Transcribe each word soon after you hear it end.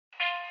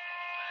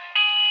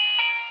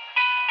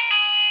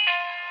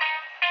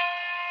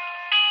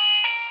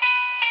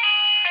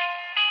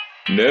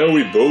Now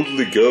we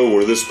boldly go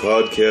where this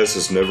podcast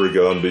has never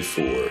gone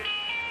before.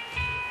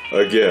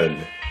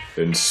 Again,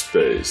 in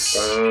space.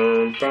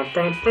 I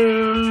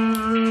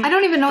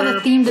don't even know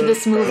the theme to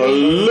this movie.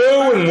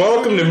 Hello and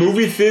welcome to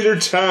Movie Theater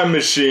Time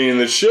Machine,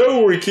 the show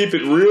where we keep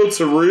it real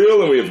to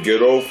real and we have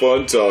good old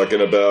fun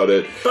talking about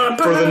it.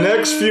 For the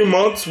next few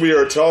months, we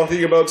are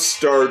talking about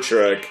Star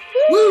Trek.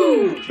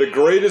 Woo! The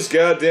greatest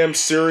goddamn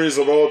series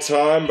of all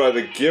time by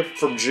the gift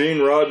from Gene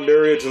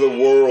Roddenberry to the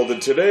world.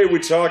 And today we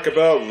talk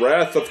about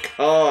Wrath of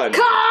Khan.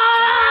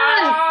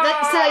 Khan!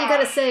 That's how you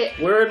gotta say it.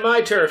 We're in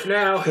my turf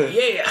now.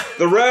 Yeah.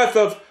 The Wrath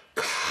of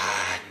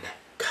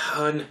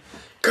Khan.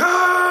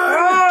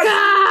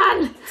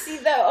 Khan! See,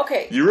 though,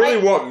 okay. You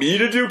really want me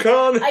to do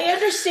Khan? I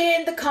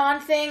understand the Khan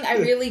thing, I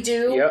really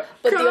do. Yep.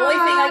 But Khan! the only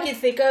thing I can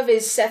think of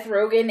is Seth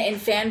Rogen in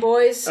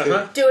Fanboys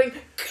doing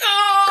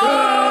Khan!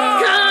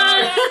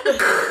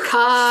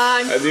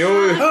 Khan! And the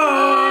only...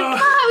 Khan!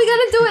 We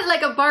gotta do it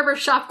like a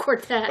barbershop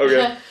quartet.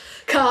 Okay.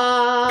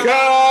 Khan!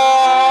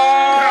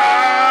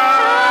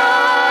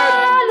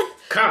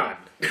 Con.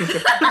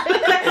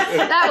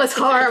 That was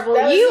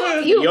horrible.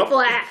 You Yup.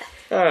 flat.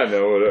 I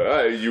know.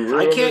 You I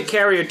ruined can't it.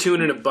 carry a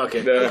tune in a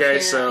bucket. No. Okay,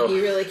 Yeah, so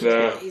he really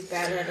can't. No. He's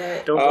bad at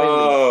it. don't blame me.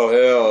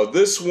 Oh, hell.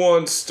 This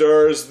one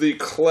stars the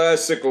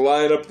classic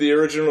lineup, the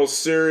original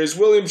series.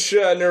 William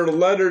Shatner,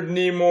 Leonard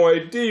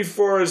Nimoy,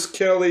 DeForest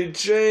Kelly,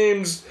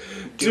 James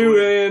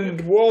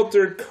Doohan,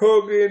 Walter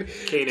Kogan.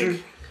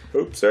 Koenig.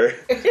 Oops, sorry.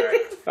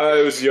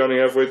 I was yawning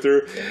halfway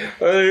through.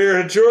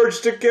 George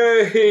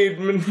Takei,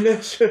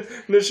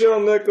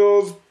 Nichelle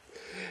Nichols,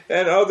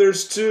 and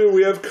others too.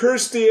 We have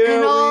Kirstie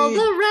And all Alley,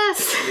 the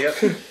rest.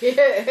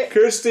 Yep.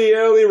 Kirstie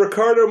Alley,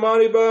 Ricardo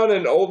Montalban,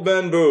 and Old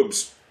Ben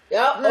Boobs.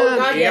 Yep. Oh,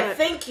 God, Yep. yeah.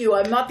 Thank you.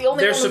 I'm not the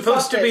only They're one who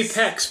supposed thought to be this.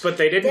 pecs, but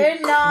they didn't They're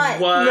not.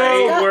 quite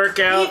No. work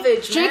out.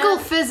 Cleavage, Jiggle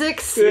man.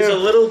 physics. He's a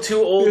little too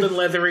old and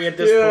leathery at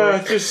this Yeah,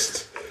 point.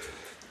 just...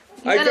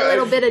 You got a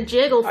little bit of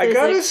jiggle I physics.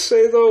 gotta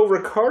say though,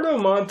 Ricardo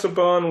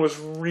Montalban was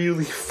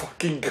really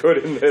fucking good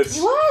in this.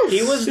 He was.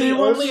 He was the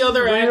only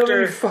other really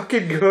actor.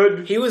 fucking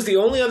good. He was the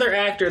only other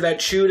actor that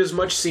chewed as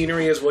much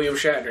scenery as William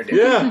Shatner did.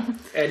 Yeah.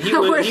 And he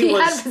Where was he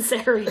had this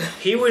area.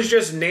 he was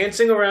just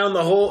dancing around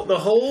the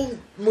whole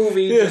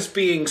movie, just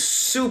being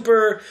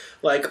super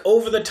like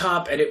over the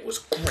top, and it was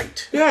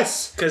great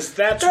Yes. because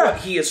that's what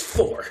he is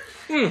for.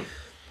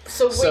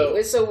 So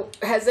wait, so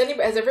has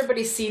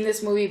everybody seen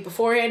this movie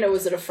beforehand, or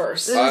was it a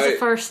first? This is the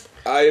first.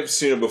 I have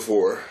seen it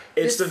before.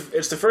 It's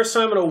the first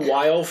time in a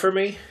while for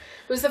me.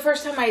 It was the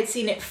first time I had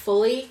seen it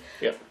fully.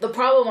 Yep. The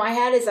problem I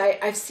had is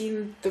I've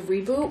seen the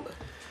reboot.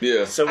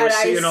 Yeah. So we're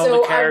seeing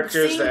all the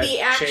characters I'm seeing that the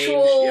change.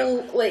 actual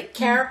Yep. like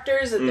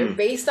characters that they're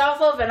based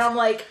off of, and I'm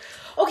like,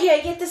 okay,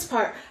 I get this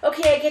part.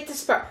 Okay, I get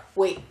this part.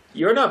 Wait,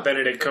 You're not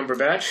Benedict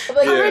Cumberbatch. I'm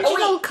like, Yeah.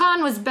 Original wait.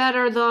 Khan was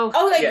better, though.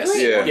 Oh, like, Yes.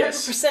 great, Yeah.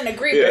 100%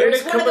 agree. Yeah. But it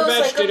was Benedict one of those Cumberbatch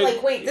like, I'm did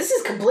like, wait, this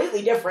is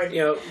completely different.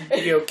 You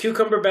know,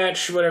 Cucumber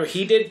Batch, whatever.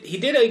 He did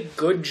a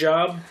good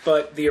job,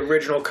 but the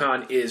original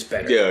Con is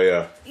better.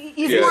 Yeah.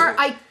 He's Yeah. more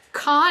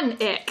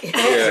iconic.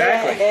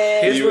 Exactly.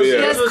 His He- was, yeah. He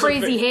his has was a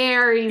crazy bit-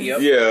 hair. He's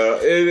Yep. Yeah.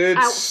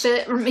 It's.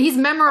 outfit. He's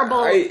memorable.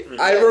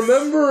 I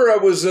remember I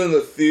was in the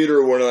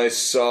theater when I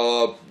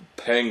saw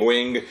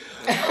Penguin.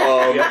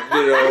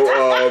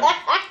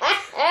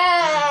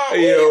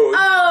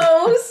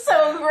 Oh,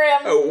 so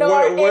grim.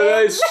 When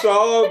I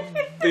saw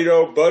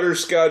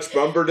Butterscotch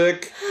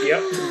Bumperdick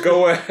Yep.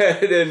 go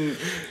ahead and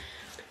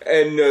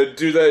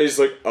do that, he's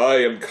like, I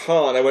am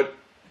Khan. I went,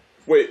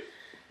 wait,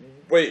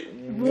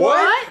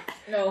 what?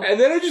 No. And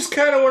then I just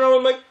kind of went on,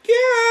 I'm like,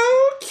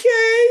 yeah,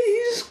 okay,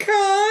 he's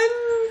Khan.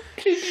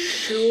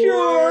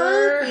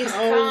 Sure. He's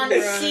Oh,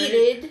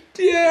 conceited.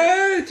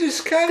 Yeah,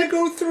 just kind of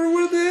go through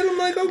with it. I'm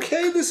like,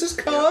 okay, this is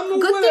Khan,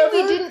 Good whatever.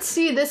 thing we didn't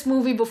see this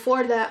movie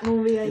before that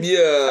movie.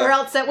 Yeah. Or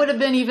else that would have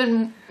been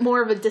even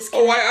more of a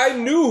disconnect. Oh, I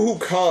knew who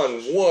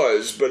Khan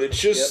was, but it's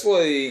just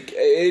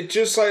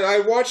I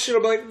watched it,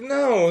 I'm like,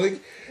 no,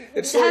 like,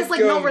 it's It has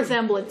no um,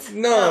 resemblance.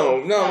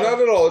 No, not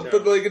at all. No.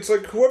 But like, it's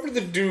like whoever the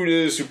dude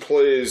is who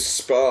plays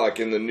Spock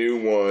in the new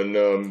one.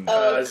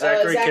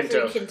 Zachary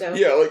Quinto.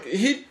 Yeah, like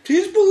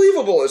he's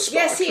believable as Spock.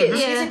 Yes, he is.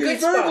 Yeah. He's a good He's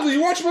very. spot.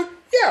 You watch him, like,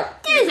 yeah.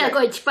 He's a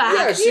good Spock.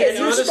 Yes, He is.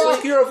 you're Honestly-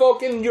 Spock. You're a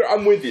Vulcan.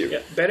 I'm with you. Yeah.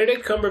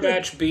 Benedict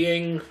Cumberbatch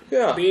being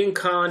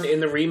Khan in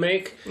the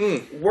remake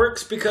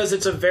works because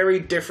it's a very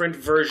different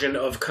version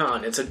of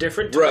Khan. It's a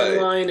different Right.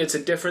 timeline. It's a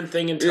different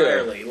thing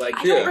entirely. Like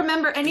I don't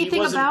remember anything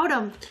wasn't- about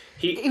him.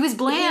 He was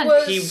bland.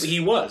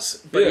 he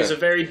was, but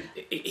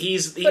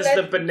he's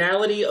the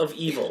banality of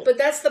evil. But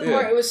that's the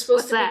part. Yeah. It was supposed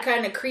What's to that? be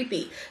kind of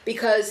creepy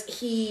because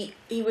he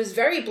was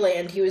very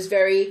bland. He was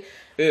very.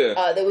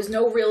 Yeah. There was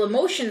no real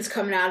emotions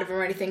coming out of him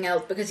or anything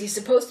else because he's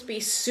supposed to be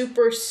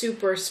super,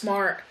 super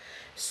smart,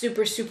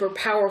 super, super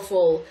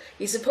powerful.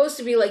 He's supposed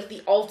to be like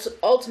the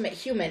ultimate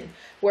human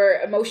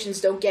where emotions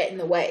don't get in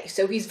the way.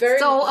 So he's very.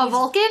 So a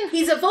Vulcan?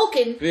 He's a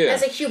Vulcan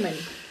as a human.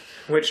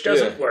 Which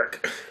doesn't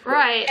work.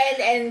 Right.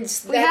 And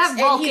We have and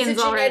he's a Vulcans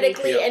already.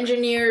 genetically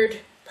engineered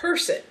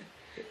person.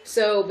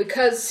 So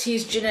because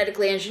he's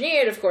genetically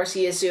engineered, of course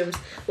he assumes,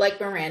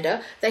 like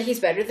Miranda, that he's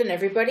better than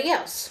everybody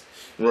else.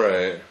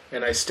 Right.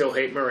 And I still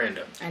hate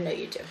Miranda. I know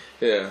you do.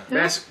 Yeah.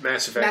 Mass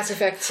Effect. Mass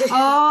Effect.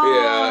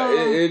 Oh.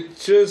 Yeah, it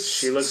just...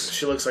 She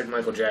looks like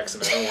Michael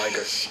Jackson. I don't like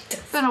her.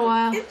 It's been a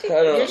while. I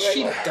don't Yes,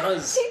 she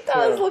does. She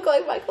does look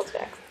like Michael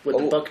Jackson. With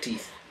the buck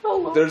teeth.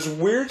 Oh, There's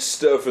weird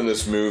stuff in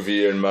this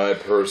movie, in my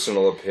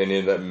personal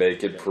opinion, that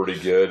make it pretty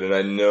good, and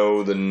I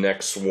know the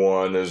next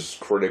one is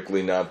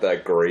critically not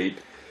that great.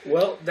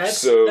 Well, that's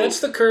So-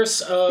 the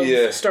curse of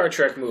Yeah. Star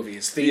Trek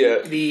movies. Yeah.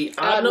 The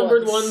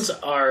odd-numbered ones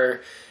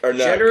are Are not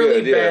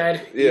generally good, yeah.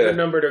 bad. Yeah.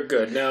 Even-numbered are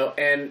good. Now,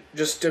 and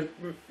just to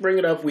bring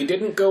it up, we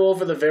didn't go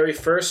over the very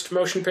first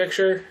motion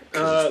picture,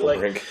 it's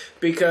boring.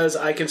 because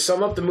I can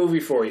sum up the movie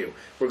for you.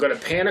 We're going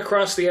to pan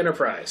across the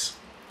Enterprise.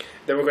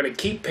 Then we're going to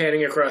keep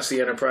panning across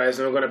the Enterprise.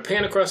 Then we're going to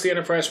pan across the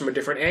Enterprise from a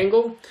different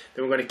angle.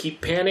 Then we're going to keep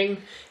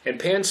panning and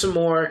pan some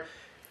more.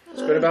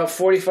 It's been about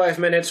 45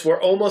 minutes. We're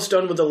almost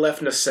done with the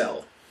left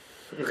nacelle.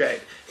 Okay,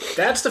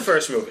 that's the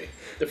first movie.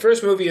 The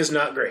first movie is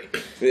not great.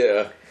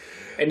 Yeah.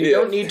 And you Yeah.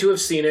 don't need to have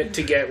seen it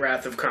to get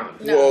Wrath of Khan.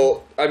 No.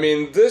 Well, I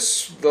mean,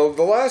 the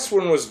last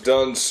one was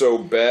done so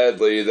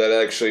badly that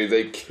actually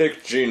they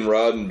kicked Gene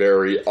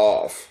Roddenberry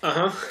off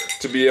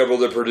to be able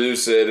to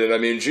produce it. And I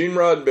mean, Gene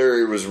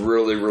Roddenberry was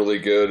really, really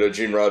good.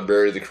 Gene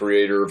Roddenberry, the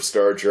creator of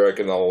Star Trek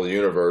and the whole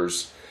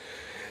universe.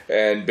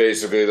 And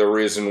basically the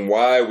reason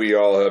why we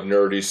all have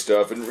nerdy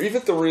stuff, and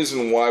even the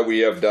reason why we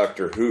have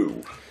Doctor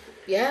Who.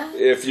 yeah.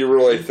 If you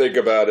really think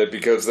about it,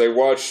 because they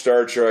watched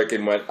Star Trek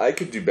and went, I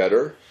could do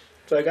better.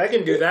 It's like, I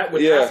can do that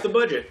with Yeah. half the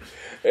budget.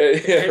 Yeah,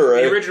 And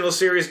right. the original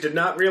series did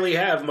not really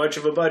have much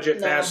of a budget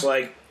No. past,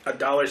 like,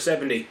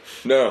 $1.70.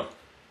 No,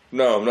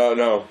 not at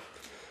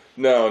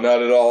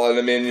all. And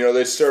I mean,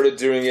 they started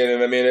doing it,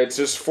 and I mean, it's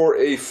just for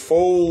a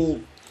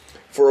full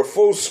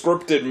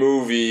scripted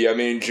movie. I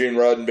mean, Gene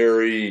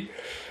Roddenberry,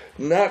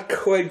 not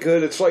quite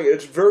good. It's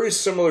very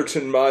similar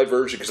to my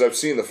version, because I've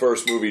seen the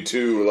first movie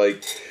too.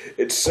 Like,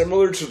 it's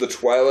similar to the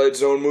Twilight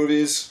Zone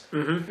movies.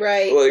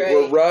 Right. Like, right.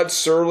 where Rod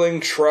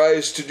Serling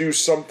tries to do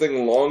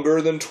something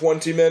longer than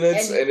 20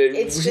 minutes, And and it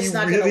it's just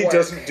not really gonna work.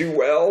 doesn't do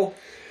well.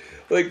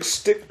 Like,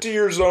 stick to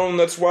your zone.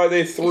 That's why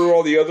they threw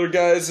all the other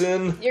guys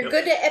in. You're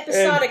good at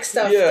episodic And,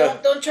 stuff. yeah.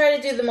 Don't try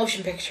to do the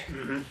motion picture.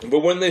 But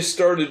when they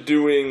started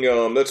doing,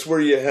 that's where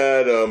you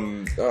had,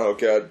 oh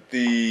god,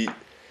 the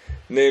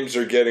names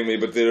are getting me,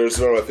 but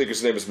I think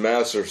his name is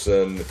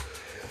Masterson.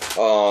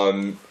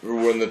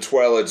 When the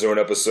Twilight Zone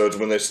episodes,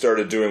 when they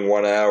started doing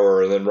 1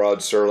 hour, and then Rod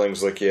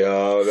Serling's like, yeah,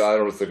 I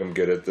don't think I'm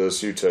good at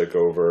this, you take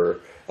over.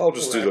 I'll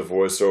just do the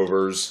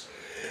voiceovers.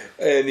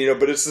 And,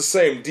 but it's the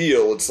same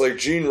deal. It's like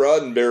Gene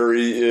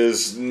Roddenberry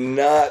is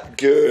not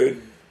good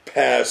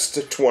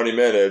past 20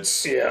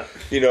 minutes. Yeah.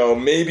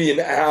 Maybe an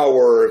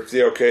hour,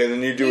 okay,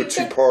 then you do a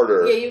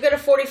two-parter. Yeah, you've got a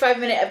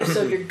 45-minute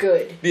episode, you're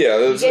good. Yeah.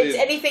 You get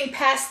anything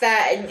past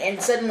that,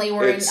 and suddenly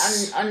we're in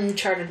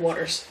uncharted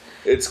waters.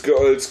 It's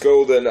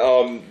golden.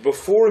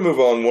 Before we move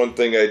on, one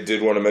thing I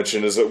did want to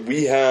mention is that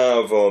we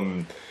have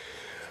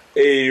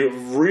a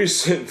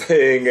recent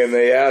thing, and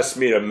they asked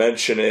me to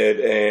mention it,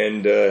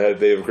 and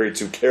they've agreed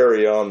to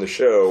carry on the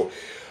show.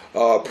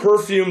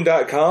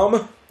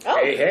 Perfume.com Oh,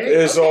 Hey.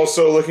 is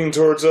also looking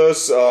towards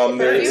us.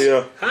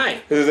 Hi.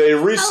 They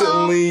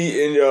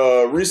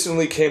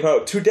recently came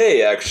out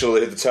today,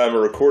 actually, at the time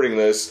of recording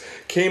this,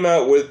 came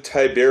out with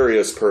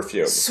Tiberius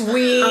perfume.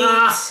 sweet.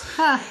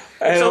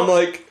 And So- I'm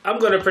like, I'm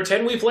going to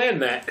pretend we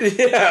planned that.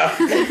 yeah.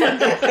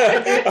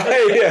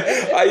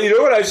 You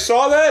know what? I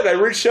saw that, and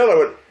I reached out, I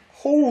went,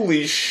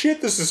 holy shit,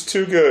 this is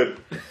too good.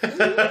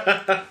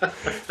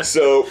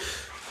 So,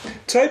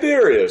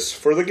 Tiberius,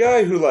 for the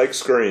guy who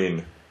likes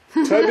green.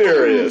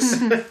 Tiberius.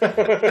 Who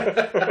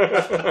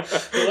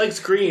likes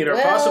green,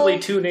 or possibly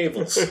two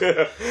navels.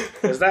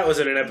 Because that was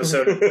in an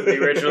episode of the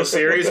original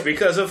series,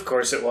 because of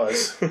course it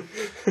was.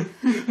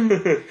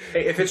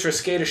 Hey, if it's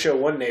risque to show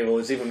one navel,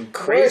 it's even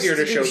crazier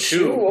to show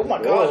two. Oh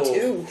my god,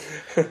 Whoa.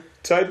 two.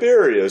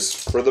 Tiberius,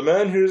 for the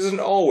man who doesn't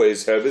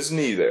always have his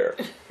knee there.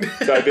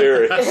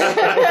 Tiberius.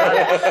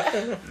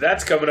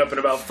 That's coming up in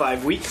about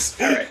 5 weeks.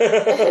 All right.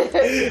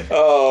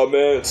 Oh,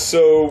 man.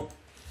 So,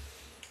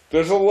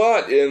 there's a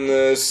lot in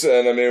this,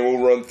 and I mean, we'll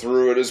run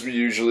through it as we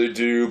usually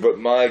do, but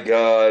my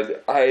god,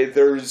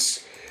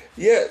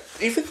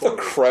 even the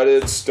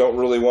credits don't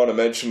really want to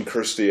mention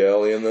Kirstie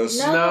Alley in this.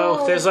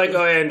 No, there's like,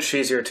 oh, and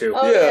she's here too.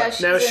 Oh, Yeah.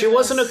 she's Now, in she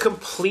wasn't a this.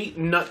 complete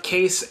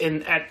nutcase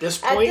at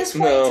this At point. this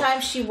point No. in time,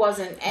 she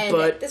wasn't. And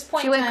But- at this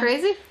point She in went time,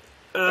 crazy?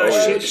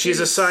 She's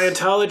a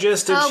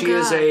Scientologist, and Oh, she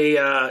is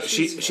God.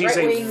 she's a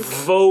right-wing.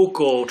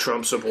 vocal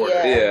Trump supporter.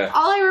 Yeah. Yeah.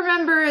 All I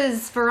remember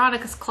is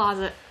Veronica's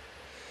Closet.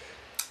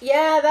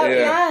 Yeah,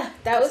 Yeah.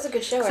 that was a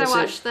good show. So I actually.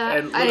 watched that.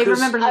 And I look who's-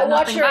 remember I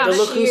watched nothing her about The it.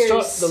 Look Who's,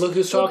 Cheers. the Look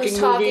Who's Talking,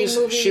 Talking movies,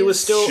 movies. she was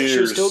still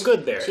Cheers.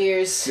 good there.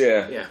 Cheers.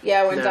 Yeah. Yeah.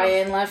 Yeah, when No.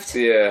 Diane left.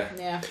 Yeah.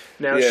 Yeah.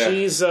 Now Yeah.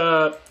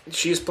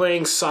 she's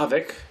playing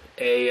Savik,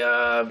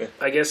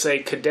 I guess a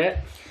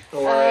cadet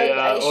or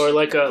She's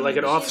like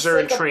an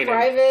officer like in training. A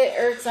private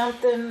or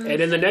something.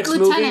 And in the next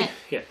Lieutenant.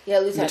 movie, Yeah,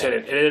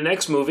 lieutenant. And in the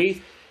next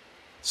movie,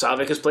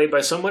 Savik is played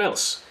by someone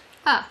else.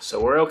 Ah.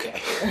 So we're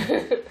okay.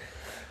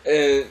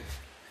 And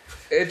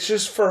it's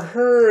just for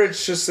her.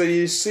 It's just that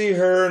you see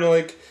her and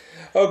like,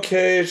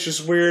 okay, it's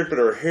just weird, but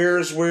her hair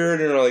is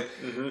weird, and you're like,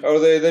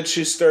 then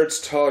she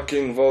starts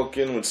talking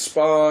Vulcan with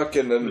Spock,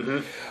 and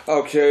then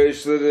okay,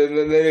 so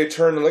then they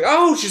turn and like,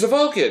 oh, she's a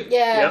Vulcan.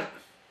 Yeah. Yep.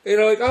 You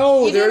know, like,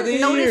 oh, You they're the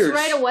didn't notice ears.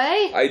 right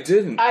away? I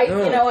didn't. I no.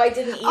 didn't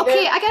either.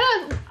 Okay,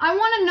 I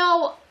want to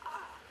know,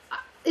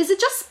 is it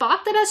just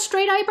Spock that has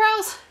straight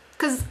eyebrows?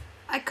 Because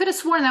I could have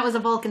sworn that was a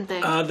Vulcan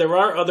thing. There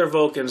are other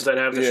Vulcans that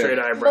have the Yeah. straight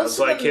eyebrows, Most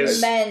of like the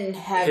his men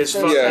have his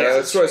those. fu- Yeah, Yeah.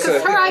 that's what I said.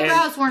 Because her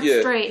eyebrows weren't yeah.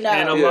 straight. No.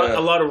 and a Yeah.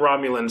 lot of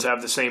Romulans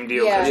have the same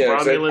deal. Yeah. 'Cause Yeah,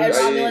 'cause I- And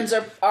Romulans,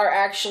 Romulans are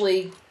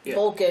actually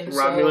Vulcan. So.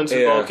 Romulans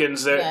and Yeah.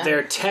 Vulcans,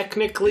 they're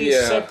technically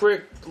Yeah.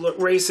 separate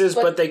races,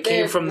 but they came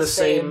they're from the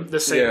same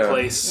Yeah.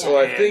 place. Well,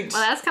 I And- think.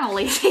 Well, that's kind of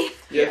lazy.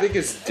 Yeah, I think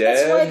his dad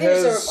That's why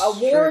there's has a war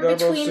straight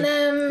eyebrows between too.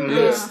 them.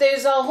 Yeah.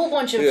 There's a whole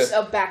bunch of, Yeah.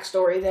 of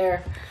backstory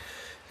there.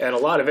 And a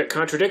lot of it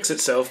contradicts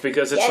itself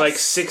because it's Yes. like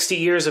 60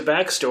 years of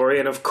backstory,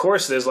 and of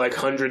course there's like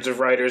hundreds of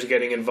writers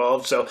getting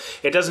involved, so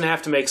it doesn't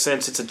have to make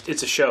sense.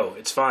 It's a show.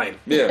 It's fine.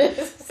 Yeah.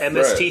 And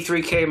this Right.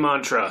 T3K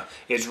mantra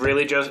is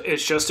really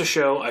it's just a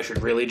show. I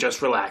should really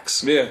just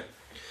relax. Yeah.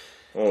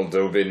 Well,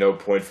 there would be no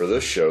point for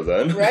this show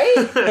then. Right?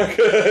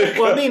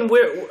 Well, I mean,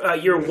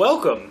 you're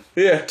welcome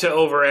Yeah. to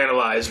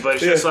overanalyze, but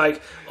it's just Yeah.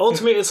 like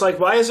ultimately, it's like,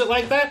 why is it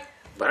like that?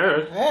 I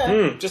don't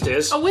know. Just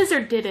is. A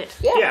wizard did it.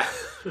 Yeah.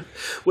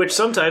 Which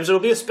sometimes it'll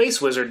be a space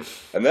wizard.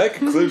 And that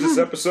concludes this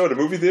episode of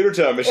Movie Theater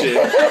Time Machine.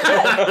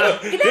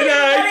 Good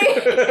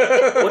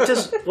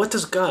night. What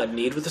does God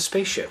need with a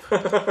spaceship?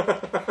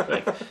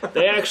 Like,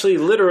 they actually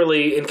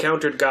literally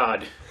encountered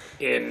God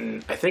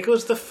in, I think it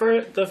was the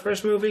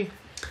first movie.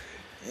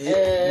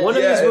 One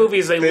of Yeah, these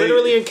movies, they they-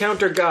 literally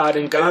encounter God,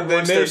 and God They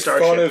wants their made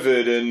starship. fun of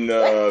it in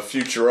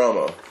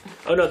Futurama.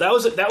 Oh no, that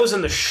was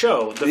in the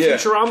show. The Yeah.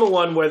 Futurama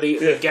one, where the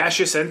Yeah.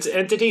 gaseous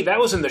entity, that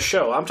was in the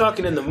show. I'm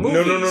talking in the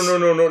movies.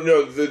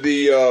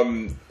 No.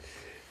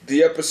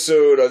 The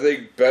episode, I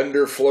think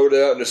Bender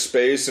floated out into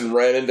space and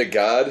ran into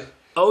God.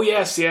 Oh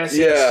yes.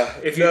 Yeah.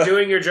 If you're No.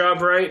 doing your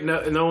job right,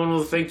 no one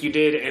will think you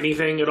did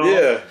anything at all.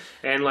 Yeah.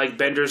 And like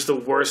Bender's the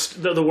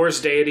worst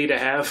deity to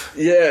have.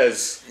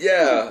 Yes.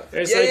 Yeah.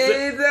 It's yeah, like yeah,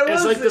 that it's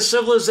was like the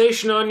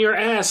civilization on your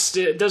ass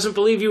doesn't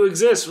believe you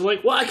exist. We're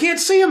like, well, I can't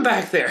see him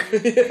back there.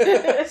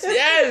 Yes,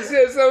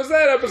 that was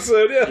that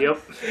episode. Yeah.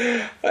 Yep.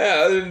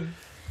 Yeah.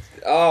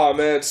 Oh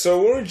man. So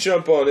why don't we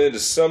jump on into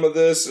some of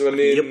this? I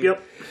mean.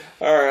 Yep.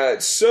 All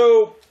right.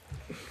 So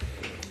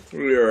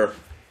we are.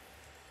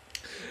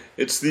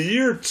 It's the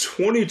year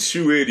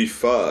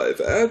 2285.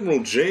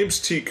 Admiral James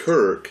T.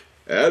 Kirk,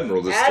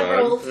 Admiral this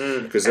Admiral.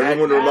 time, because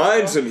everyone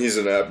reminds him he's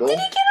an admiral. Did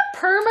he get a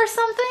perm or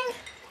something?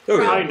 Oh,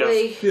 yeah. Kind of.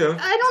 Probably. Yeah.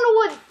 I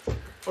don't know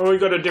Or we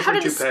got a how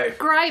different to toupee.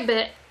 describe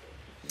it.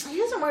 He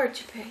doesn't wear a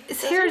toupee.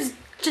 His hair is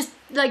just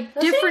like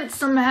Does he? different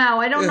somehow.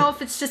 I don't Yeah. know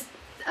if it's just.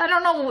 I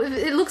don't know.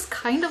 It looks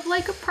kind of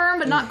like a perm,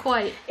 but not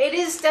quite. It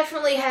is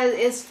definitely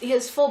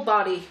his full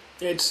body.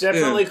 It's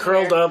definitely Yeah.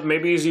 curled up.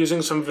 Maybe he's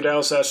using some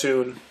Vidal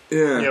Sassoon.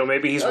 Yeah. You know,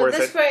 maybe he's worth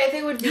This it. part I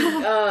think would be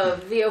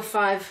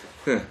VO5.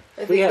 Yeah.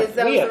 I think We have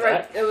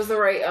that that. was the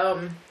right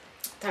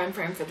time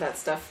frame for that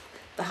stuff.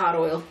 The hot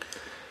oil.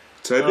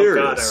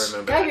 Tiberius.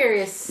 Oh God, I remember.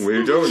 Tiberius. When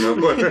you don't know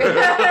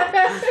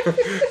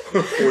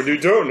when you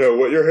don't know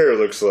what your hair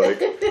looks like,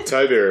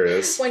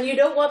 Tiberius. When you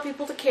don't want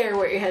people to care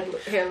what your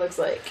hair looks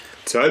like.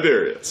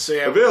 Tiberius. So,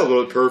 yeah.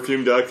 Available at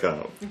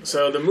perfume.com.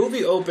 So the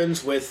movie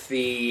opens with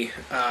the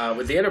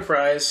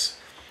Enterprise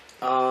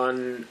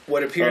on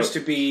what appears to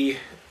be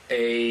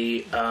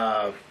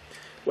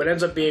what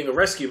ends up being a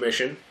rescue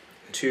mission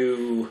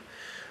to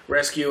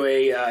rescue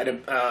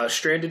a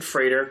stranded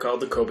freighter called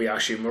the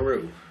Kobayashi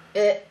Maru.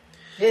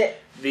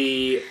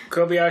 The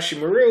Kobayashi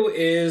Maru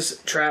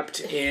is trapped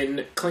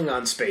in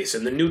Klingon space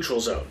in the neutral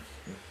zone,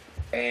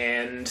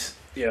 and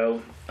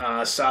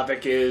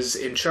Saavik is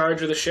in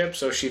charge of the ship,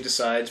 so she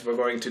decides we're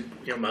going to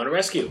mount a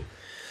rescue.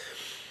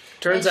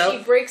 Turns and out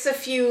she breaks a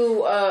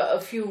few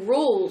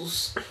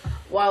rules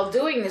while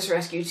doing this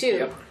rescue too,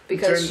 Yep.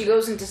 because she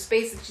goes into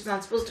space that she's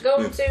not supposed to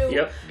go into.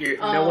 Yep,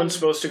 no one's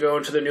supposed to go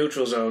into the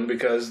neutral zone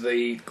because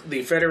the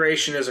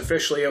Federation is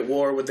officially at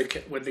war with the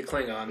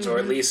Klingons, or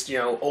at least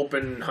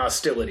open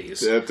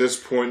hostilities. At this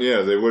point,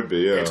 yeah, they would be,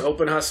 yeah. It's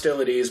open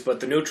hostilities,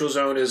 but the neutral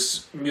zone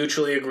is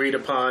mutually agreed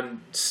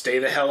upon. Stay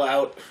the hell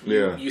out.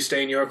 Yeah. You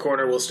stay in your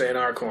corner, we'll stay in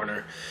our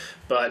corner.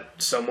 But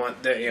this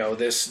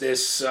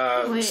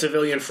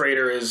civilian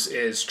freighter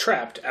is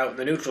trapped out in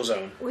the neutral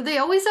zone. Were they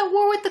always at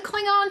war with the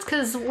Klingons?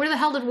 Because where the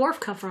hell did Worf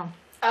come from?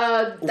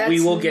 That's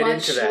We will get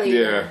much into that.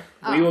 later.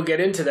 Yeah. We will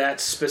get into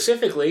that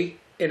specifically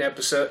in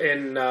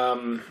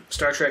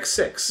Star Trek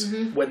VI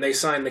when they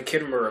sign the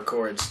Khitomer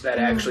Accords that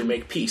actually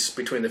make peace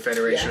between the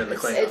Federation Yeah, and the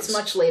Klingons. it's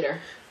much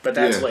later. But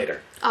that's Yeah.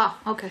 later. Oh,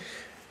 okay.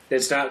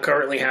 It's not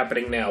currently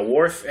happening now.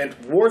 Worf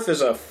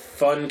is a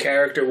fun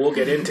character. We'll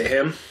get into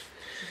him.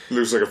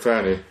 Looks like a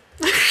fanny.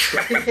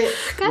 God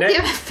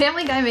damn it,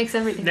 Family Guy makes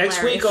everything Next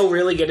hilarious. week I'll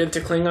really get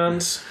into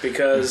Klingons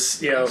because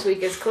This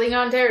week is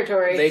Klingon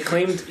territory. they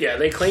claim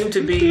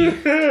to be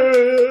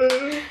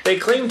They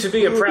claim to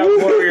be a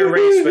proud warrior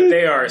race, but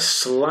they are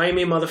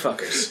slimy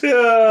motherfuckers.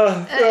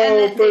 Yeah,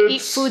 And but they eat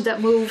it's, food that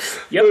moves.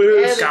 Yep.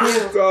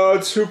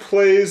 it's who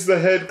plays the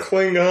head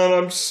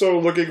Klingon. I'm so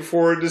looking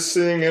forward to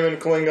seeing him in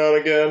Klingon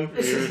again.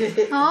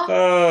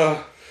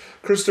 Huh?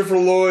 Christopher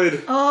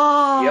Lloyd.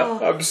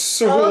 Oh. Yep. I'm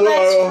so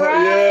that's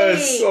right.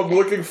 yes, I'm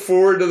looking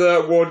forward to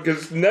that one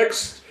because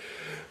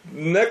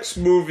next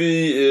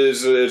movie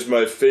is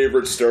my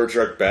favorite Star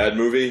Trek bad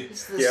movie.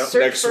 Yep.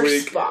 Search Next for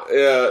week, Spock.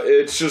 yeah,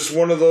 it's just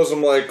one of those.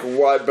 I'm like,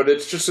 why? But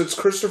it's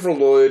Christopher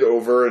Lloyd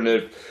over, and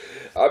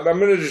I'm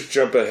gonna just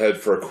jump ahead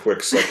for a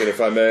quick second, if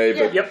I may.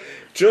 But Yep.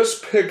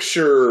 just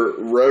picture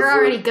Reverend. You're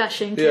already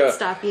gushing. Can't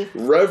stop you.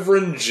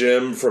 Reverend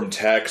Jim from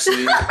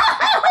Taxi.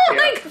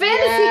 Like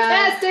fantasy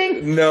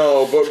casting.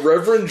 No, but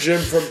Reverend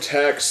Jim from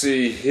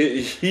Taxi,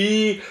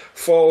 he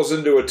falls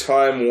into a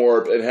time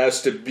warp and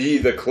has to be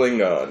the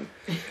Klingon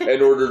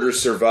in order to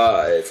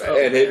survive,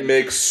 and it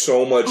makes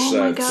so much my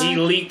sense. God. He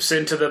leaps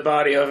into the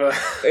body of a...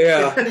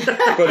 Yeah,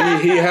 but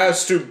he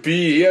has to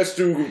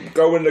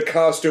go into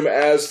costume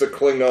as the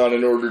Klingon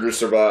in order to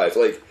survive.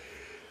 Like,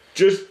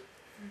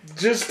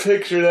 just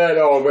picture that.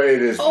 Oh, wait,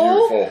 it is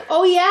beautiful.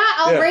 Oh yeah,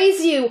 I'll Yeah.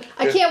 raise you.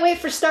 I can't wait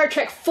for Star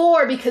Trek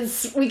 4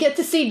 because we get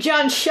to see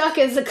John Shuck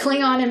as the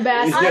Klingon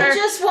ambassador. I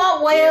just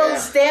want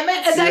whales, damn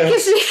it. And that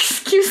gives me an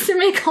excuse to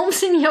make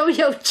Holmes and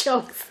Yo-Yo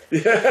jokes.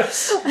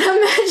 Yes.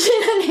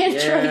 Imagine an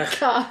android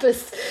cop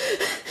as...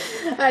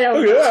 I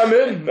don't know. Yeah, I'm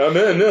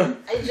in, yeah.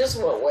 I just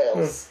want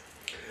whales.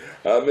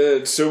 I'm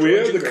in. So we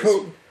have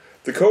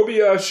the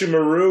Kobayashi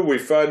Maru, we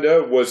find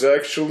out, was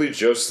actually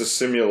just a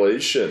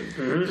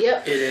simulation.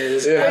 Yep. It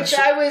is. Yeah. Which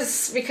I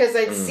was, because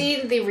I'd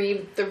seen the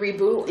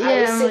reboot, I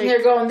Yeah, was sitting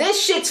there going,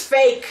 this shit's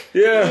fake.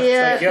 Yeah.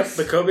 Yeah. Yep,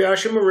 the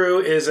Kobayashi Maru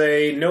is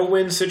a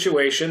no-win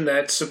situation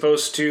that's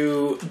supposed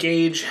to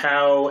gauge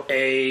how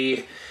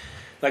a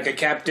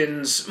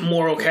captain's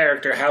moral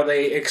character, how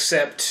they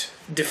accept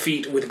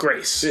defeat with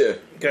grace. Yeah.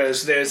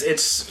 Because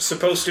it's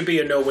supposed to be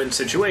a no-win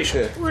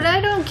situation. Yeah. What I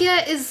don't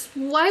get is,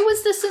 why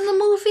was this in the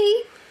movie?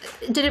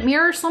 Did it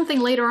mirror something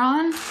later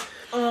on?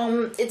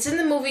 It's in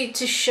the movie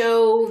to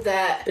show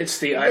that It's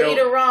the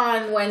later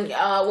on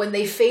when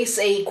they face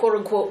a quote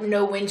unquote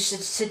no-win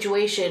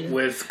situation,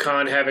 with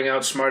Khan having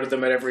outsmarted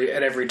them at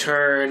every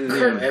turn,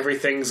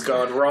 everything's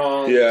gone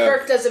wrong. Yeah.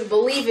 Kirk doesn't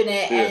believe in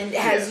it and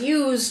has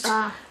used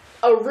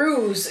a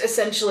ruse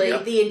essentially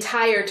the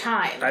entire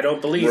time. I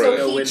don't believe Right. in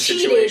So he no-win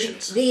cheated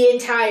situations. the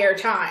entire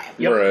time.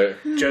 Yep.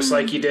 Right. Just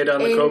like he did on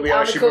the On the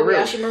Kobayashi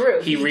Kobayashi Maru.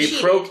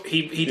 Maru.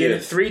 He did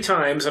it 3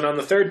 times, and on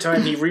the 3rd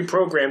time he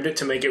reprogrammed it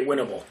to make it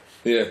winnable.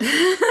 Yeah.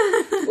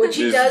 Which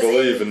he Just does.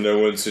 believe in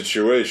no-win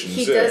situations.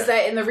 He does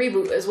that in the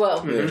reboot as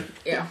well.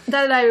 Yeah.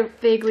 That I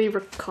vaguely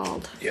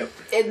recalled. Yep.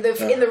 In the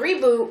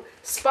reboot,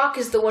 Spock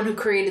is the one who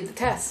created the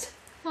test.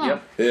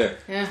 Yep. Yeah.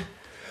 Yeah.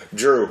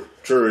 True,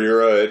 you're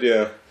right,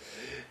 yeah.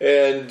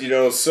 And,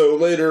 so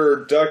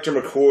later, Dr.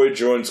 McCoy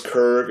joins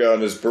Kirk on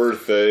his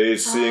birthday,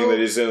 seeing that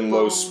he's in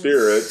low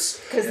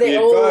spirits. 'Cause He they're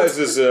old.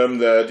 advises him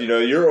that,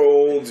 you're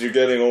old, you're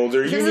getting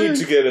older, you need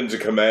to get into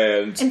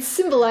command. And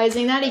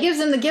symbolizing that, he gives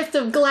him the gift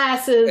of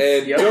glasses.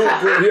 And Yep.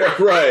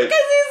 right.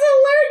 Because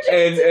he's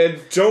allergic. And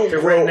don't The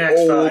grow Redneck's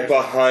old 5.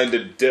 behind a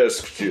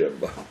desk,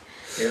 Jim.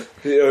 Yep.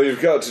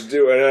 You've got to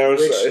do it. And I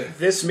was Which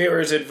this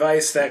mirrors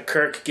advice that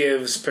Kirk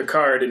gives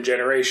Picard in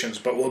Generations,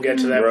 but we'll get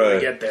to that when we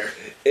Right. get there.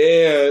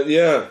 and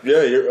Yeah.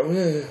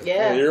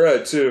 you're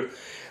right too.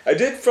 I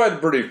did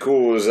find pretty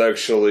cool is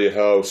actually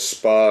how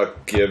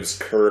Spock gives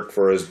Kirk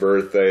for his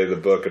birthday the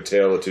book A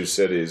Tale of Two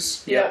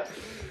Cities. Yep.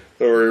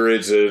 Where he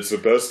reads it, it's the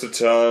best of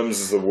times,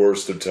 it's the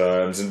worst of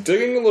times. And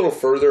digging a little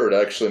further, it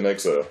actually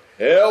makes a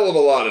hell of a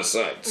lot of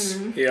sense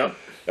Yep.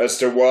 as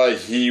to why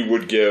he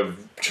would give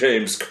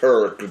James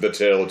Kirk the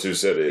Tale of Two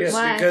Cities. Yes,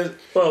 Why? because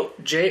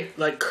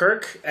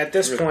Kirk at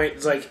this point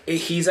is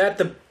he's at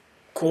the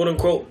quote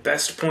unquote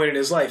best point in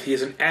his life.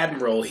 He's an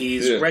admiral.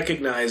 He's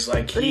recognized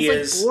but he he's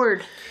is like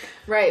bored.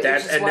 Right.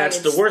 that, and that's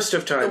the worst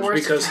of times worst of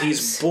because times.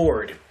 he's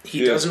bored.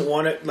 He doesn't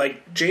want to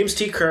James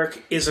T. Kirk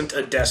isn't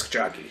a desk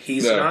jockey.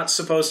 He's not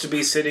supposed to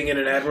be sitting in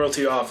an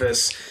admiralty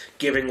office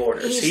giving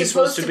orders. He's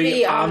supposed to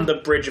be on the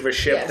bridge of a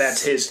ship. Yes.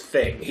 That's his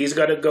thing. He's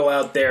got to go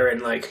out there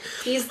and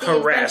He's the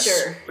harass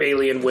adventure.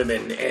 alien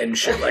women and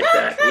shit like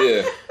that.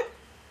 Yeah.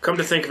 Come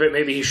to think of it,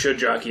 maybe he should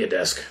jockey a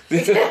desk.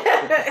 But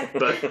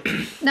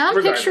Now I'm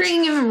Regardless.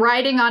 picturing him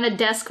riding on a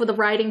desk with a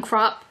riding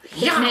crop,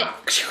 hitting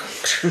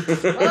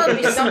it. Well, it'd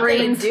be something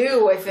rain. to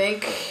do, I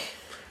think.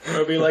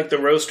 it'll be like the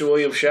roast of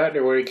William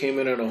Shatner where he came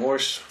in on a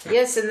horse.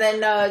 Yes, and then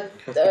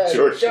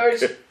George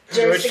George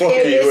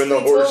fuck you and the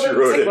horse you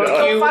rode it on.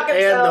 You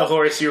and the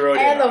horse you rode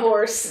and in the on.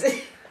 horse.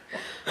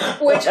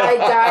 which I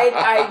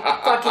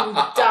fucking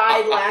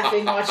died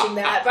laughing watching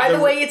that. By the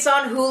way, it's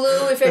on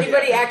Hulu. If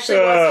anybody actually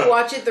wants to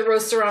watch it, The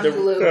Roaster on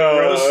Hulu.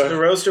 The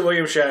roast of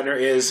William Shatner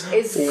is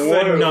It's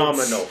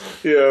phenomenal.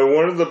 Yeah,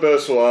 one of the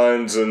best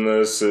lines in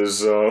this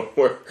is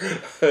where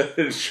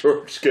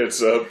George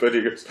gets up and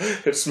he goes,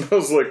 "It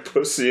smells like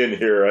pussy in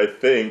here, I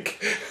think."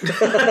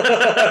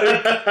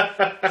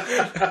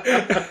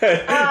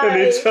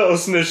 And he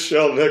tells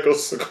Nichelle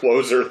Nichols to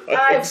close her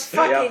I legs.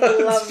 fucking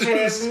love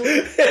him.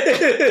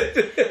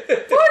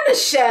 Poor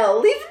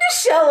Nichelle. Leave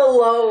Nichelle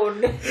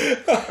alone.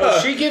 Oh,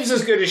 she gives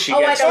as good as she Oh,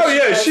 I gets. know. Oh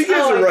yeah, does. she gives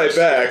Oh, it right she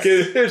back.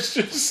 does. It's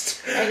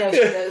just, I know she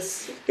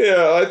does.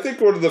 yeah. I think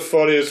one of the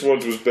funniest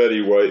ones was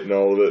Betty White and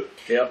all of it.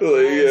 Yep. Like,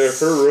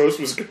 Yes. yeah, her roast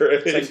was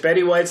great. Like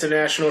Betty White's a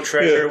national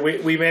treasure.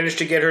 Yeah. We managed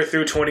to get her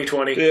through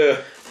 2020. Yeah,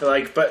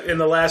 Like, but in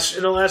the last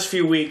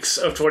few weeks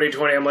of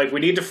 2020, I'm like, we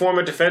need to form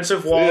a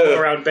defensive wall Yeah.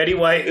 around Betty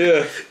White.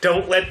 yeah,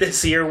 Don't let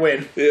this year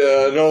win.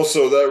 yeah. And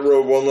also that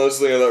one last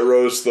thing on that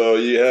roast though,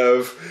 you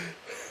have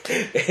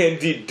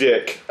Andy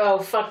Dick. Oh,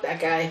 fuck that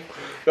guy.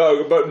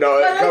 No, but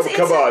no, But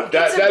come on.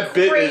 it's a That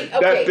bit great- is okay.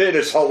 that bit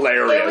is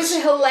hilarious. It was a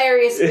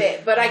hilarious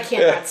bit, but I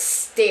cannot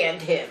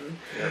stand him.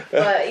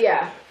 But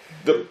yeah.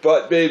 The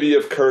butt baby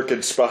of Kirk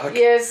and Spock.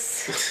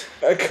 Yes.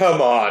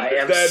 Come on. I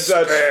am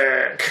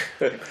Spock.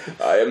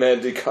 I am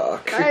Andy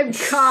Cock. I'm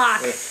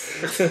cock.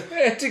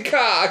 Andy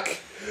Cock.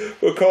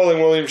 We're calling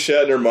William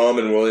Shatner mom,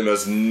 and William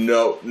has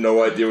no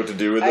idea what to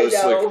do with I this.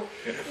 know.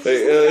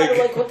 Like,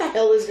 Like, what the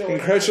hell is going on?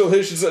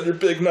 congratulations on your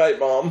big night,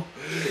 mom.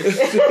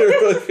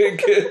 Really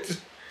good.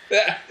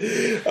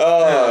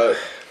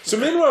 So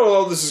meanwhile, while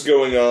all this is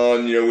going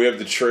on, we have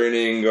the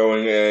training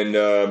going,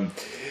 and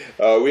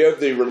we have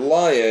the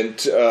Reliant,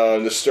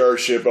 the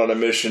starship, on a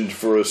mission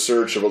for a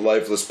search of a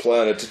lifeless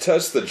planet to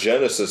test the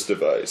Genesis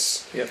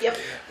device. Yep.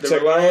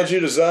 Technology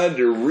designed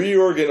to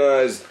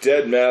reorganize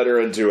dead matter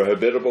into a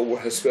habitable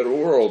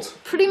world.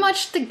 Pretty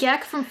much the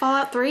Gek from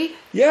Fallout 3.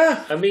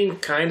 Yeah. I mean,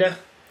 kinda.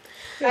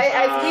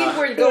 I believe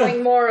we're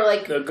going more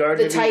like The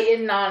Garden of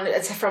Titan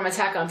from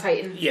Attack on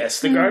Titan. Yes,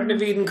 the Garden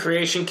of Eden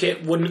creation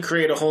kit wouldn't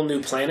create a whole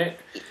new planet,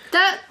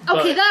 That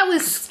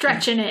was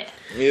stretching it.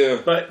 Yeah.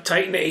 but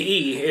Titan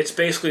AE, it's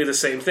basically the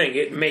same thing.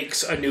 It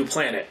makes a new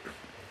planet.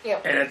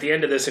 Yep. And at the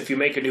end of this, if you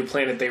make a new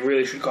planet, they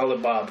really should call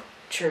it Bob.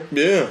 True.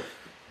 Yeah.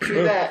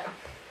 True that.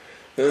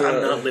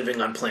 I'm not living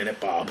on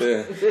planet Bob.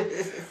 Yeah.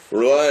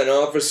 Reliant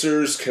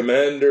officers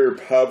Commander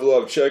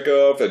Pavlov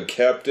Chekhov and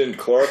Captain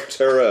Clark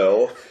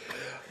Terrell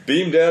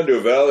beam down to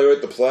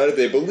evaluate the planet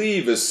they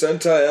believe is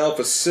Sentai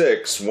Alpha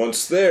 6.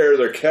 Once there,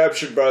 they're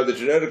captured by the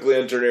genetically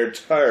engineered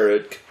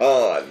tyrant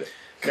Khan.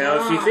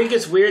 Now, if you think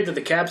it's weird that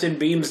the captain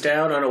beams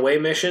down on away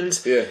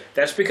missions, Yeah.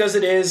 that's because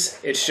it is.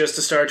 It's just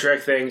a Star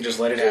Trek thing. Just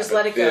let it Just happen.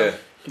 let it go.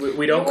 Yeah.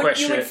 We don't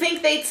question You would it.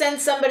 think they'd send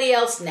somebody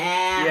else.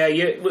 Nah.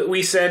 Yeah,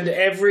 we send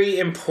every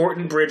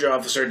important bridge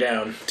officer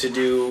down to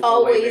do away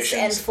Always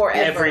missions. and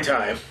forever. Every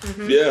time.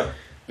 Yeah,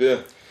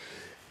 yeah.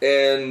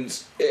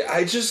 And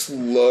I just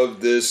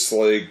love this,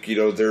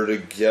 they're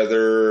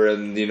together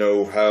and,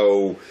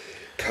 how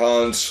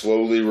Khan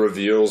slowly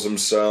reveals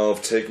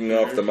himself, taking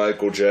off the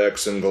Michael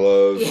Jackson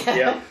glove. Yeah.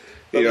 Yeah.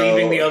 But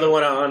leaving the other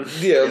one on.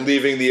 Yeah,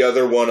 leaving the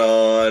other one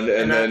on,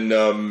 and And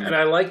then, And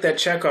I like that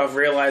Chekhov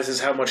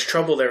realizes how much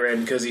trouble they're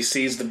in because he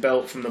sees the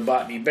belt from the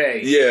Botany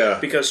Bay. yeah.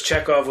 Because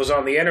Chekhov was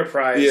on the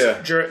Enterprise. Yeah.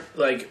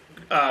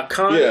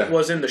 Khan Yeah.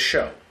 was in the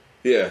show.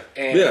 Yeah.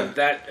 And yeah.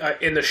 that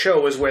in the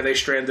show is where they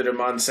stranded him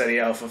on SETI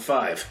Alpha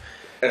 5.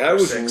 And I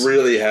was 6.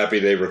 really happy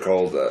they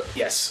recalled that.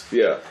 Yes.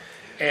 Yeah.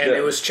 And Yeah.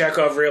 it was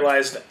Chekhov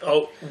realized,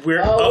 Oh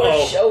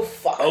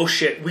fuck. oh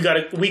shit, we got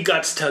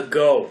to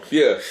go.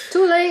 Yeah.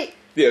 Too late.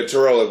 Yeah,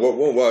 Terrell,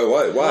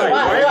 why?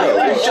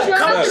 Why?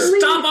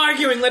 Stop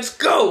arguing, let's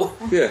go.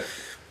 Yeah.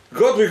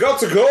 God, we got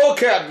to go,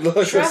 Captain.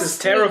 This is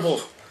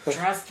terrible.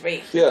 Trust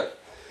me. Yeah.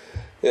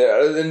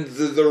 Yeah, and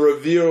the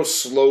reveal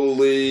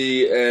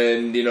slowly,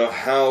 and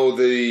how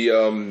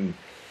the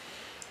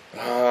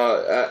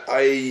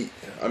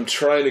I'm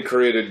trying to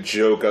create a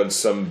joke on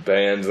some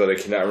band that I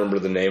cannot remember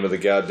the name of the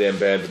goddamn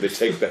band, but they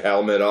take the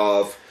helmet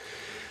off,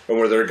 and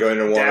where they're going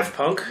to want Daft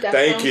Punk?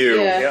 Thank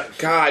you. Yeah.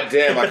 God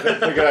damn, I can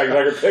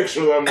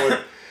picture them with.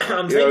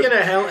 I'm thinking of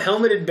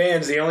helmeted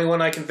bands. The only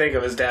one I can think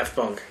of is Daft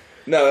Punk.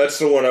 No, that's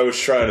the one I was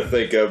trying to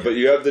think of. But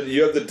you have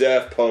the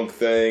Daft Punk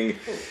thing.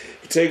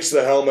 He takes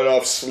the helmet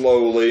off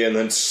slowly, and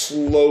then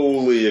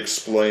slowly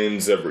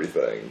explains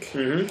everything.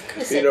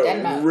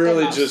 Mm-hmm.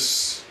 Really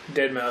just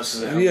Dead Mouse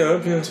is a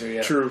helmeted band too,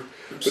 yeah. true.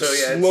 But So,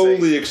 yeah, it's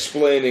slowly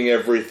explaining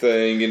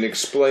everything and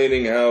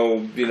explaining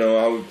how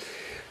how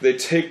they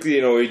take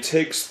he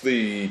takes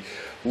the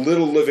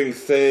little living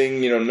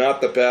thing,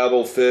 not the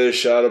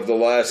babblefish out of the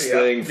last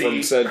thing from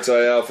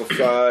Sentai Alpha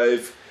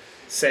 5.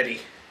 SETI.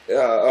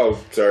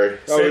 Sorry.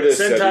 It is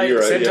SETI. You're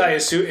right. Sentai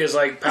is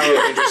like Power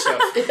Ranger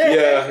stuff.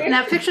 Yeah.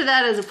 Now picture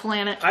that as a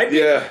planet. I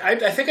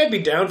think I'd be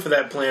down for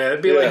that planet.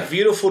 It'd be like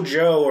Beautiful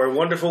Joe or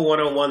Wonderful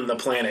 101, the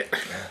planet.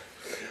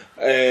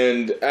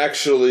 And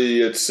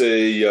actually, it's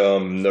a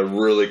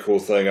really cool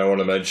thing I want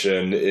to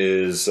mention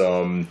is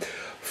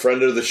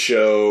friend of the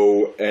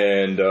show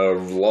and a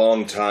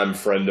longtime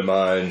friend of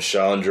mine,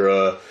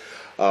 Chandra,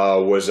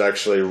 was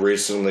actually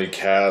recently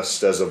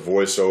cast as a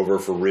voiceover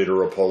for Rita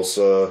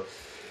Repulsa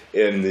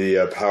in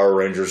the Power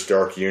Rangers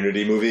Dark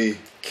Unity movie.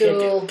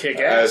 Cool. Kick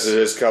ass. As it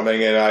is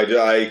coming, and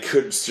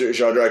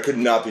Chandra, I could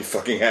not be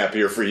fucking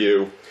happier for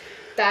you.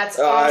 That's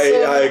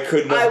awesome. I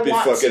could not be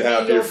want fucking to be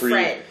happier your for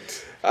friend. you.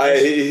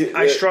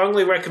 I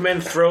strongly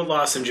recommend throat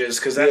lozenges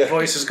because that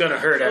voice is going to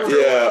hurt after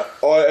a Yeah,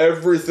 while.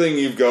 everything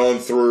you've gone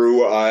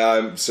through,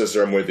 I'm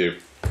sister, I'm with you.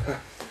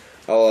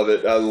 I love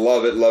it. I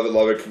love it, love it,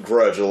 love it.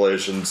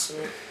 Congratulations.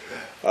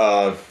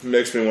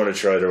 Makes me want to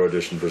try to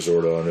audition for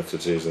Zordon if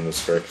it's in the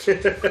script.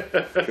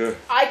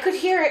 I could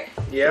hear it.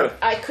 Yeah.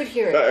 I could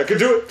hear it. I can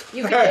do it.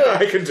 You can do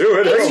it. I can do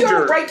it. It's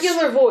your Rangers.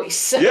 regular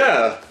voice.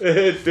 Yeah,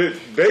 it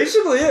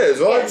basically is.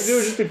 All I have to do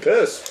is Yes. just be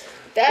pissed.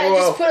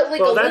 Just put like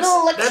a that's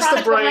little the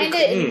electronic Brian-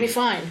 behind it and you'll be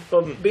fine.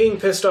 Well, being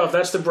pissed off,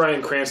 that's the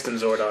Bryan Cranston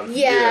Zordon.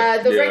 Yeah,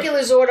 the yeah. regular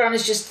Zordon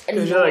is just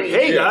You're annoying.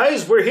 like, hey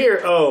guys, we're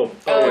here. Oh,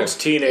 it's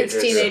teenagers.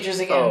 It's teenagers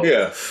again. Oh.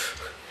 Yeah.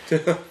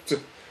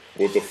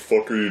 What the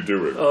fuck are you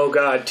doing? Oh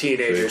god,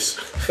 teenagers.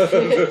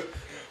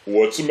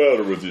 What's the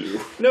matter with you?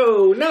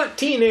 No, not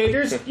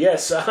teenagers.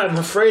 Yes, I'm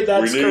afraid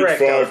that's we need correct,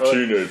 5 Alpha.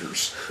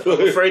 teenagers.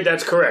 I'm afraid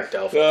that's correct,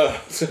 Alpha.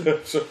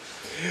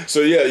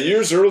 So yeah,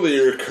 years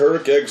earlier,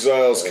 Kirk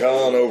exiles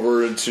Khan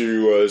over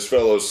into his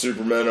fellow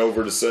Supermen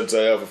over to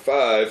Sentai Alpha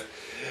 5.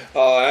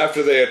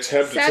 After they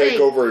attempt to take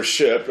over his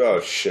ship. Oh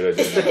shit,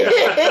 I did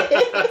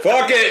that.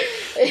 Fuck it!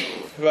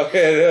 Fuck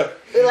it.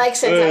 We like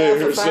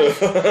Sentai Alpha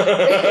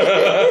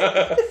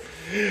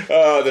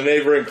 5. The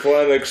neighboring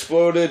planet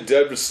exploded,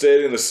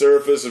 devastating the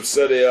surface of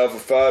SETI Alpha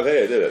 5.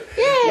 Hey, I did it.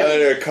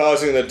 Yay!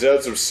 Causing the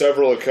deaths of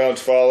several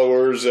account's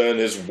followers and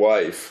his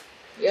wife.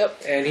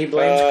 Yep. And he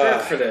blames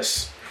Kirk for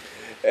this.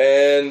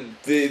 And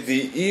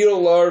the eel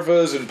larva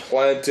is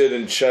implanted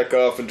in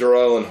Chekhov and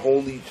Doral, and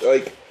holy,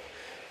 like...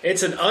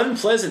 It's an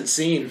unpleasant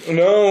scene.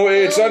 No,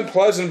 it's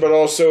unpleasant, but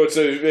also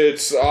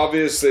it's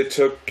obvious they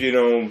took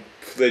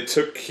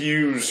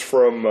cues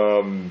from,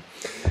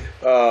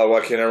 I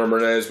can't remember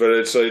names,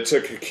 but they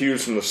took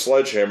cues from the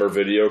Sledgehammer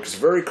video, because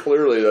very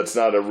clearly that's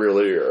not a real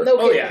ear. No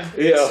Oh kidding.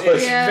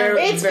 yeah.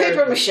 It's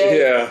paper mache.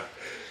 Yeah.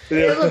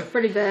 It looked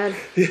pretty bad.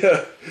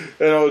 Yeah.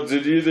 And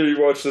did either you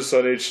watch this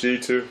on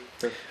HD too?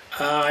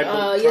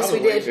 Yes, we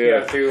did.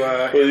 Yeah, through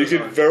Well, you Amazon.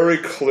 could very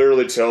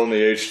clearly tell in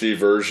the HD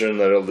version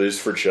that at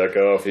least for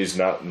Chekhov, he's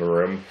not in the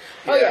room.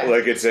 Oh, yeah.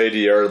 Like it's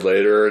ADR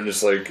later, and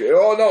it's like,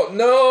 oh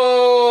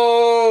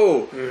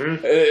no!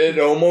 Mm-hmm. It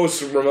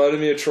almost reminded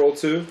me of Troll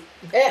 2.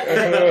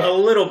 A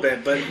little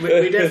bit, but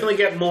we definitely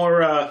get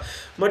more,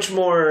 much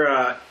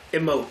more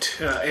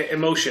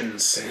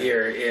emotions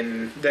here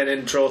than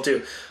in Troll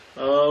 2.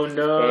 Oh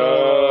no!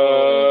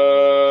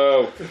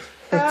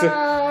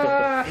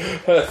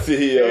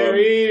 They're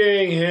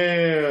eating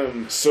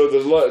him. So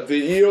the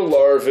eel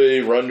larvae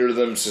render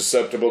them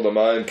susceptible to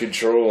mind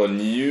control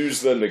and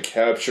use them to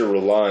capture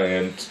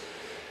Reliant.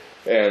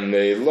 And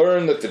they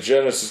learn that the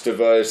Genesis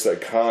device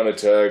that Khan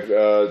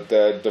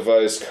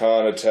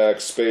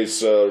attacked, space,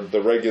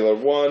 the regular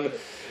one,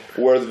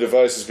 where the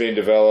device is being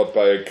developed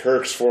by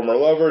Kirk's former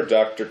lover,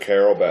 Dr.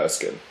 Carol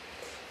Baskin.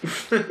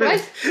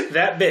 What?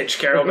 That bitch,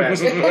 Carol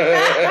Baskin.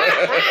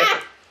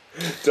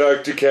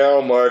 Dr.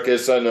 Carol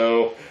Marcus, I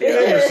know.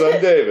 And your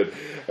son David.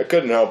 I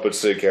couldn't help but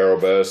say Carol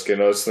Baskin.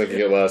 I was thinking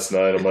it last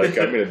night. I'm like,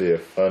 I'm going to do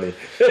it funny.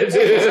 Does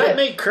that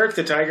make Kirk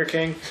the Tiger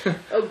King?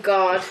 Oh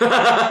God.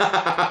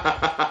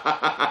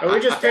 Are we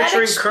just That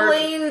picturing Kirk?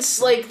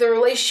 explains like the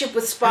relationship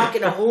with Spock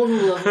in a whole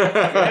new level.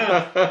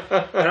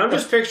 And I'm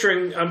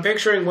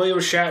picturing William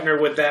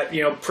Shatner with that,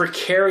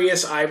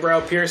 precarious eyebrow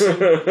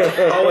piercing.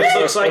 Always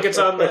looks like it's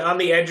on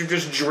the edge of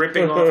just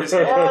dripping off his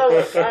head.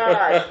 Oh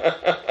God.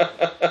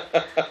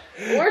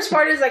 The worst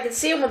part is I can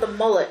see him with a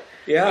mullet.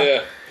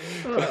 Yeah.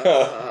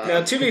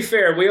 Now, to be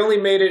fair, we only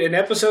made it an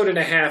episode and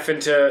a half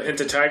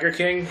into Tiger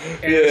King,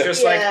 and it's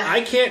just like, Yeah.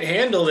 I can't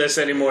handle this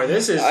anymore.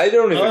 This is... I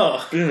don't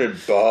even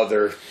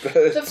bother. The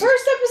first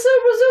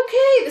episode was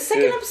okay. The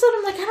second episode,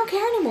 I'm like, I don't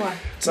care anymore.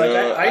 It's like,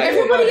 I knew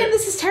Everybody about in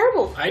this is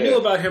terrible. I knew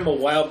about him a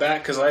while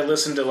back because I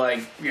listened to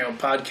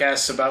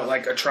podcasts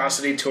about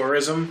atrocity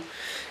tourism,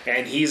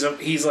 and he's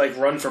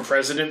run for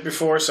president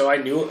before, so I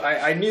knew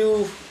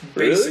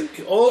Really?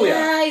 Oh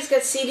yeah. Yeah, he's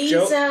got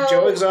CDs out.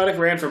 Joe Exotic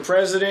ran for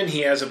president.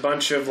 He has a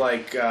bunch of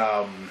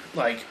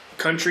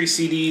country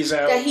CDs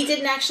out. Yeah, he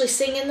didn't actually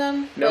sing in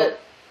them. Nope.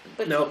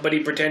 But No, but he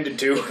pretended he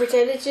to.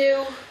 pretended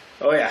to.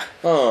 Oh yeah.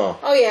 Oh.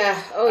 Oh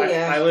yeah. Oh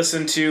yeah. I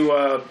listened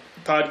to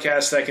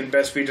podcasts that can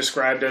best be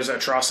described as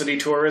atrocity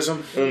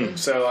tourism.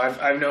 So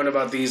I've known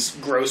about these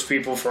gross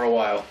people for a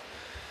while.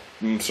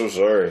 I'm so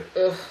sorry.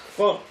 Ugh.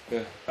 Well,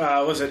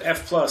 was it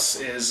F plus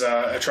is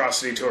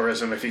atrocity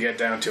tourism if you get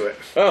down to it.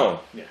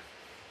 Oh. Yeah.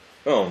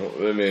 Oh,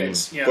 I mean,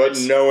 It's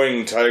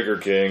knowing Tiger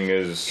King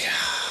is...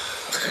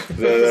 that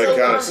There's a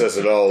kind lot of says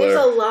it all There's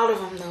there. a lot of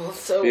them though.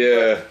 So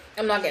Yeah.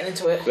 but I'm not getting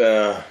into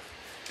it.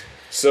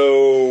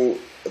 So,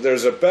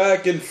 there's a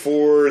back and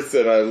forth,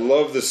 and I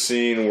love the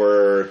scene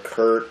where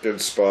Kirk and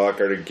Spock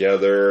are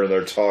together, and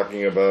they're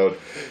talking about,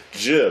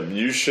 Jim,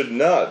 you should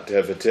not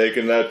have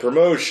taken that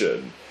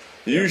promotion.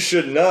 You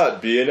should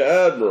not be an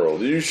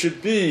admiral. You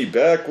should be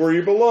back where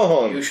you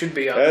belong. You should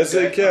be on as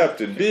the a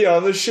captain. Be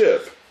on the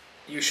ship.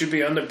 You should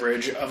be on the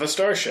bridge of a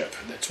starship.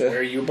 That's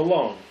where you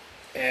belong.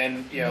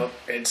 And,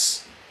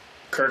 it's...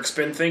 Kirk's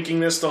been thinking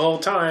this the whole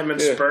time,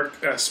 and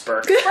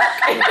Spock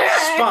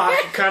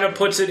kind of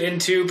puts it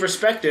into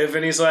perspective,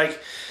 and he's like,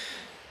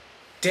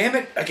 damn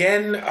it,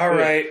 again? All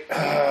right.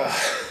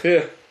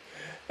 Yeah.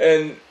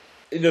 And,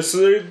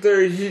 so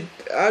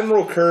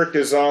Admiral Kirk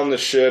is on the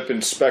ship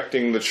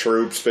inspecting the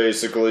troops,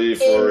 basically.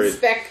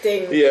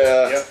 Inspecting.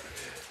 Yeah. Yep.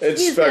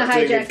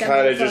 Inspecting and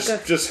kind of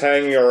just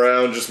hanging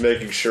around, just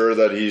making sure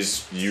that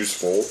he's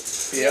useful.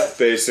 Yeah,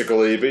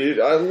 basically.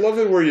 But I love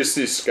it where you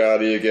see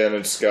Scotty again,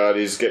 and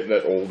Scotty's getting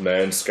that old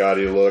man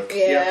Scotty look.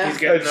 Yeah, he's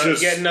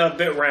getting a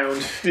bit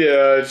round.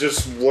 Yeah,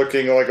 just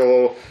looking like a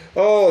little.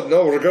 Oh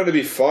no, we're going to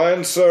be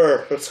fine,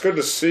 sir. It's good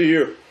to see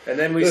you. And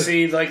then we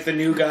see, the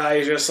new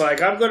guy just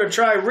like, I'm going to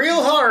try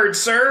real hard,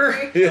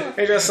 sir. Yeah.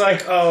 And just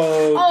like,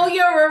 oh. Oh,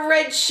 you're a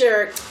red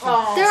shirt.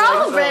 Oh. They're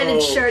all red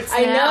in shirts now.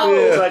 I know. Yeah.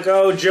 It's like,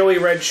 oh, Joey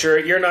Red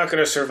Shirt, you're not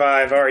going to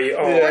survive, are you?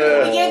 Oh,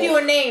 Yeah. We gave you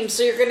a name,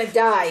 so you're going to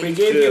die. We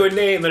gave you a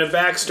name and a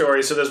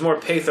backstory, so there's more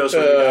pathos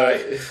when you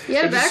die.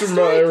 Yeah,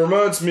 it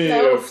reminds me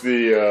of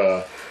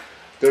the.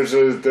 There's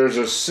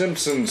a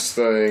Simpsons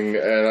thing,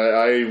 and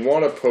I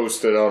want to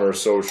post it on our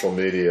social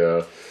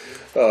media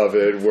of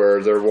it,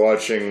 where they're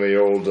watching the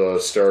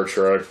old Star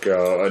Trek,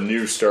 a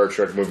new Star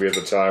Trek movie at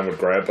the time with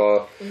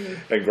Grandpa,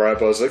 and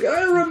Grandpa's like,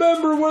 I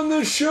remember when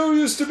this show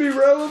used to be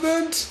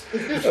relevant,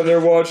 and they're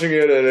watching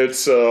it, and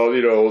it's,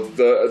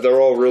 they're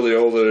all really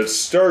old, and it's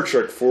Star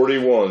Trek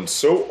 41,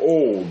 so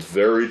old,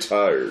 very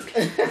tired.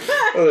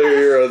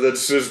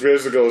 That's just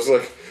basically, it's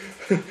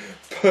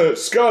like,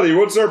 Scotty,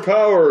 what's our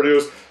power? And he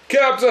goes,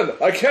 Captain,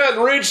 I can't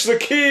reach the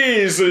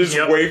keys. And he's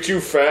way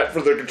too fat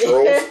for the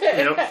controls.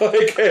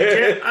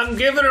 I'm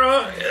giving her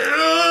all.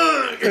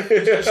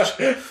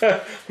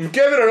 I'm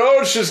giving her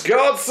all she's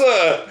got,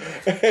 sir.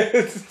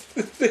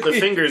 The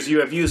fingers you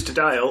have used to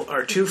dial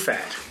are too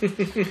fat.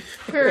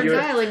 For a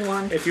dialing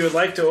one. If you would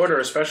like to order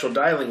a special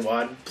dialing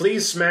wad,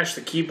 please smash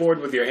the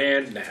keyboard with your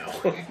hand now.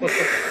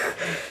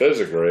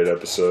 That's a great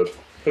episode.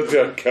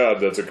 God,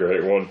 that's a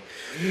great one.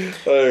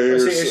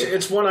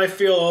 It's one I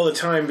feel all the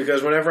time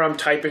because whenever I'm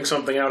typing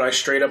something out, I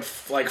straight up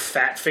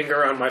fat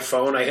finger on my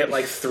phone. I hit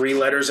 3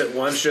 letters at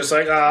once, just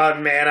like, oh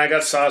man, I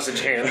got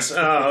sausage hands.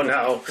 Oh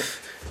no.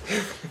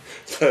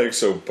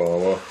 Thanks,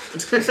 Obama.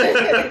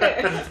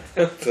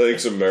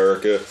 Thanks,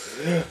 America.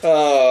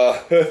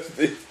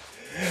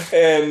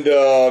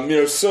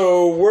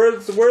 So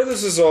where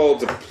this is all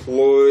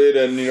deployed,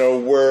 and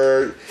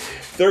where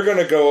they're going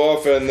to go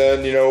off, and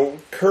then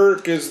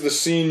Kirk is the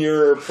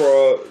senior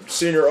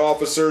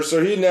officer,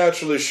 so he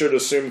naturally should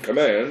assume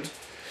command.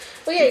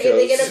 Well, yeah,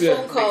 they get a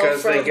phone call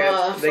from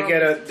they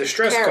get a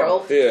distress Carol.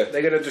 call. Yeah,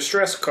 they get a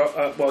distress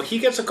call. He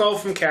gets a call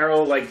from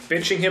Carol,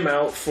 bitching him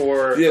out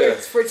for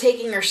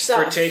taking her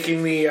stuff, for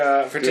taking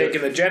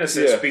the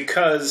Genesis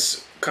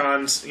because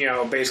Khan's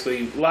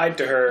basically lied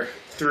to her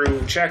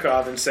through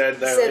Chekhov and said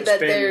that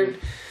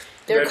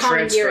they're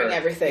commandeering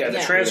everything. Yeah,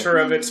 the transfer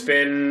of it's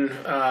been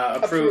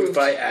approved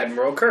by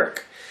Admiral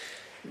Kirk.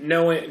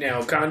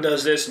 Khan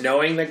does this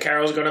knowing that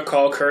Carol's going to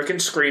call Kirk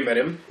and scream at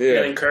him. Yeah. And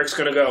then Kirk's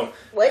going to go,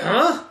 what?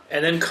 Huh?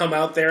 And then come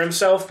out there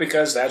himself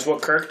because that's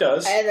what Kirk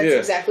does. And that's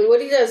exactly what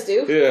he does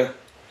do. Yeah.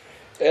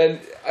 And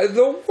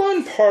the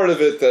one part of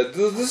it this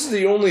is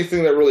the only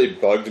thing that really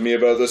bugged me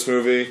about this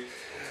movie.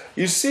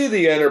 You see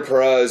the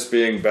Enterprise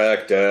being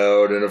backed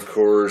out, and of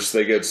course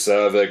they get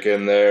Saavik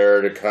in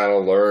there to kind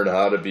of learn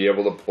how to be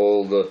able to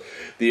pull the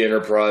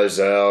Enterprise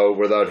out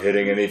without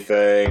hitting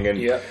anything.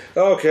 And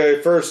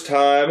okay, first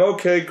time,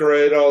 okay,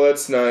 great, oh,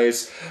 that's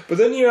nice. But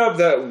then you have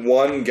that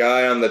one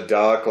guy on the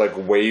dock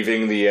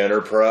waving the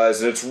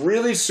Enterprise, and it's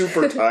really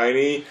super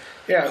tiny.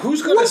 Yeah,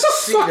 who's going to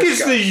see what the fuck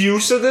is the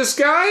use of this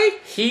guy?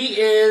 He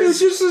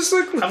is... It's just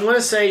I'm going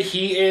to say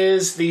he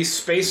is the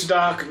space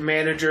dock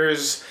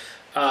manager's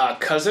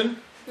cousin.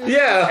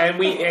 Yeah,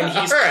 and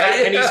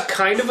he's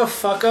kind of a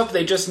fuck up.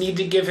 They just need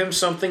to give him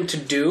something to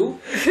do.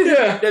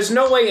 Yeah, there's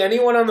no way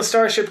anyone on the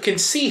starship can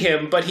see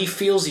him, but he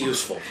feels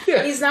useful.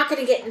 Yeah, he's not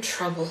going to get in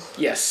trouble.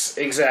 Yes,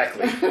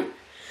 exactly.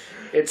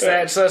 It's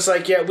that. So it's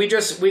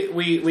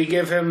we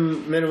give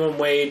him minimum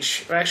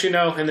wage. Actually,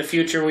 no. In the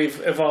future,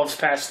 we've evolved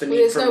past the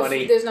need for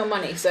money. There's no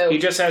money, so he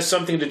just has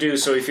something to do,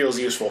 so he feels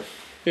useful.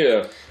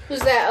 Yeah.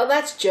 Who's that? Oh,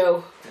 that's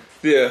Joe.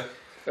 Yeah.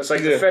 It's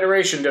the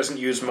Federation doesn't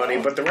use money,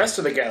 but the rest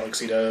of the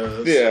galaxy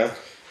does. Yeah.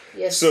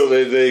 Yes. So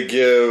they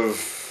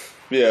give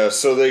Yeah,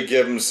 so they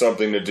give him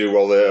something to do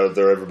while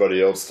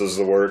everybody else does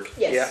the work.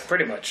 Yes. Yeah,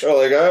 pretty much. Oh,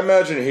 like, I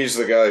imagine he's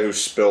the guy who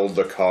spilled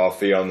the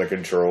coffee on the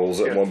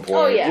controls at one point.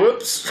 Oh, yeah.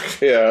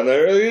 Whoops. Yeah, and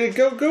they're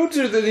go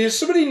to the.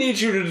 Somebody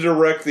needs you to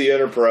direct the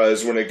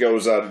Enterprise when it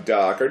goes out of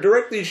dock, or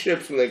direct these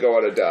ships when they go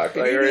out of dock.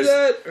 Can you do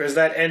that? Or is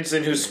that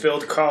ensign who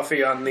spilled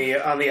coffee on the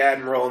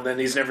Admiral and then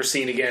he's never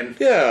seen again?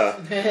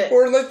 Yeah,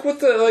 or like what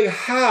the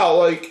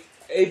how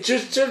it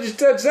just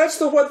that's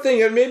the one thing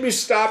that made me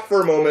stop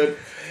for a moment,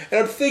 and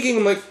I'm thinking,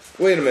 I'm like,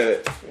 wait a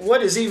minute.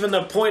 What is even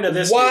the point of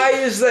this? Why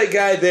is that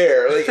guy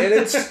there? And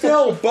it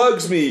still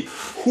bugs me.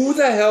 Who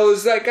the hell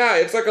is that guy?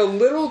 It's like a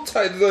little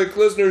tiny,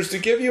 listeners, to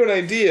give you an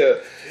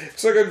idea,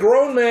 it's like a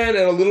grown man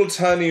and a little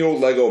tiny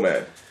old Lego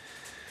man.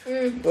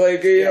 You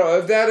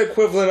know, that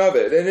equivalent of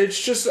it. And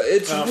it's just,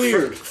 it's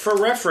weird. For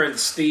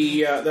reference,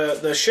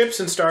 the ships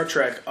in Star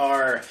Trek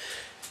are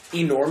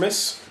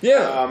enormous.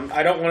 Yeah.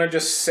 I don't want to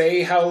just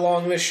say how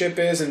long this ship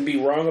is and be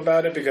wrong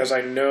about it because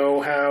I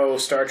know how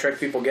Star Trek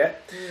people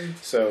get.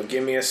 So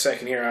give me a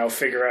second here. I'll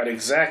figure out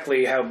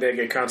exactly how big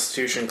a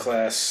Constitution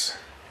class.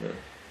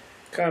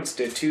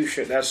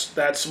 Constitution. That's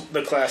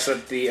the class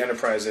that the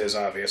Enterprise is,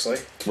 obviously.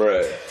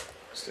 Right.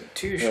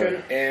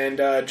 Constitution.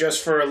 And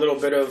just for a little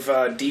bit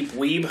of deep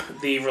weeb,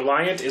 the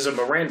Reliant is a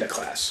Miranda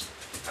class.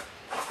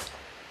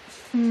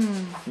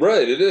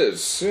 Right, it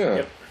is. Yeah.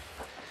 Yep.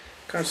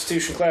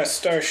 Constitution class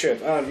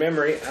starship on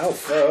memory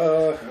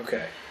alpha.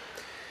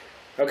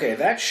 Okay,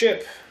 that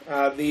ship,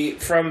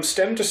 from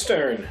stem to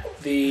stern,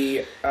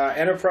 the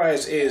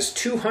Enterprise is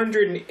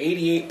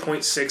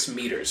 288.6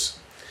 meters.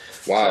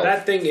 Wow. So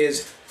that thing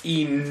is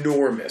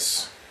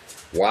enormous.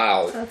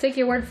 Wow. I'll take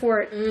your word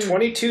for it.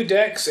 22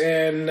 decks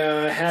and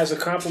has a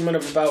complement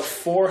of about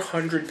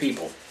 400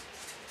 people.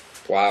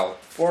 Wow.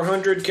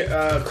 400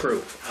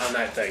 crew on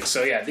that thing.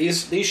 So yeah,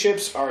 these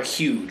ships are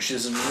huge.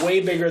 This is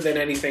way bigger than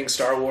anything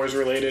Star Wars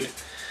related,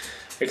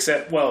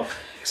 except for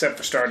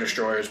Star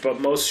Destroyers.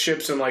 But most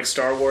ships in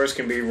Star Wars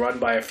can be run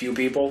by a few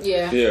people.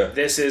 Yeah. Yeah.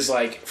 This is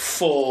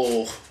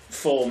full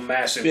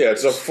massive. Yeah,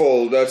 that's a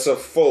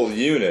full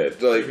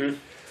unit.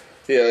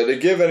 Yeah, to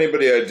give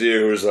anybody an idea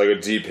who's a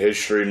deep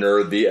history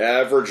nerd, the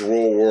average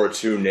World War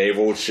II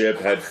naval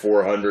ship had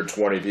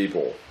 420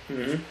 people.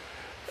 Mm-hmm.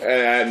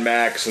 At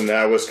max, and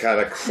that was kind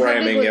of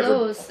cramming. How big were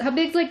those? How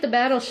big's the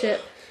battleship?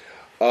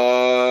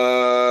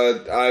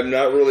 I'm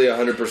not really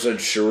 100%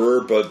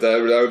 sure, but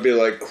that would be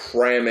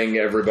cramming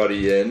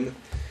everybody in.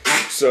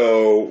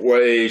 So,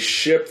 a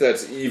ship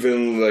that's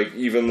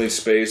evenly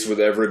spaced with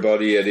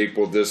everybody at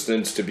equal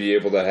distance to be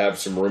able to have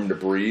some room to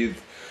breathe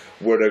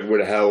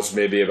would house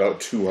maybe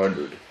about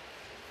 200.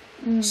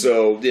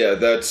 So yeah,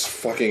 that's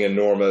fucking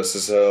enormous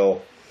as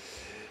hell.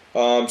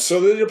 So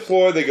they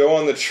deploy, they go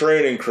on the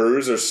training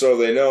cruise, or so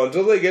they know,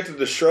 until they get to the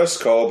distress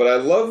call, but I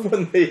love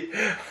when they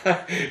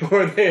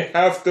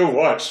have to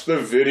watch the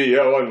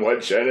video on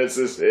what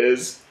Genesis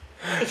is.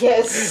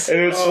 Yes. And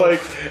it's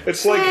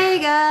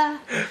Sega.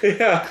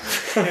 Yeah.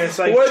 It's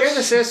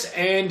Genesis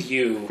and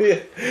you. Yeah.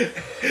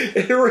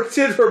 It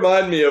did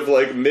remind me of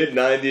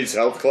mid-90s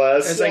health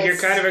class. It's you're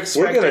kind of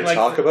expecting we're going to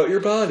talk about your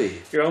body.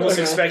 You're almost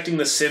expecting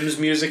the Sims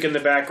music in the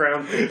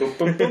background.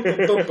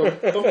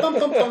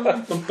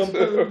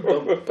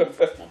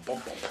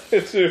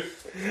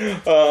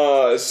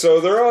 So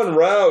they're en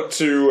route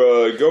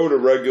to go to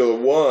Regular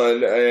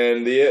One,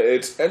 and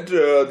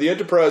the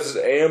Enterprise is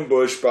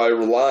ambushed by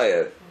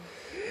Reliant.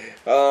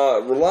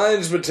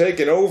 Reliant's been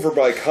taken over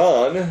by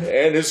Khan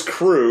and his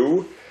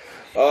crew,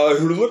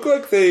 who look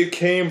like they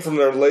came from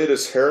their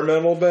latest hair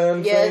metal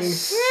band thing.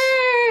 Yes.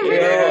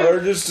 Yeah, or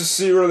just to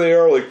see where they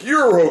are,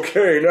 you're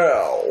okay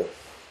now.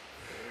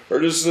 Or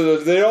just,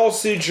 did they all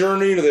see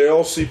Journey? Do they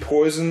all see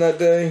Poison that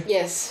day?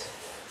 Yes.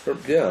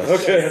 Yeah,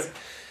 okay. Yes.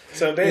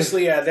 So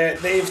basically,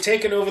 they've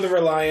taken over the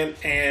Reliant,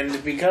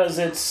 and because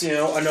it's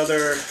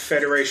another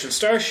Federation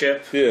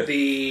starship,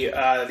 the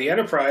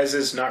Enterprise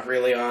is not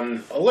really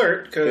on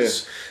alert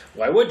because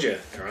why would you?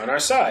 They're on our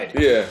side.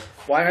 Yeah.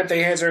 Why aren't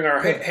they answering our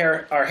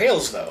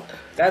hails though?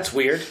 That's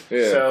weird.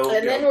 Yeah. So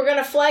And then we're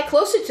gonna fly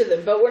closer to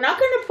them, but we're not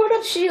gonna put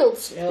up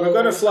shields. No, we're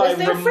gonna fly.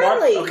 they're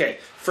friendly. Okay,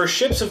 for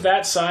ships of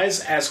that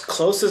size, as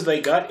close as they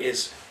got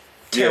is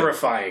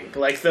terrifying.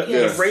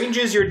 The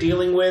ranges you're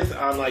dealing with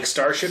on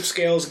Starship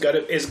scales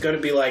is gonna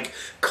be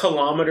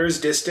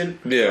kilometers distant.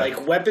 Yeah.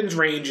 Weapons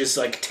range is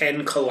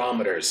 10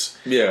 kilometers.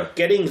 Yeah.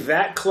 Getting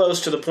that close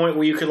to the point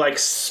where you could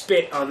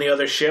spit on the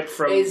other ship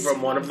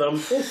from one of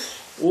them.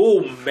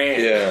 Oh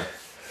man. Yeah.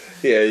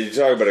 Yeah, you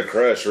talk about a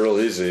crash real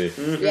easy.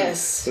 Mm-hmm.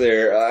 Yes.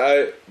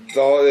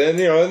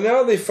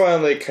 Now they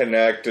finally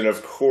connect, and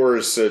of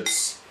course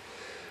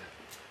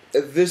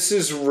this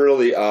is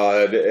really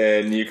odd,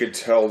 and you could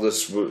tell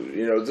this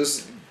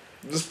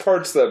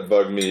part's that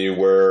bug me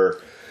where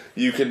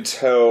you can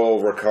tell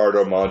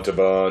Ricardo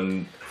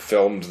Montalban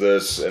filmed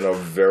this in a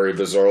very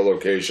bizarre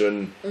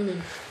location,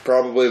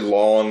 probably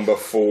long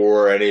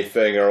before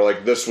anything, or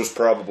this was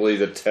probably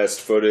the test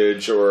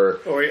footage,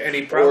 and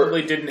he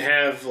probably didn't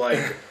have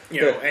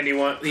and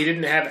he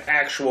didn't have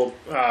actual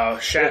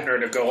Shatner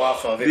to go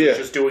off of. It was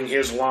just doing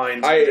his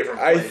lines in different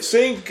I plays.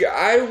 think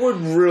I would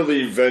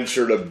really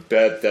venture to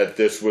bet that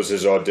this was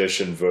his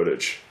audition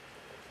footage.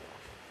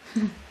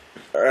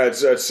 At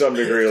some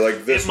degree,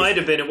 like this. It might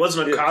have been. It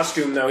wasn't a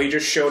costume, though. He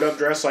just showed up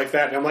dressed like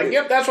that. And I'm like,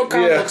 yep, that's what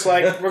Khan looks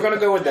like. We're going to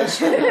go with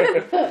this.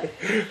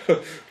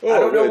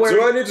 Oh,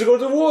 do I need to go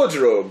to the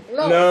wardrobe?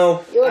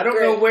 No. I don't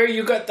know where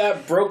you got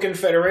that broken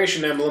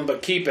Federation emblem,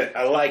 but keep it.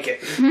 I like it.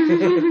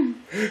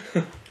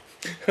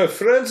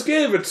 Friends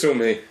gave it to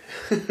me.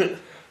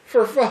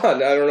 For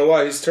fun. I don't know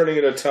why he's turning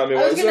into Tommy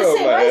I was Wiseau going to in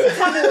say, my why is head. it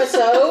Tommy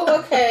Wiseau?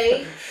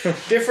 Okay.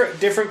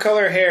 Different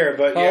color hair,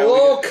 but yeah.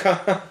 Hello,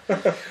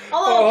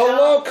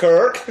 Hello,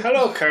 Kirk.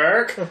 Hello,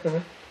 Kirk.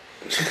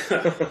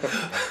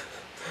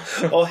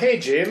 Oh, hey,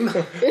 Jim.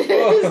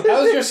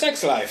 How's your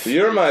sex life?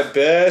 You're my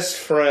best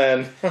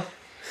friend.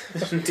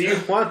 Do you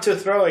want to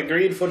throw a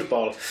green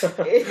football?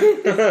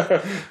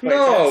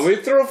 No, we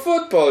throw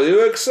football.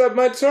 You accept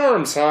my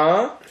terms,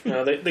 huh?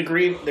 No, the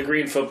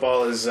green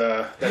football is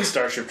that's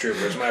Starship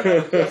Troopers. My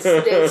bad. Yes,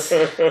 it is.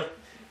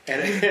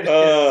 And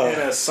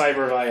a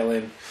cyber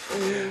violin.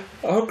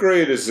 How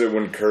great is it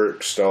when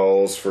Kirk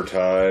stalls for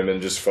time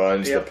and just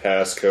finds the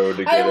passcode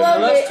to get I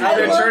love in? it.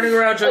 They're turning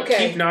around to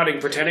okay. keep nodding,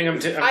 pretending I'm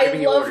giving I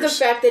you love the orders.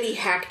 fact that he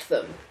hacked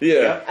them.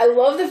 Yeah. I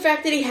love the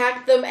fact that he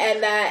hacked them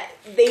and that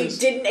they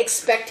didn't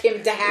expect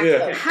him to hack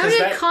them. How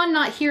did Khan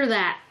not hear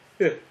that?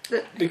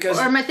 Because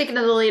Or am I thinking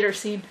of the later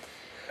scene?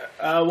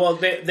 well,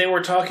 they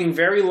were talking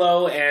very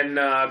low, and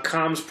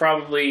comms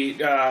probably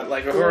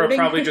Uhura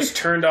probably just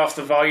turned off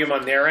the volume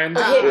on their end.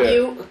 Hit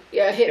mute.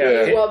 Yeah,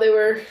 hit mute while they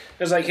were...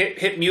 It was like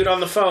hit mute on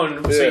the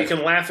phone so you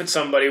can laugh at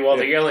somebody while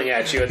they're yelling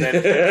at you, and then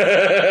not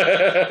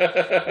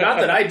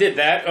that I did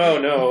that. Oh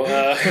no,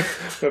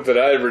 Not that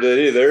I ever did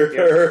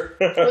either.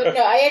 But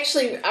no,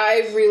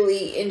 I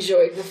really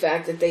enjoyed the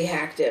fact that they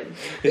hacked him.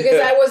 Because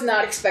I was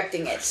not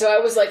expecting it. So I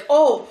was like,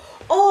 oh,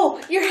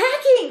 you're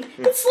hacking!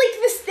 It's like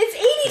this, it's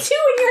 82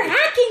 and you're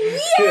hacking!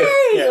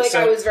 Yay!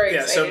 I was very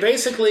excited. So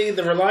basically,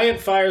 the Reliant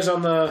fires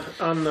on the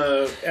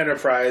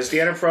Enterprise. The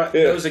Enterprise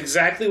knows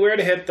exactly where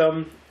to hit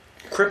them.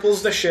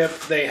 Cripples the ship.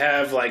 They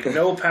have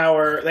no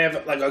power. They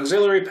have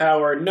auxiliary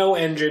power, no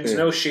engines,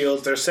 no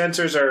shields. Their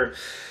sensors are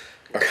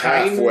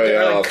halfway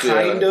off.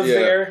 Kind of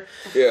there.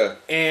 Yeah.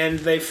 And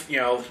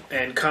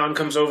and Khan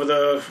comes over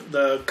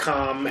the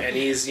comm, and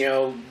he's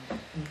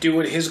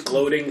doing his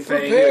gloating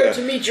thing. Prepare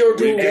to meet your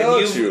doom.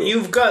 And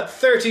you've got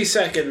 30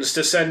 seconds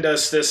to send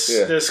us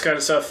this kind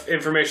of stuff,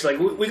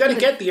 information. We got to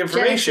get the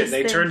information. Genesis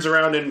They thing. turns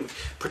around and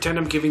pretend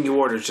I'm giving you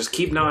orders. Just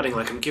keep nodding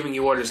like I'm giving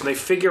you orders. And they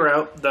figure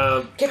out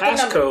the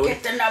passcode.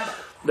 Get the number.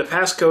 The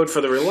passcode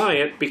for the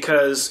Reliant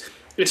because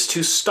it's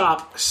to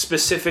stop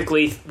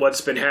specifically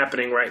what's been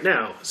happening right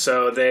now.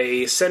 So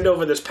they send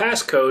over this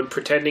passcode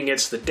pretending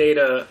it's the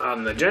data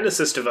on the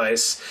Genesis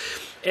device,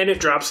 and it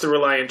drops the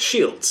Reliant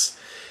shields.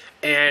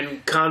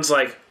 And Khan's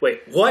like,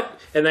 wait, what?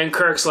 And then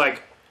Kirk's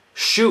like,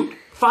 shoot,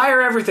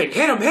 fire everything,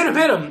 hit him.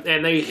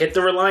 And they hit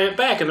the Reliant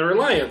back, and the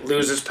Reliant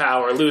loses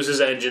power, loses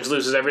engines,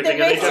 loses everything.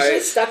 They're And they basically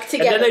just stuck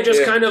together. and then they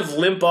just kind of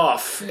limp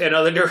off in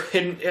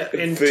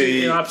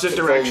opposite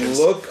directions.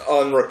 The look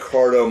on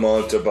Ricardo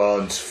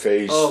Montalban's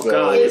face, Oh, though,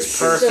 God, It's it's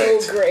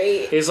perfect. so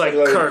great. He's like,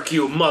 Kirk,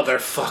 you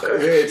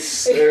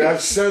motherfucker.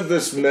 I've said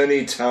this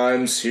many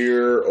times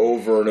here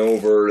over and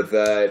over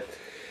that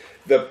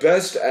the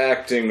best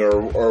acting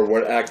are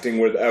when acting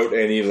without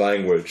any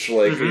language,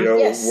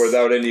 Yes.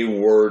 without any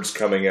words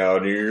coming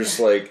out, and you're just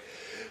like,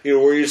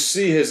 where you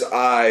see his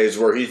eyes,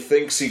 where he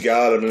thinks he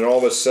got him, and all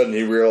of a sudden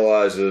he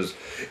realizes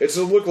it's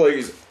a look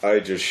like I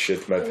just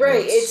shit my pants.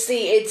 Right, it's the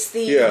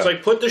It's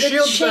like, put the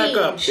shields back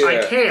up. change.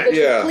 I can't.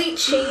 the complete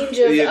change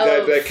of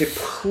that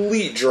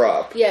complete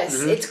drop. yes,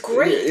 it's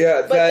great.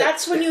 Yeah, but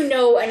that's when you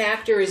know an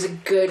actor is a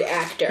good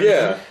actor.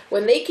 Yeah.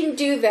 When they can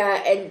do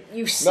that and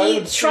you Not see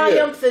even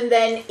triumph and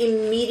then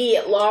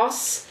immediate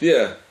loss,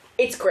 Yeah.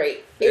 it's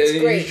great. It's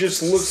And great. he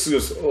just looks and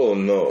goes, oh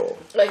no.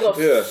 like, oh,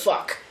 Yeah.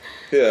 fuck.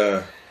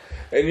 Yeah.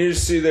 And you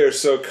see there,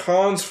 so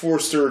Khan's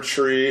forced to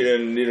retreat,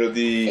 and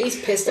the He's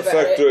pissed about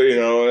effect, it.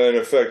 in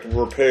effect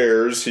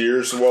repairs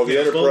here. So while the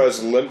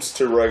Enterprise limps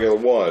to regular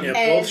one, Yeah,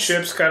 And- both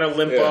ships kind of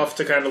limp off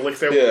to kind of lick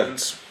their Yeah.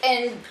 wounds.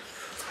 And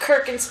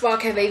Kirk and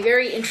Spock have a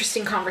very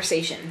interesting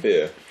conversation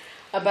yeah,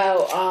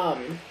 about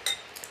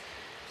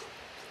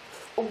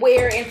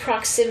where in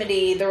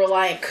proximity the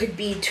Reliant could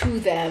be to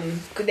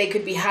them. They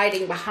could be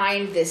hiding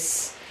behind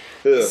this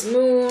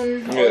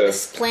moon or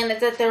this planet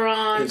that they're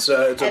on. It's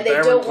a and barren they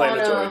don't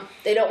planetoid.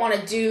 They don't want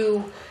to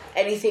do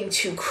anything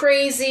too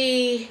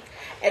crazy.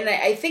 And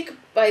I think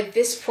by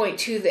this point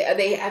too,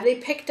 they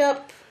picked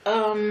up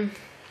the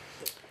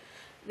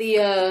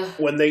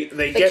when they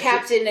the get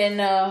captain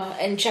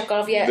and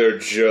Chekhov yet? They're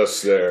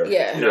just there.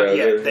 Yeah. not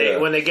yet. they're-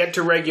 When they get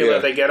to regular, Yeah.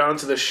 they get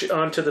onto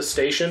the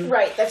station.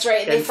 Right, that's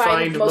right. They And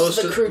find most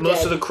of the crew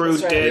That's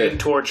right. dead Yeah. and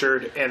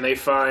tortured, and they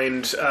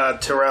find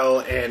Tyrell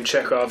and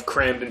Chekhov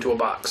crammed into a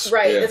box.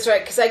 Right, Yeah. that's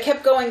right. Because I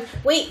kept going,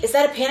 wait, is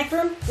that a panic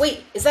room?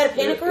 Wait, is that a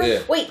panic room? Yeah.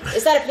 Wait,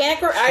 is that a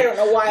panic room? I don't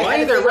know why. I Why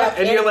had are to there think about rats?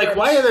 And you're panic like, rooms.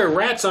 why are there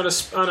rats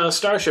on a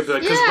starship?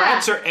 Because Yeah.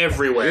 rats are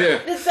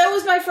everywhere. Yeah. That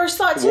was my first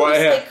thought too. Why-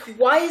 It's like,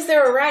 why is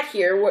there a rat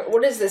here?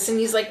 What is this? And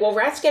he's like, well,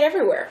 rats get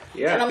everywhere.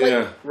 Yeah. And I'm Yeah.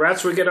 like,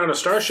 Rats would get on a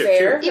starship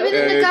Fair. too. Even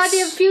in the It's-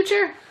 goddamn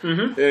future.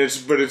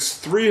 But it's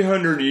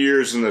 300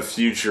 years in the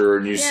future,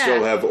 and you Yeah.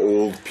 still have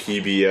old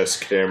PBS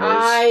cameras.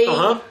 I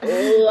Uh-huh.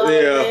 love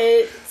Yeah.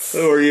 it.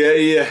 Oh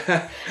yeah.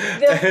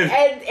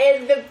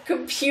 And the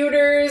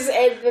computers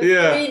and the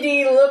Yeah.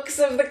 3D looks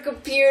of the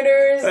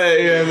computers.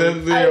 And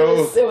then you I know,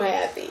 was so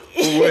happy.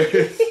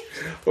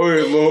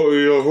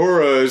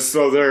 Hora is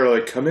still there,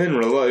 like, come in,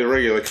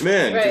 regular, come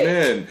in, Right. come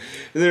in.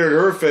 And there in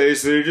her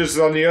face, they're just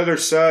on the other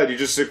side, you're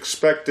just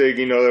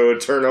expecting, that it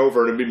would turn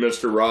over and it'd be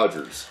Mr.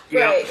 Rogers.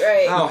 Right,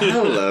 right. Oh,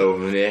 hello,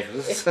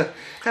 Nicholas.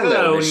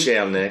 Hello,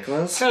 Michelle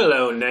Nicholas.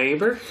 Hello,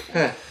 neighbor.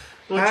 Won't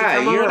you Hi,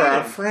 come on you're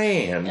our in?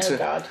 friend. Oh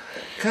God.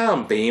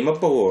 Come beam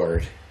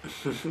aboard.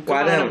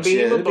 Why on, don't beam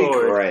you? It'd be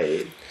aboard.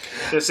 great.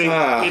 You see,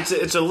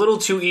 it's a little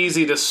too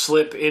easy to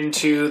slip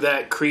into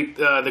that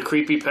the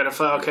creepy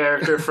pedophile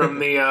character from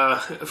the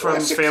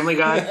from Family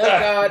Guy. Oh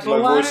God. My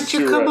Why voice don't is you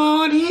too come red.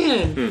 on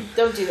in?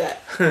 Don't do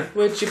that.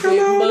 With your Come on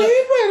in,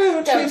 why don't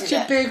you? Don't do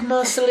that. big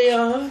muscly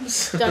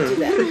arms. Don't do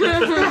that.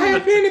 I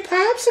have many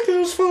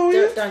popsicles for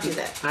you. Don't do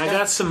that. I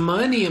got some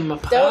money in my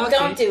pocket.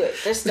 Don't do it.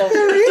 Just don't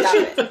do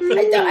it. Stop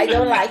it. I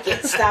don't like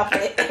it. Stop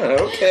it.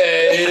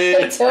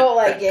 Okay. I don't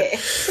like it.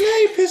 Now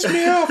you pissed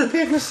me off,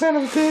 big son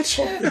of a bitch.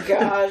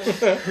 God.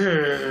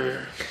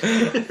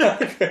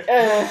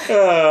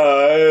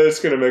 It's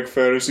gonna make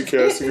fantasy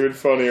casting even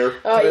funnier.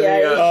 Oh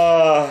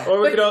yeah.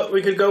 Or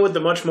we could go with the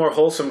much more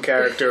wholesome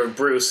character of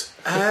Bruce.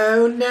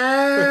 Oh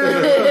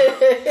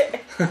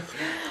no!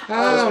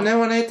 Oh, no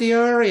one ate the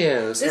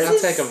Oreos. This I'll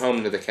is- take them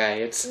home to the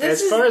kids.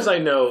 As far as I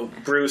know,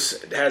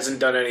 Bruce hasn't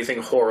done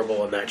anything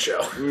horrible in that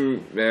show.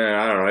 Man,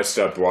 I don't know. I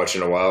stopped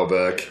watching a while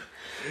back.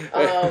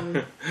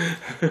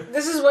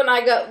 This is when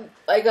I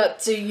got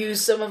to use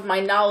some of my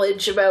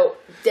knowledge about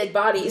dead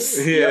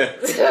bodies. Yeah.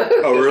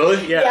 Oh,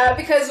 really? Yeah,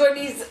 because when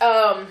he's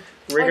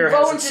Rigger when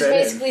hasn't Bones just set in.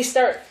 basically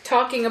start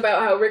talking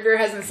about how Rigger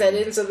hasn't set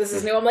in, so this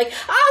is new. I'm like,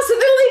 so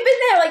they've only been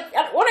there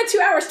like 1 or 2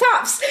 hours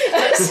tops.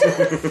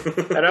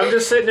 And I'm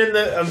just sitting in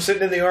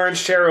the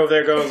orange chair over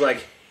there, going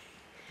like,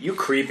 "You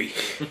creepy."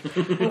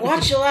 I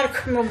watch a lot of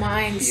Criminal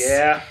Minds.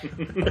 Yeah.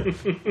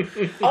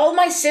 All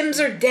my Sims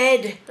are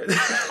dead.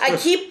 I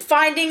keep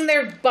finding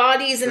their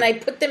bodies and I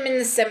put them in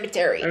the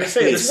cemetery. I was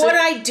saying, It's the what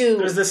Sim- I do.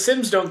 Because the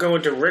Sims don't go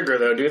into Rigger,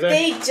 though, do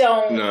they? They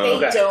don't. No.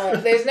 They Okay.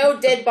 don't. There's no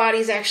dead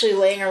bodies actually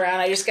laying around.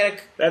 I just gotta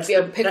That's be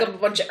able the- to pick that- up a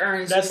bunch of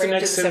urns and That's the bring them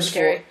to next the Sims 4.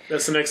 cemetery.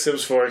 That's the next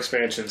Sims 4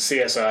 expansion,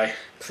 CSI.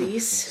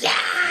 Please.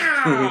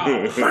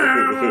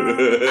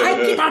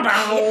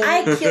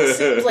 I kill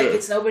Sims like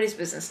it's nobody's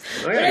business.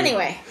 But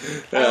anyway,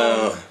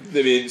 I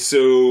mean,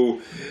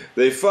 so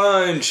they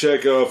find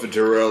Chekhov and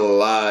Tyrell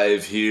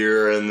alive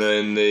here, and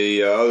then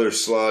the other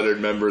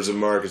slaughtered members of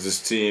Marcus's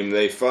team.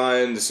 They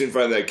soon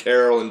find that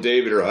Carol and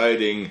David are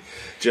hiding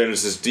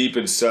Genesis deep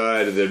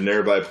inside of the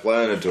nearby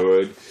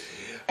planetoid.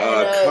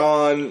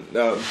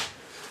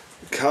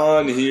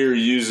 Khan here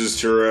uses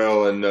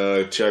Tyrell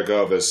and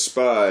Chekhov as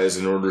spies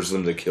and orders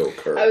them to kill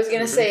Kirk. I was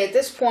gonna say at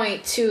this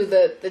point too,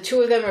 the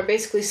two of them are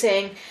basically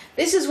saying,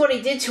 "This is what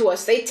he did to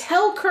us." They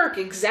tell Kirk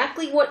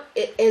exactly what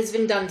it has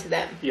been done to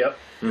them. Yep.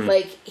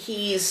 Like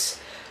he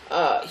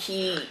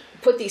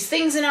put these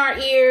things in our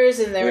ears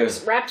and they're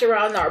wrapped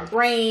around our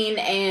brain,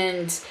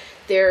 and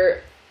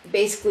they're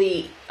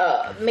basically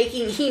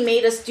he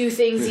made us do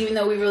things even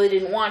though we really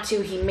didn't want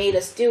to. He made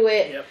us do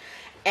it. Yep.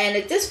 And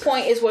at this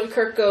point is when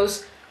Kirk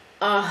goes,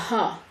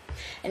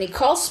 and he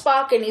calls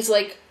Spock and he's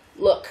like,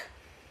 "Look,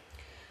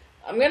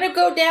 I'm gonna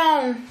go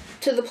down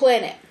to the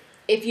planet.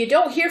 If you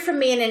don't hear from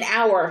me in an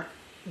hour,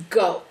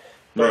 go."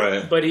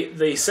 Right. But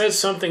he says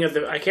something at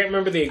I can't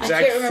remember the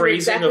exact remember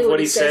phrasing exactly of what what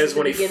he he says says at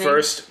when the he beginning.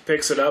 first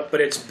picks it up,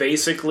 but it's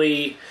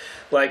basically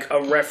like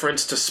a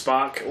reference to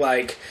Spock,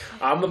 like,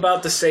 I'm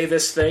about to say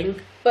this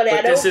thing, But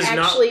I this don't is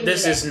actually not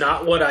this mean is it.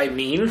 not what I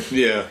mean.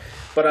 Yeah.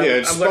 But I'm, Yeah, I'm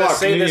it's going to Spock,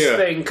 say this yeah.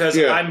 thing because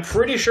Yeah. I'm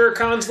pretty sure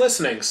Khan's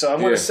listening. So I'm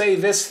going Yeah. to say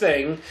this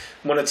thing.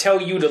 I'm going to tell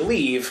you to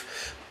leave,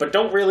 but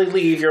don't really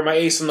leave. You're my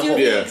ace in the Do hole.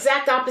 the Yeah.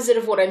 exact opposite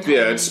of what I'm telling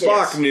Yeah, you and to do.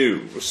 Spock knew.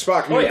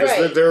 Spock knew. Oh, yeah.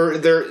 'Cause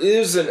Right. there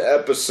is an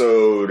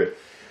episode.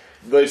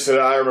 They said,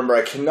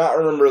 I cannot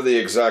remember the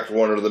exact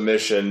one or the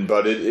mission,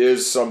 but it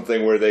is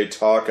something where they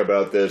talk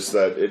about this.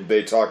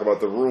 They talk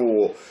about the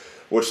rule,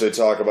 which they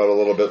talk about a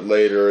little bit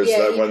later. Is Yeah,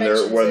 that he when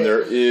mentions it.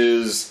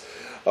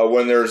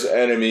 when there's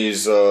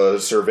enemies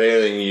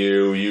surveilling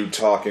you, you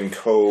talk in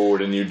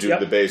code and you do Yep.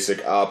 the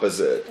basic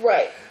opposite.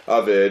 Right.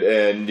 of it,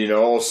 and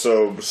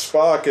also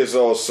Spock is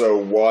also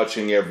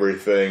watching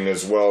everything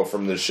as well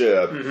from the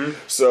ship.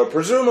 So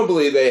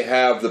presumably they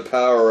have the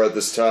power at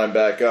this time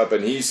back up,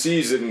 and he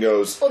sees it and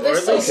goes, Well,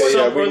 there's "Okay,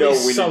 yeah, we know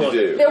what we need to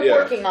do." They're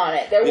working on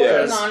it. They're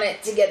working on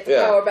it to get the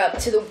Yeah. power back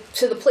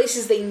to the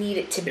places they need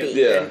it to be.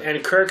 Yeah.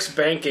 And Kirk's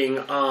banking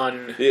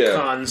on Yeah.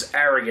 Khan's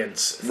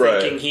arrogance,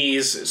 Right. thinking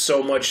he's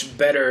so much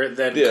better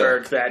than Yeah.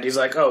 Kirk that he's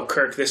like, oh,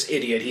 Kirk, this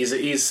idiot.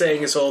 He's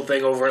saying his whole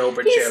thing over an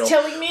open He's channel.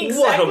 telling me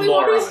What a exactly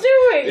what he's moron.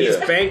 doing. He's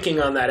Yeah. banking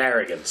on that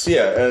arrogance.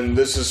 Yeah, and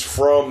this is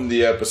from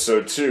the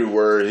episode 2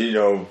 where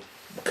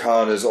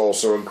Khan is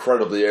also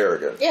incredibly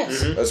arrogant.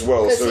 Yes. As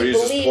well, 'Cause so he he's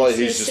just believes he's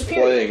he's just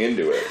superior. playing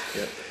into it.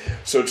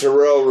 So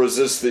Tyrell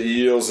resists the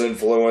eel's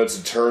influence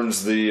and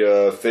turns the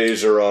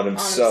phaser on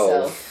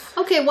himself.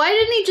 Okay, why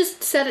didn't he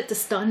just set it to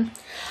stun?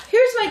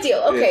 Here's my deal.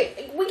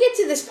 Okay, we get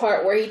to this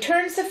part where he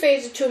turns the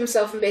phaser to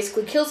himself and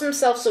basically kills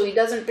himself so he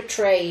doesn't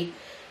betray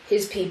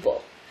his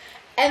people.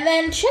 And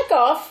then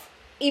Chekhov,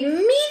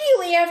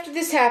 immediately after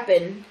this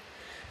happened,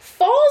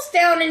 falls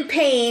down in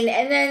pain,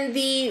 and then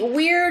the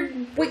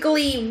weird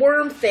wiggly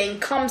worm thing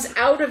comes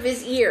out of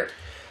his ear.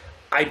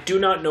 I do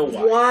not know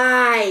why.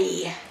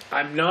 Why?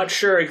 I'm not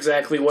sure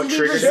exactly what Did he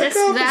triggered resist it.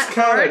 Chekhov that is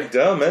kind hard? of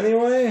dumb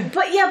anyway.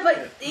 But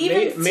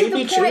even Maybe to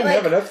the she point, didn't like,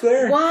 have enough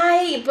there.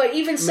 why? But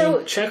even I so,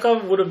 mean,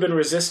 Chekhov would have been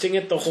resisting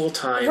it the whole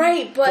time.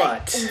 right?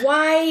 But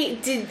why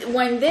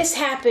when this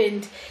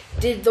happened,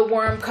 did the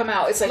worm come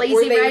out? It's like Lazy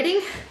were they,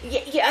 writing?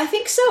 Yeah, I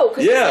think so.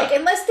 Cause Yeah. it's like,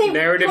 unless they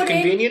narrative put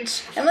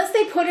convenience? unless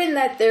they put in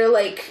that they're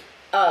like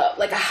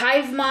a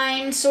hive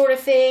mind sort of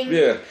thing,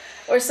 Yeah.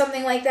 or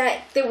something like that,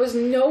 there was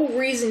no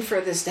reason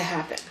for this to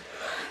happen.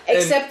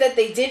 Except that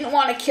they didn't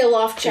want to kill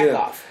off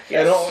Chekhov.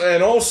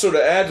 And also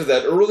to add to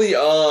that, early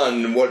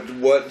on,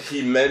 what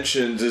he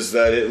mentions is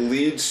that it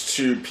leads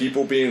to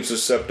people being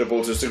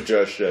susceptible to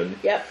suggestion,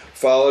 Yep.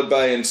 followed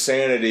by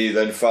insanity,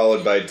 then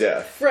followed by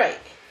death. Right.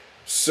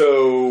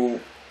 So,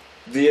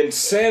 the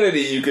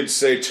insanity, you could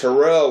say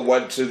Tyrell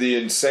went to the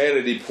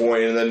insanity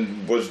point and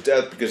then was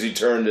death because he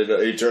turned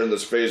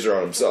this phaser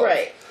on himself.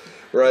 Right.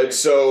 Right.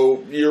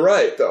 So you're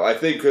right, though. I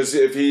think because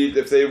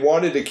if they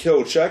wanted to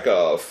kill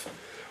Chekhov,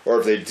 or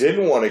if they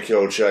didn't want to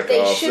kill Chekhov,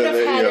 They should then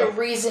have had they, a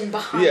reason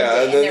behind it.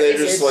 yeah, and then there they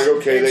isn't. just like,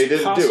 okay, they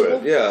didn't do it.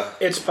 possible. Yeah.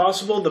 It's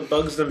possible the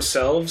bugs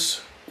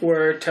themselves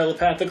were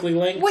telepathically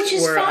linked, Which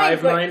is were a fine,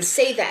 hive but mind.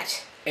 say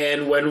that.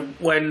 And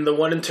when the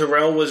one in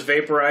Tyrell was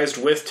vaporized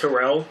with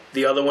Tyrell,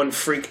 the other one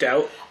freaked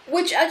out.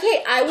 Which,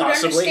 okay, I would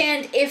Possibly.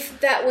 understand if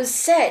that was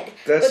said.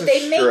 That's but a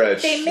they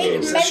stretch, They make though.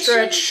 It's a mention.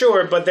 stretch,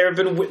 sure, but there have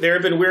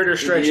been weirder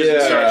stretches in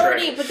Yeah. Star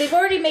Trek. They've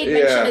already made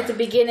mention Yeah. at the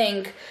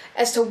beginning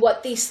as to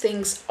what these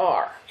things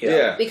are.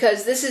 Yeah.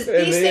 Because these And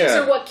things yeah.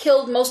 are what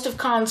killed most of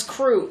Khan's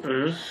crew.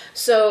 Mm-hmm.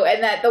 So,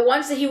 and that the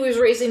ones that he was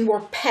raising were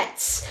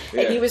pets.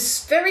 Yeah. And he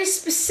was very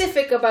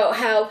specific about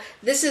how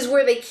this is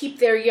where they keep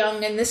their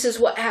young, and this is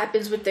what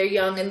happens with their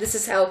young, and this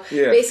is how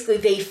Yeah. basically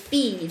they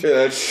feed. Yeah,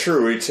 that's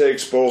true. He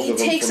takes both He of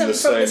them takes from them the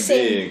from the same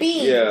same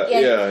being. Yeah,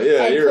 and-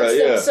 and you're puts right,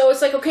 them- yeah. So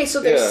it's like, okay, so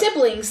they're Yeah.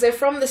 siblings, they're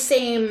from the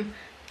same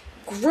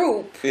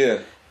group, Yeah.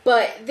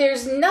 but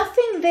there's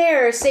nothing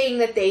there saying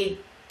that they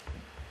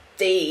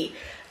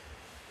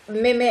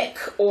mimic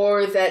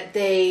or that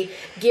they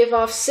give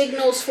off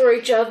signals for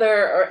each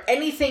other or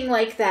anything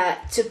like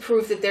that to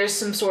prove that there's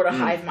some sort Hmm. of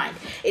hive mind.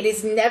 It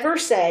is never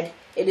said,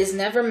 it is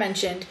never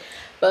mentioned,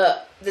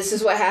 but this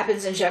is what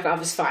happens and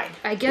Chekhov is fine.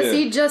 I guess Yeah.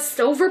 he just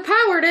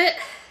overpowered it.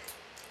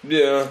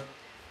 Yeah.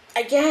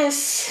 I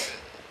guess.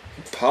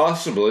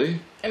 Possibly.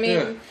 I mean,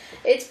 Yeah.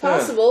 it's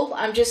possible.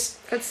 I'm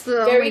just That's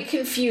the very only-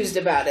 confused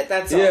about it.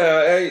 That's all.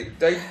 Yeah,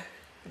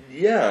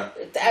 yeah.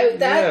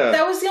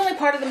 That was the only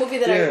part of the movie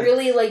that I Yeah.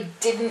 really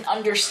didn't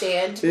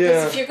understand. Because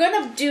Yeah. if you're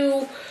gonna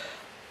do,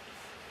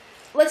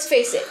 let's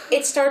face it,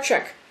 it's Star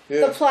Trek.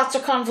 Yeah. The plots are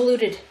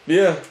convoluted.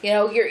 Yeah. You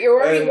know, you're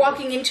already And-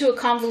 walking into a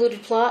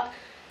convoluted plot.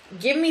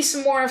 Give me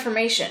some more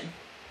information.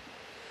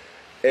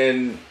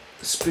 And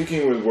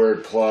speaking with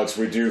word plots,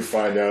 we do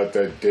find out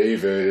that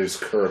David is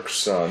Kirk's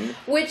son.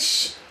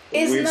 Which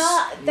is We've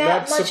not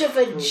that not much of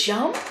a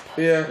jump.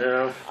 Yeah.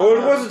 No. Well,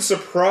 it wasn't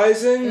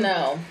surprising.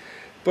 No.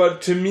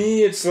 But to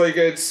me, it's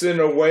in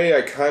a way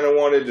I kind of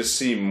wanted to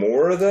see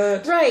more of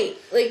that. Right.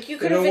 Like you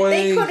could In a have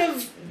way- they could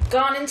have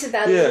gone into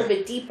that a Yeah. little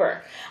bit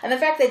deeper. And the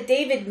fact that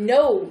David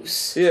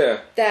knows Yeah.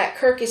 that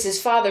Kirk is his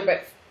father,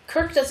 but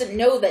Kirk doesn't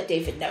know that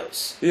David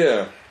knows.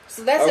 Yeah.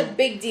 So that's a I-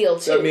 big deal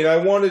too. I mean, I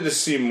wanted to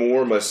see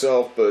more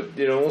myself, but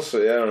we'll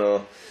see. I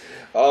don't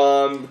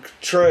know.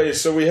 Trey,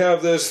 so we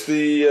have this.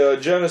 The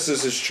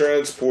Genesis is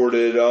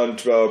transported on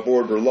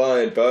board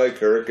Reliant by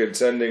Kirk,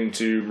 intending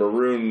to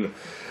maroon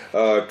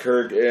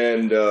Kirk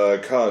and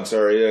Khan.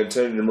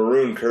 Intending to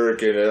maroon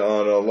Kirk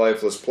on a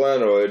lifeless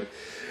planetoid.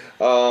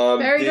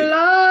 Buried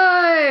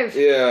alive!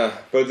 Yeah,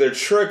 but they're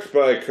tricked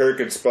by Kirk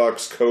and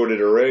Spock's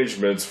coded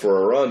arrangements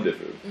for a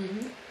rendezvous.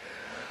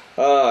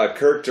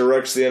 Kirk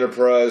directs the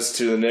Enterprise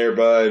to the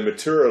nearby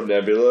Matura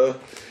Nebula.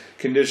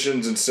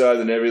 Conditions inside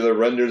the nebula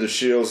render the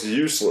shields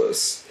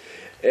useless.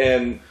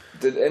 And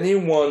did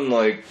anyone,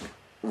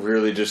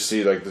 really just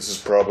see, like, this is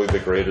probably the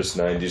greatest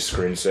 90s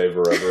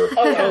screensaver ever.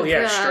 Oh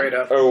yeah, God. straight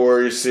up. Oh,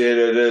 where you see it,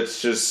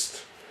 it's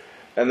just...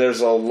 And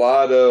there's a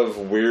lot of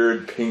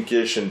weird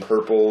pinkish and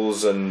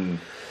purples and...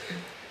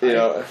 You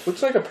know, it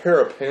looks like a pair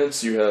of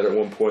pants you had at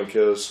one point,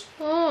 Kez.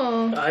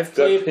 Oh. I've That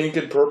played. pink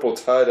and purple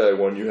tie-dye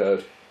one you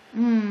had.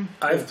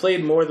 I've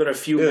played more than a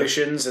few Yeah.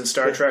 missions in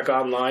Star Trek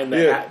Online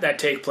that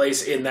take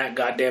place in that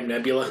goddamn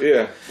nebula.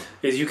 Yeah.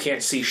 Because you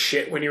can't see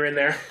shit when you're in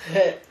there.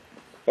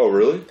 Oh,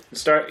 really? In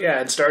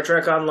Star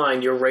Trek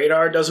Online, your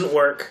radar doesn't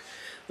work.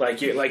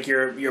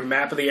 Your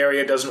map of the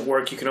area doesn't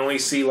work. You can only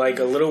see like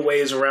a little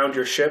ways around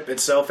your ship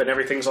itself, and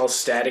everything's all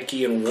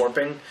staticky and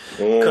warping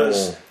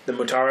because the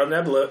Mutara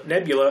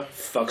Nebula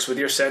fucks with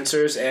your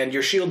sensors, and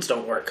your shields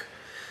don't work.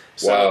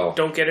 So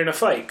don't get in a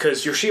fight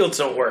because your shields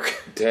don't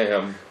work.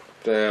 Damn,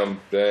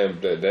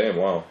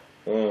 wow.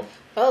 Oh.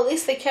 Well, at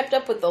least they kept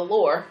up with the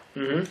lore.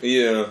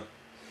 Yeah.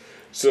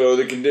 So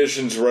the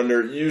conditions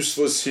render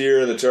useless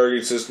here in the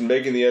target system,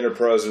 making the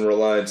Enterprise and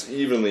Reliance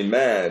evenly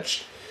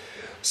matched.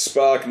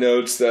 Spock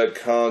notes that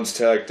Khan's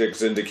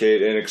tactics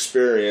indicate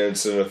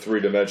inexperience in a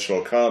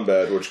three-dimensional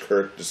combat, which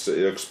Kirk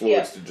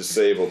exploits to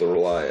disable the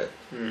Reliant.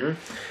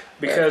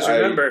 Because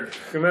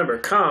remember,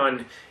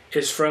 Khan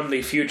is from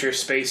the future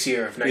space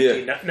year of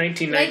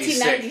 1996.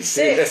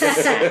 1996.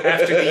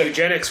 After the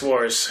eugenics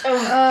wars.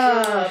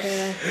 Oh,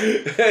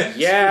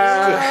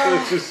 Yeah.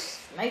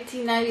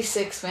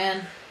 1996,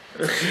 man.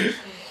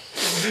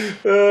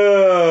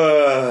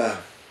 Uh,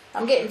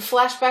 I'm getting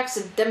flashbacks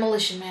of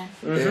Demolition Man.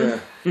 yeah.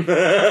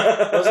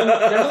 That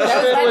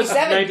was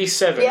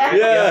 97. Yeah.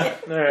 Yeah.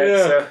 Alright,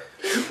 Yeah. so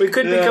we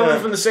could be coming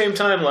from the same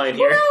timeline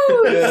here.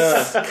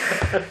 Yeah.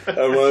 That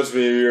reminds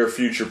me of your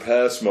future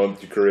past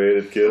month you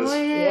created, Kiz.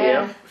 Oh,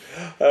 Yeah.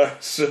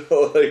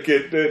 So, like,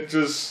 it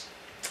just...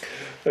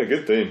 A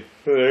good theme.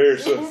 There,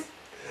 so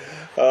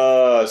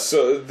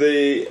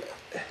the...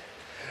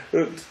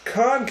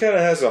 Khan kind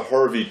of has a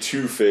Harvey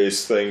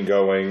Two-Face thing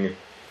going.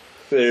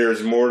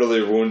 There's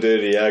mortally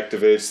wounded. He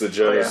activates the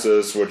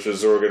Genesis, which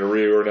is going to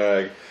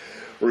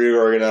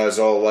reorganize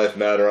all life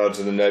matter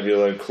onto the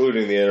nebula,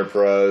 including the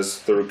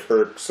Enterprise. Though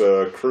Kirk's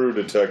crew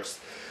detects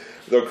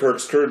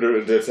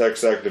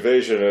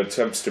activation and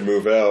attempts to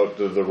move out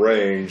to the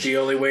range. The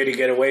only way to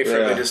get away from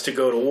it is to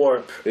go to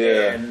warp.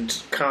 Yeah.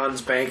 And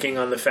Khan's banking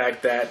on the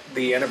fact that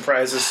the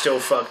Enterprise is still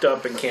fucked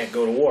up and can't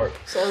go to warp.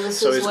 So this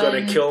So is he's when...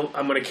 going to kill.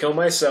 I'm going to kill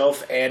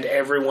myself and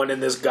everyone in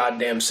this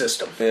goddamn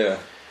system. Yeah.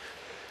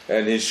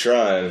 And he's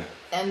trying.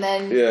 And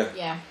then...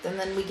 Yeah. And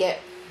then we get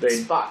They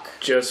Spock.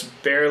 just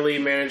barely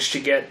managed to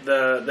get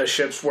the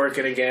ships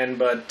working again,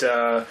 but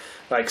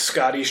like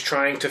Scotty's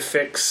trying to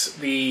fix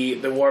the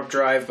warp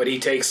drive, but he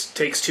takes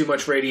too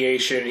much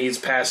radiation. He's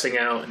passing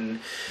out, and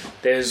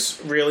there's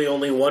really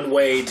only one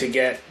way to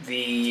get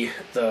the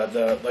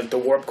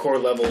warp core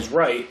levels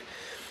right,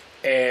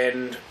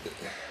 and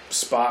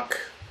Spock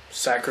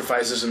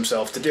sacrifices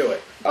himself to do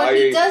it. But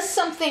he does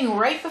something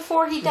right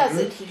before he does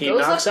it. He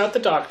knocks out the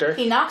Doctor.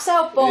 He knocks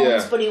out Bones,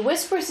 Yeah. but he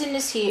whispers in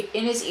his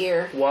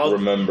ear.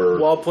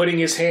 While putting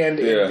his hand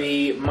in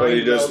the mind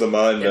he does meld, the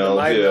mind meld,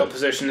 meld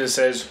position and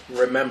says,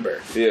 "Remember,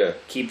 Yeah.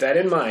 keep that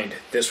in mind.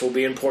 This will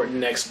be important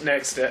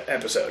next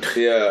episode."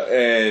 Yeah,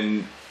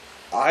 and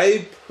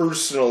I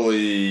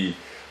personally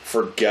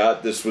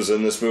forgot this was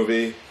in this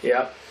movie.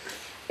 Yep.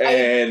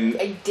 And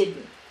I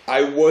didn't.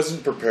 I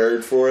wasn't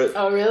prepared for it.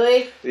 Oh,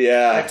 really? I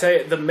Yeah. tell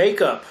you, the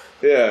makeup.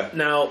 Yeah.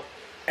 Now,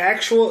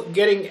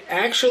 getting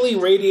actually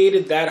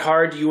radiated that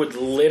hard, you would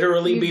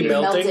literally You'd be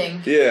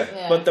melting. Yeah.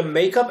 But the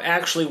makeup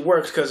actually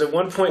worked because at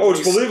one point, Oh,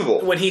 it's believable.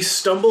 when he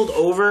stumbled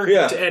over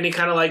Yeah. and he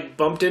kind of like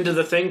bumped into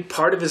the thing,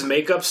 part of his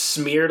makeup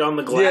smeared on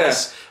the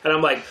glass, and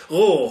I'm like,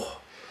 oh,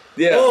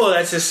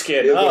 that's his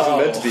skin. It wasn't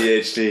meant to be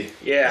HD.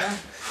 Yeah.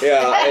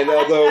 Yeah, and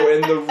although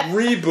in the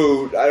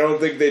reboot, I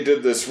don't think they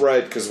did this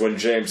right, because when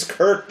James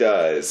Kirk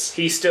dies...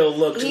 He still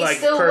looked He like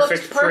still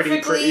perfect, looked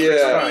perfectly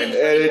Yeah, fine. and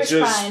it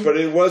just... fine. But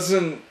it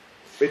wasn't...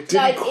 It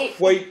didn't it-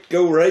 quite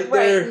go right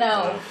there. Right,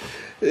 no.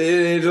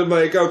 It's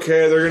like,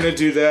 okay, they're going to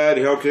do that.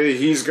 Okay,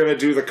 he's going to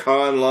do the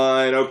Khan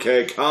line.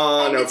 Okay,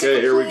 Khan. And it's Okay,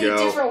 a here we completely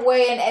go. different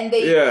way, and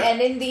they Yeah. and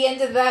in the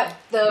end of the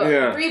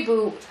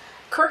reboot,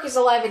 Kirk is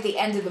alive at the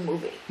end of the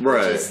movie,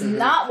 Right. which is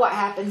not what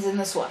happens in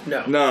this one.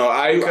 No,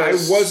 I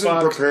Because wasn't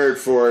Spock- prepared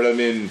for it. I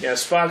mean, Yeah,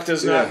 Spock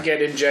does not Yeah.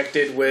 get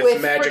injected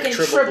with magic frickin'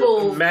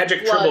 triple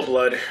triple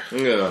blood.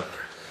 yeah.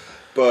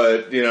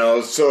 But,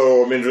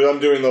 so, I mean, I'm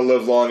doing the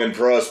live long and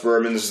prosper.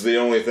 I mean, this is the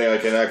only thing I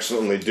can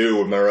excellently do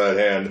with my right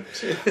hand.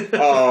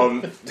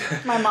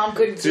 My mom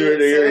couldn't do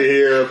To it.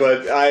 here,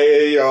 but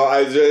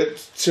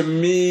to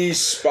me,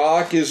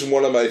 Spock is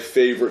one of my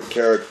favorite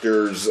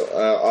characters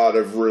out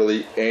of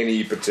really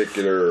any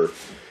particular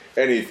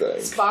anything.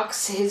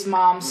 Spock's his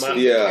mom's favorite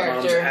Yeah.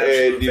 Mom's character.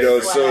 absolute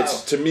And so Wow.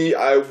 it's, to me,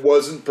 I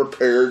wasn't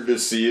prepared to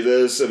see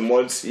this, and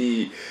once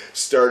he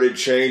started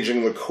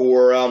changing the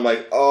core, I'm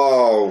like,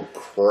 oh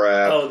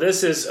crap. Oh,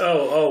 this is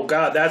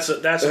god, that's a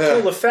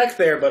cool effect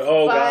there, but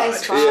Bye, god,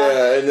 Spock.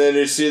 Yeah, and then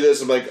you see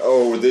this, I'm like,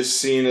 oh, this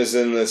scene is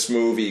in this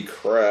movie.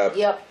 Crap.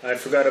 Yep. I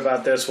forgot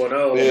about this one.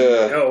 Oh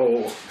Yeah.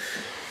 no,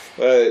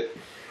 But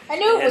I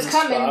knew it was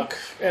coming.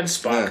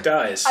 Spock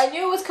dies. I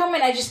knew it was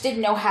coming. I just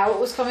didn't know how it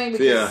was coming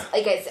because, Yeah.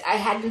 like I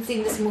hadn't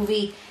seen this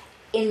movie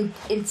in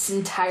its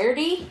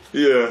entirety.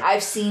 Yeah.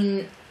 I've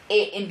seen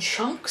it in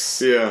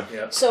chunks. Yeah.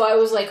 Yep. So I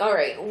was like, all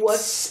right,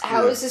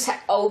 how is this?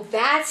 Oh,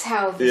 that's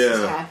how this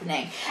is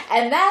happening.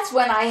 And that's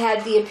when I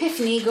had the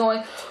epiphany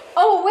going,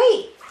 oh,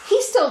 wait,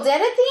 he's still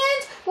dead at the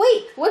end?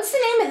 Wait, what's the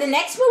name of the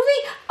next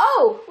movie?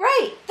 Oh,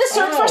 right, The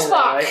Search for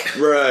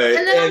Spock. Right.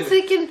 And then I'm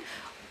thinking,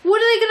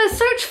 what are they going to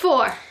search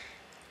for?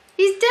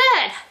 He's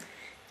dead.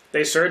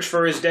 They search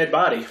for his dead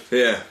body.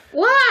 Yeah.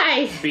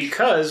 Why?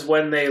 Because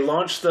when they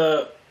launched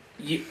the...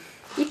 He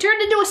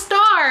turned into a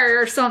star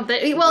or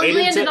something. Well, he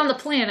Wait landed until- on the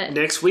planet.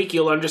 Next week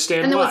you'll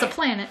understand And there why. was a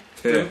planet.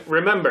 Yeah.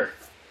 Remember.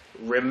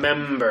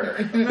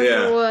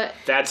 Yeah. What?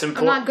 That's I'm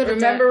important. not good at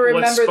Remember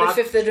What the Spock-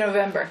 5th of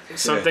November.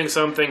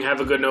 Something, have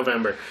a good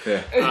November.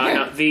 Yeah.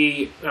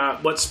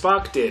 What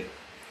Spock did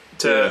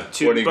to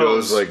when he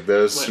Bones, goes like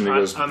this and he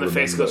goes on the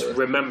face goes,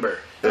 remember.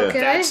 Yeah. Okay.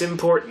 That's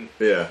important.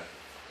 Yeah.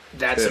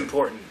 That's Yeah.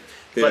 important.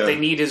 Yeah. But they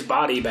need his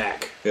body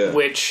back, Yeah.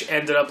 which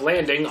ended up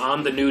landing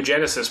on the new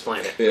Genesis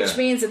planet. Yeah. Which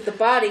means that the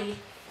body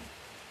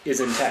Is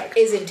intact.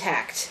 is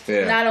intact.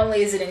 Yeah. Not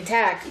only is it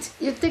intact,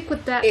 You'd think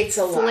with that It's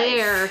alive.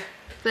 flare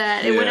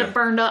that it would have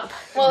burned up.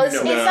 well, it's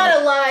No.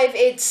 not alive.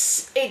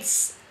 It's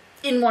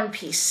in one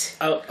piece.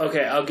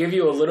 Okay, I'll give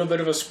you a little bit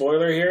of a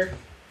spoiler here.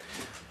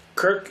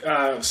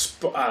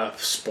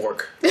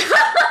 Spork.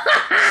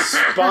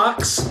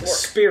 Spock's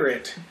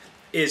spirit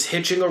is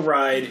hitching a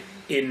ride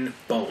in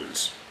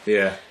Bones.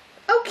 Yeah.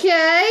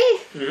 Okay.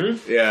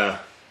 Yeah.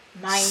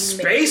 Mind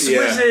Space Yeah.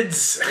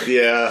 wizards!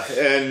 Yeah.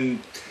 And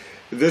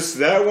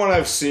that one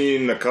I've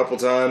seen a couple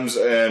times,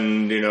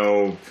 and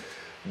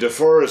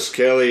DeForest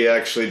Kelly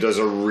actually does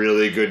a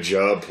really good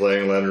job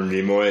playing Leonard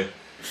Nimoy.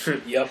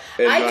 Yep.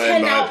 I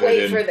cannot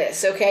wait for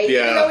this. Okay,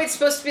 Yeah. even though it's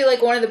supposed to be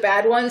like one of the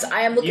bad ones,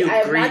 I am looking. You I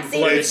have not seen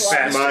green-blooded this one.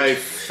 bastard. My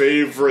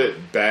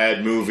favorite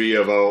bad movie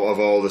of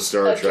all the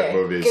Star Trek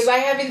movies. because I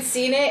haven't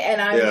seen it, and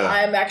Yeah.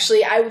 I'm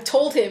actually. I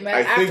told him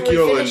after we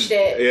finished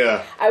it.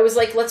 Yeah. I was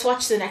like, "Let's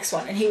watch the next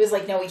one," and he was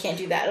like, "No, we can't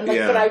do that." I'm like,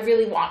 Yeah. "But I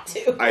really want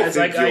to." I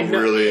think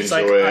you'll really it's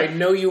enjoy like, it. I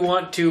know you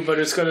want to, but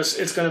it's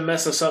gonna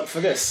mess us up for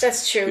this.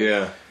 That's true.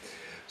 Yeah.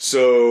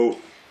 So,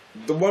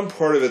 the one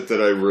part of it that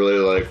I really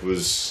liked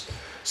was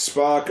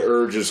Spock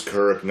urges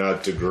Kirk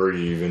not to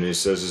grieve, and he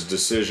says his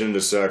decision to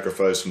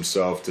sacrifice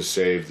himself to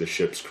save the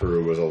ship's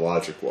crew was a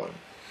logic one.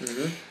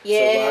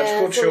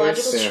 Yeah, it's a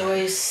logical Yeah.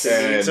 choice.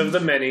 Yeah. The needs of the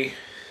many,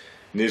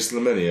 Needs of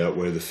the many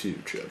outweigh the few,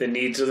 Jim. the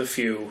needs of the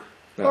few,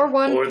 Or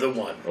one. or the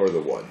one. Or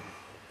the one.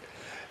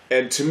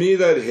 And to me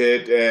that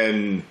hit,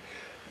 and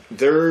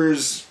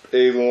there's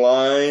a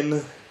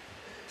line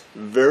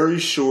very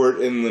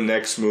short in the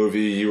next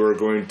movie. You're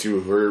going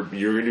to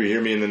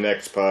hear me in the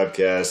next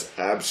podcast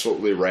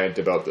absolutely rant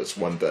about this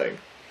one thing.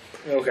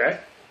 Okay.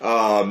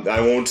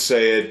 I won't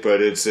say it, but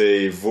it's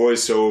a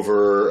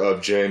voiceover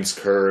of James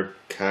Kirk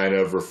kind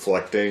of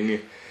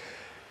reflecting,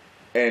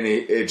 and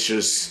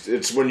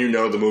it's when you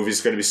know the movie's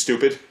going to be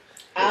stupid.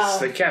 It's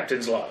the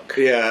captain's log.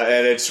 Yeah,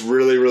 and it's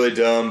really, really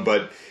dumb,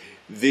 but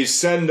the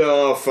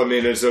send-off, I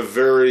mean, it's a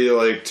very,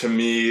 to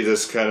me,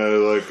 this kind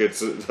of,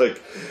 it's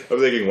like, I'm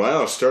thinking,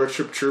 wow,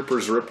 Starship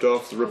Troopers ripped this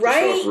off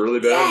really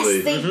badly.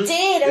 Yes, they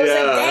did. I was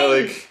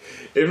like, dang.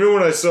 Even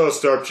when I saw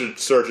Starship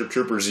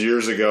Troopers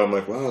years ago, I'm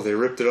like, wow, they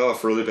ripped it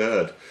off really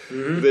bad.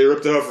 Mm-hmm. They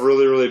ripped it off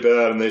really, really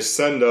bad, and they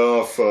send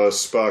off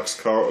Spock's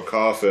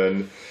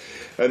coffin,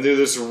 and do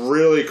this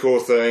really cool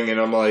thing, and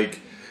I'm like,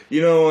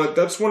 you know what,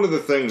 that's one of the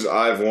things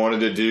I've wanted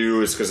to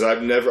do, is because I've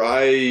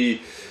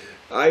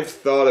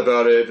thought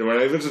about it,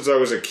 and even since I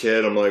was a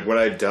kid, I'm like, when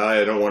I die,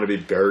 I don't want to be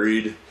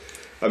buried.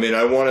 I mean,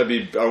 I want to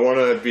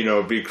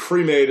be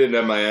cremated and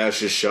have my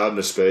ashes shot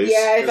into space.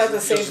 Yeah, I thought the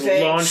same Just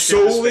thing. launched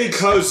Solely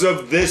because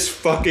of this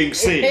fucking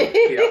scene.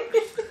 Yep.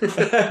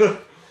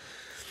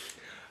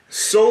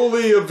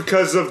 Solely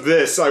because of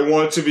this, I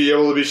want to be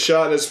able to be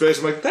shot into space.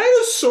 I'm like, that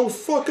is so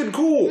fucking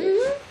cool.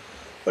 Mm-hmm.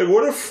 Like,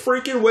 what a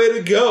freaking way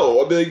to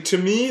go. I mean, to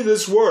me,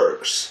 this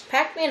works.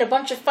 Pack me in a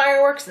bunch of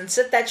fireworks and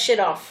set that shit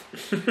off.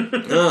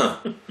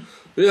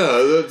 Yeah,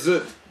 that's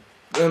it.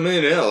 I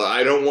mean, hell,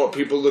 I don't want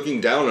people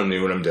looking down on me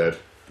when I'm dead.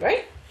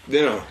 Right?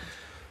 Yeah,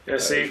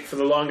 See, for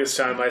the longest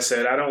time, I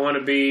said I don't want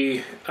to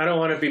be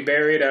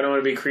buried. I don't want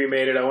to be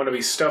cremated. I want to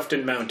be stuffed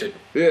and mounted.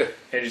 Yeah.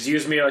 And just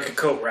use me like a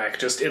coat rack,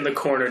 just in the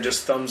corner,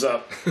 just thumbs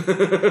up. Yeah,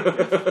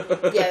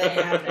 that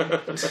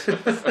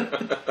ain't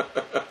happening.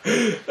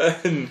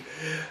 And,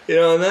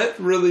 and that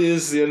really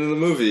is the end of the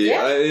movie.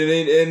 Yeah.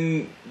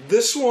 And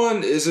this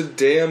one is a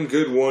damn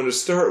good one to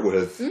start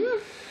with.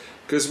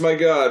 Because, my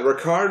God,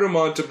 Ricardo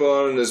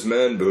Montalban and his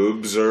man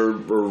boobs are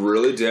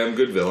really damn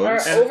good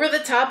villains. Are over the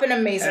top and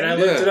amazing. And I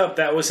looked it up.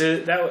 That was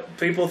his.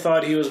 People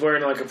thought he was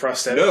wearing like a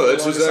prosthetic. No,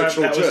 that's his For the longest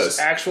actual time, that was his chest.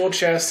 actual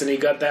chest, and he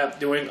got that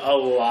doing a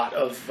lot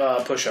of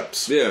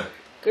push-ups. Yeah.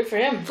 Good for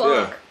him.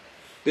 Yeah.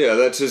 Yeah,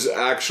 that's his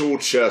actual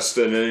chest.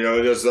 And, he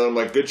does that. I'm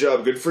like, good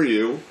job, good for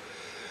you.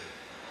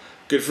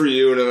 Good for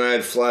you. And then I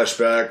had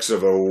flashbacks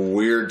of a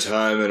weird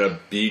time in a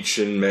beach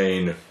in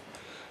Maine.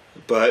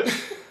 But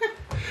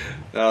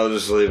I'll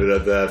just leave it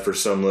at that for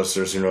some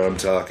listeners who know what I'm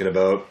talking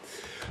about.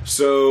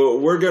 So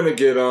we're going to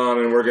get on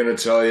and we're going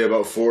to tell you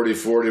about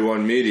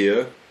 4041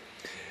 Media.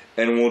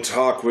 And we'll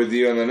talk with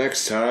you on the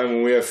next time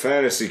when we have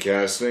fantasy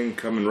casting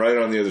coming right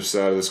on the other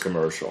side of this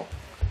commercial.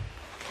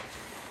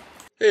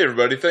 Hey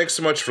everybody, thanks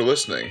so much for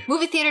listening.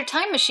 Movie Theater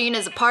Time Machine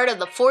is a part of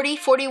the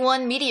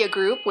 4041 Media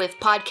Group with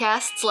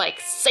podcasts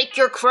like Sake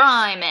Your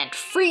Crime and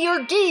Free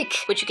Your Geek,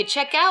 which you can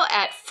check out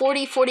at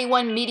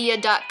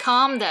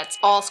 4041media.com. That's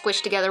all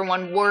squished together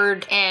one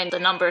word, and the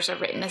numbers are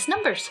written as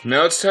numbers.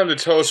 Now it's time to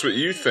tell us what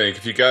you think.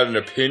 If you got an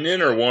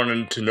opinion or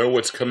wanted to know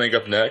what's coming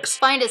up next,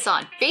 Find us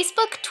on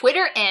Facebook,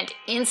 Twitter, and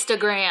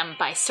Instagram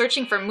by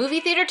searching for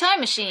Movie Theater Time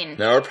Machine.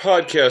 now our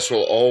podcast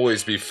will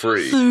always be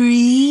free.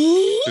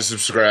 To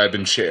subscribe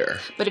and share.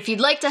 But if you'd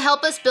like to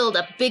help us build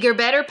a bigger,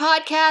 better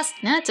podcast,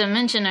 not to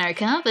mention our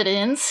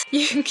confidence,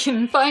 you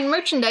can find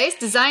merchandise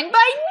designed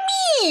by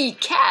me,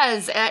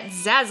 Kaz, at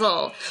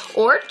Zazzle.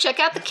 Or check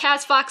out the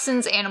Kaz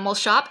Foxen's Animal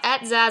Shop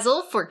at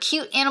Zazzle for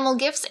cute animal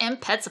gifts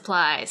and pet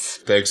supplies.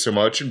 Thanks so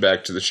much, and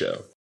back to the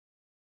show.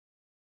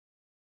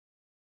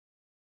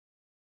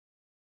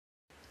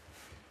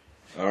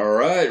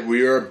 Alright,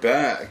 we are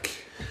back.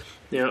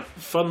 Yeah,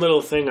 fun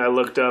little thing I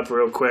looked up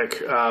real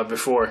quick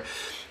before.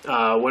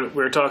 When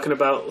we were talking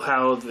about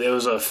how there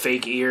was a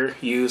fake ear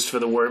used for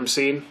the worm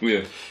scene.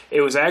 Yeah.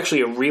 It was actually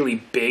a really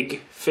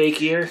big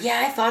fake ear.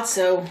 Yeah, I thought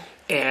so.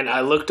 And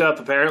I looked up,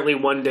 apparently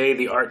one day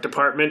the art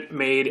department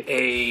made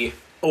a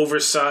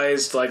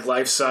oversized, like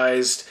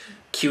life-sized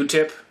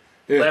Q-tip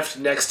left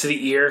next to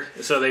the ear.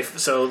 So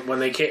when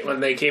they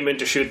came in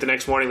to shoot the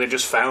next morning, they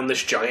just found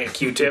this giant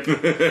Q-tip,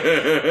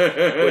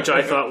 which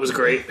I thought was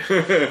great.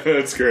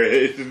 That's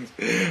great.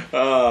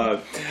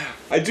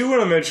 I do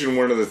want to mention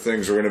one of the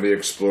things we're going to be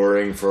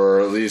exploring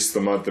for at least the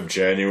month of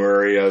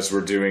January as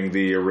we're doing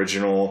the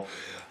original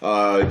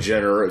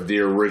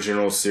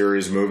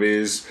series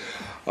movies.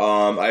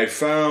 I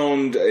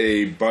found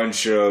a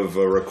bunch of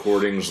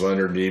recordings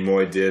Leonard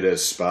Nimoy did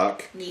as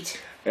Spock. Neat.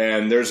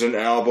 And there's an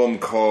album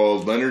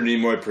called Leonard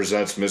Nimoy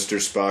Presents Mr.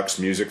 Spock's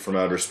Music from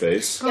Outer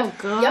Space. Oh,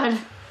 God. Yep.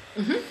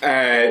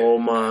 And, Oh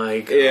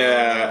my god.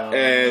 yeah,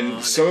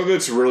 and some of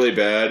it's really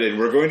bad, and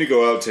we're going to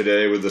go out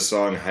today with the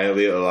song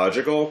Highly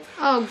Illogical.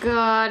 Oh,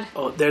 God.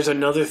 Oh, there's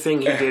another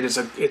thing he did. It's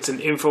an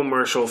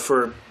infomercial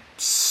for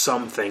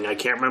something. I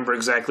can't remember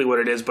exactly what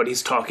it is, but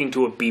he's talking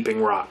to a beeping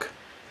rock.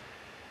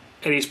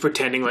 And he's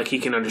pretending like he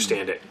can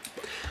understand it.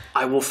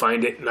 I will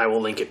find it and I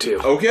will link it too.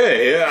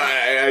 Okay,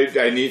 yeah,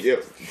 I need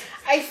it.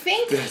 I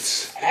think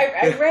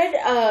I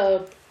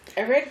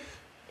read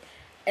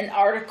an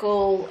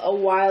article a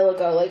while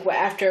ago, like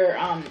after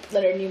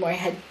Leonard Nimoy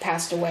had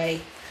passed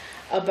away,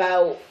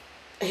 about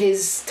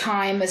his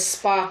time as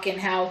Spock and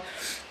how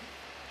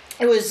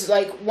it was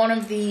like one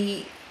of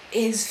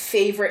his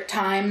favorite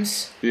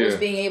times was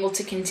being able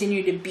to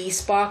continue to be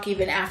Spock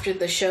even after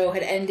the show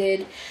had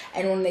ended,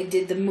 and when they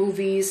did the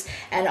movies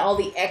and all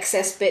the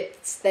excess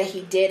bits that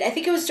he did. I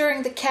think it was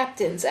during the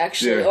Captains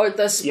actually, or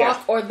the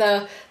Spock, or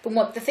the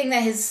thing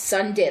that his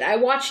son did. I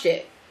watched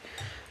it.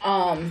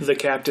 The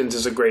Captains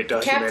is a great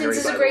documentary. Captains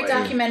is a great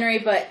documentary,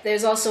 but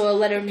there's also a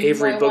Leonard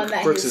Avery Nimoy one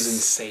that Brooks is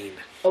insane.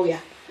 Oh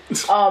yeah.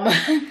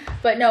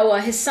 But no,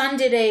 his son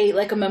did a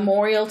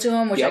memorial to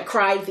him, which I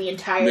cried the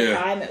entire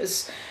time. It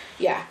was.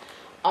 Yeah.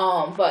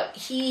 But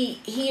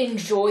he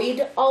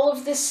enjoyed all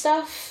of this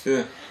stuff.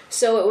 Yeah.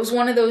 So it was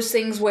one of those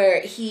things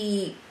where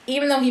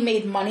even though he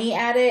made money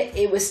at it,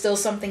 it was still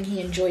something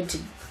he enjoyed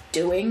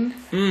doing.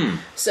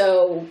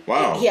 So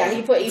wow. Yeah,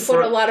 he put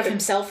a lot of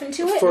himself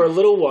into it. For a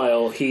little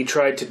while, he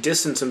tried to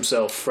distance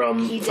himself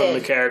from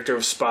the character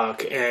of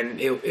Spock,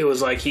 and it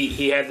was like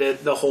he had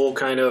the whole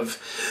kind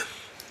of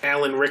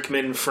Alan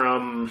Rickman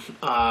from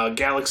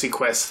Galaxy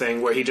Quest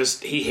thing, where he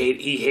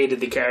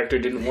hated the character,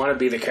 didn't want to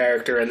be the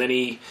character, and then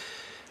he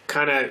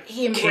kind of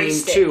came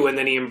to, and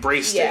then he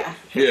embraced it, and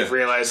he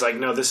realized like,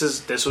 no, this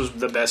was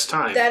the best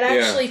time. That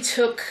actually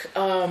took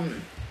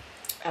William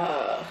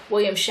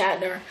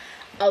Shatner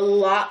a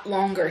lot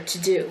longer to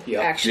do.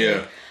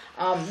 Actually,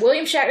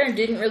 William Shatner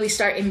didn't really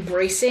start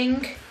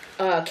embracing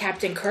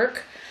Captain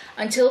Kirk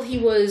until he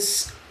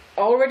was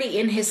already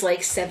in his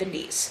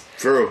 70s.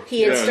 True.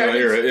 He had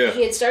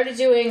started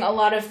doing a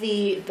lot of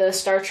the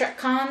Star Trek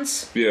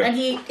cons. Yeah. And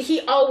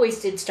he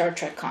always did Star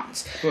Trek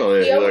cons. Well,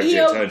 he liked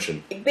the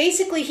attention.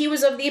 Basically, he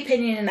was of the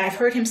opinion, and I've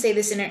heard him say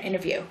this in an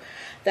interview,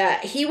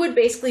 that he would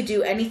basically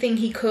do anything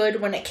he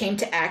could when it came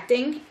to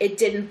acting. It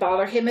didn't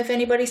bother him if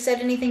anybody said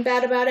anything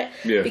bad about it.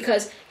 Yeah.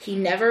 Because he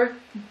never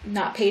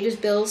not paid his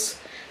bills.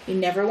 He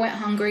never went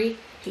hungry.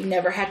 He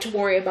never had to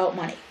worry about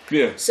money.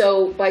 Yeah.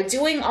 So by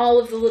doing all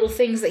of the little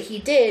things that he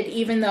did,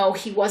 even though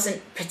he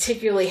wasn't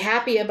particularly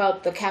happy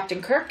about the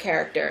Captain Kirk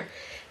character,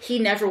 he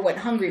never went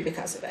hungry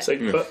because of it. It's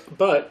like,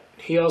 but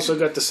he also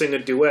got to sing a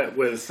duet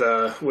with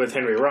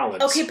Henry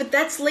Rollins. Okay, but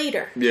that's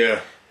later.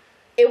 Yeah.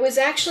 It was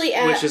actually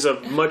which is a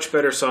much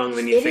better song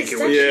than you think it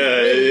was.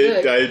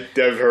 Yeah,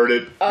 I've heard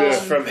it.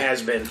 From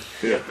Has Been.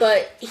 Yeah.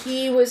 But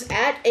he was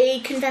at a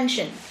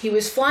convention. He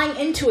was flying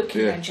into a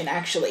convention,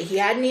 actually. He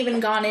hadn't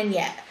even gone in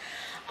yet.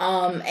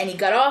 And he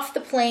got off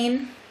the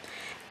plane,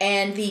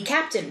 and the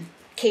captain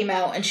came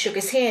out and shook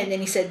his hand,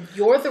 and he said,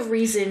 "You're the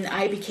reason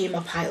I became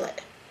a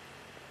pilot."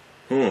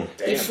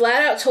 He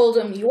flat out told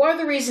him, "You are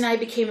the reason I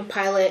became a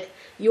pilot.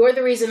 You are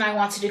the reason I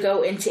wanted to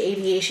go into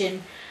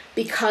aviation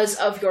because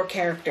of your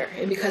character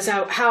and because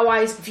how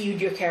I viewed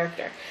your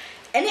character."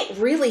 And it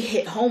really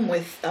hit home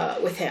with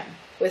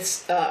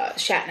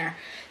Shatner.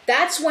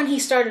 That's when he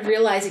started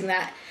realizing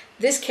that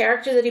this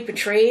character that he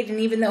portrayed, and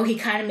even though he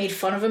kind of made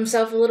fun of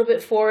himself a little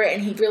bit for it,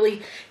 and he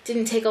really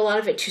didn't take a lot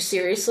of it too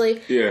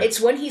seriously, it's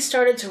when he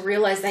started to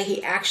realize that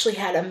he actually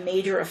had a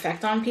major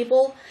effect on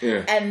people,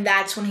 and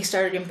that's when he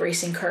started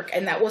embracing Kirk,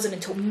 and that wasn't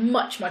until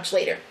much, much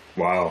later.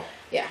 Wow.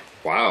 Yeah.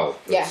 Wow.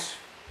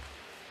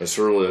 That's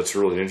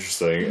really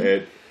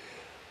interesting.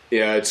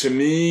 To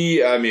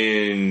me, I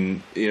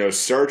mean,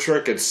 Star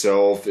Trek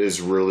itself is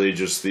really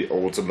just the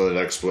ultimate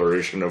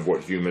exploration of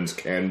what humans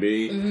can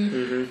be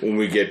when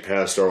we get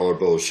past all our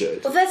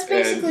bullshit. Well, that's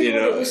basically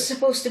what it was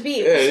supposed to be.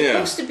 It was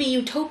supposed to be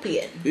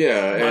utopian.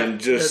 Yeah, and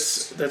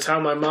just... That's how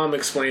my mom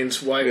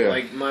explains why,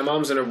 like, my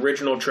mom's an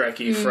original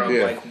Trekkie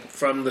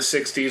from the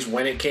 60s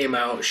when it came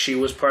out. She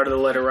was part of the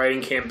letter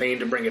writing campaign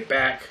to bring it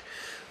back.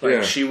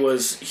 Like, she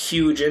was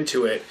huge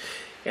into it.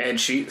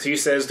 And she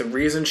says the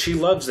reason she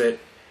loves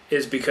it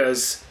is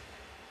because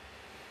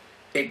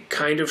it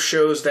kind of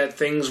shows that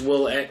things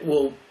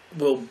will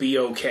be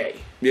okay.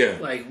 Yeah.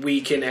 Like,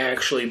 we can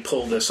actually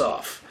pull this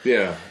off.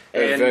 Yeah.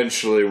 And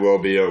eventually we'll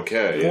be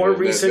okay. More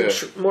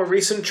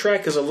recent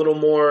Trek is a little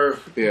more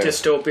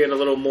dystopian, a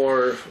little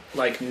more,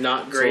 like,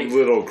 not great. It's a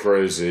little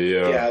crazy,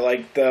 Yeah,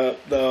 like the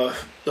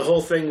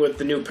whole thing with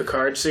the new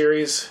Picard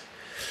series.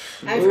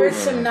 I've heard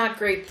some not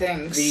great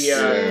things.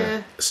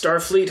 The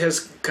Starfleet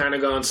has kind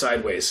of gone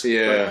sideways.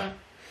 Yeah. But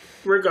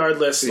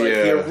regardless, like,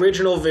 the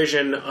original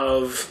vision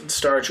of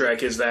Star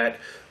Trek is that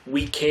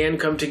we can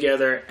come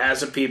together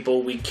as a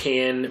people, we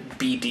can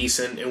be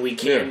decent, and we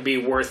can be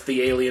worth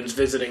the aliens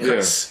visiting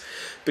us.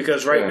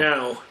 Because right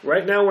now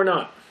we're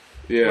not.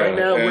 Yeah. Right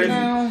now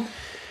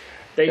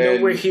they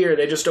know we're here,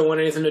 they just don't want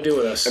anything to do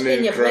with us. I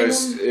mean,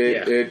 Christ,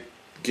 it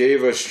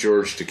gave us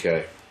George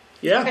Takei.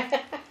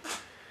 Yeah.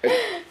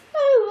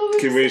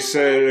 Can we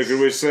say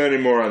any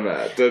more on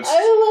that? I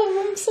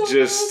love him so much.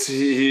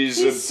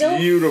 He's a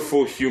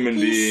beautiful human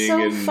being.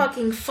 He's so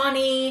fucking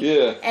funny.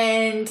 Yeah.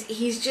 And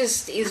he's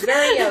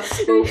very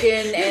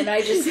outspoken, and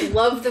I just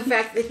love the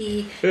fact that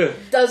he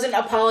doesn't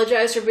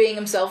apologize for being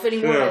himself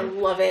anymore. I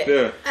love it.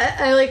 Yeah.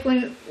 I like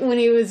when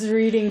he was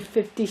reading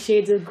 50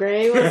 Shades of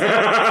Grey.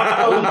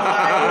 Oh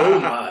my. Oh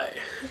my.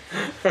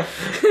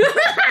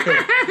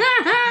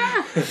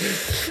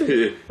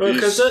 He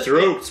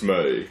strokes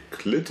my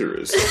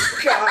clitoris.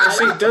 God.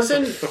 See,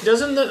 doesn't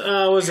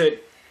was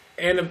it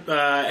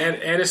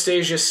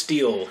Anastasia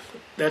Steele?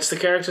 That's the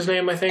character's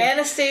name, I think.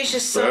 Anastasia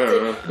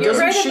something. You're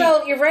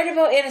right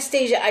about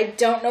Anastasia. I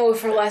don't know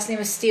if her last name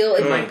is Steele.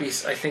 It might be.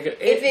 I think. If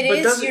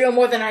it is, you know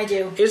more than I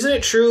do. Isn't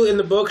it true in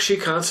the book she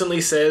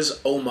constantly says,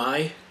 "Oh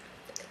my"?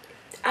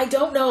 I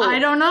don't know.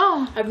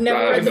 I've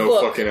never read the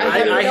book.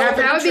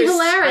 That would be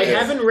hilarious. I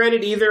haven't read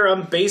it either.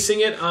 I'm basing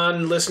it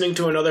on listening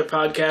to another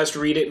podcast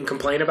read it and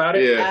complain about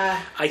it.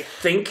 Yeah. I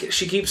think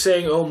she keeps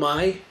saying, "Oh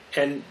my,"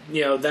 and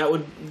that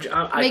would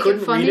I Make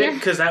couldn't it read it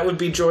because that would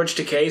be George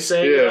Takei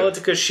saying it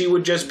because she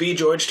would just be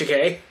George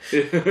Takei.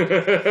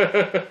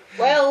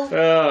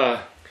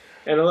 Well.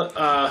 And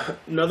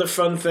another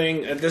fun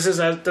thing, and this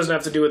doesn't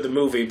have to do with the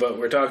movie, but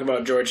we're talking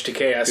about George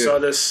Takei. I saw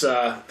this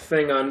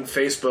thing on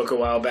Facebook a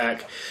while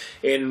back.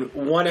 In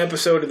one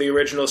episode of the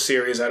original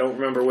series, I don't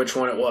remember which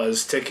one it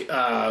was,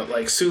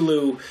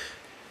 Sulu,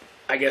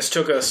 I guess,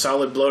 took a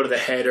solid blow to the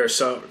head or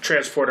some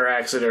transporter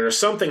accident or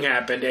something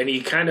happened, and he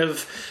kind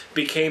of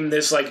became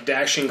this, like,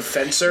 dashing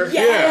fencer.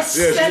 Yes,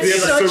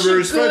 that's such a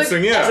good...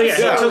 Fencing, he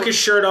took his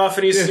shirt off,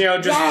 and he's,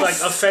 just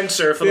like a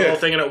fencer for the whole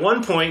thing. And at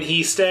one point,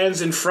 he stands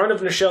in front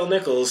of Nichelle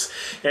Nichols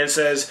and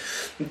says,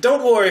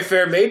 "Don't worry,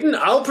 fair maiden,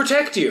 I'll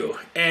protect you."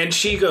 And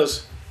she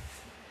goes,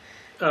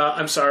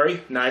 "I'm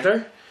sorry,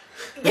 neither."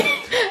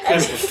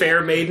 As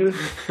fair maiden,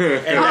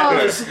 and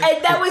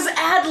that was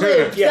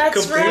ad-libbed. Yeah,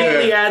 that's completely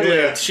right. ad-libbed.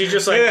 Yeah. She's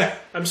just like,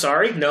 "I'm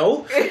sorry,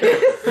 no."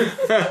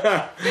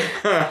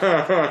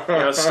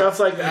 Stuff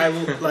like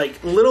that,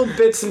 like little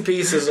bits and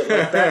pieces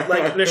like that.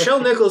 Like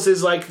Nichelle Nichols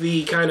is like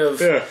the kind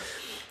of,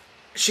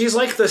 she's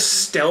like the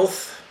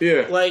stealth,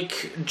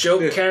 like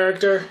joke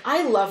character.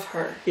 I love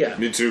her. Yeah,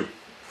 me too.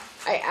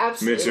 I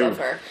absolutely love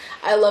her.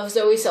 I love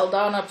Zoe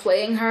Saldana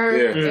playing her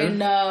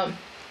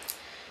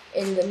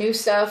in the new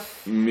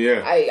stuff.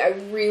 Yeah. I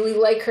really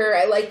like her.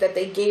 I like that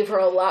they gave her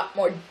a lot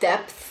more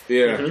depth.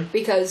 Yeah.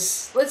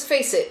 Because, let's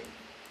face it,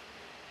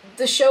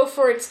 the show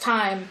for its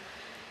time,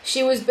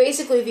 she was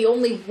basically the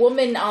only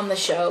woman on the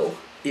show.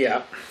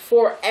 Yeah.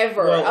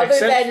 Forever. Well,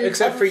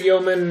 except for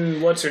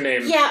Yeoman, what's her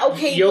name? Yeah,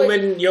 okay.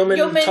 Yeoman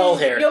Tall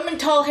Hair. Yeoman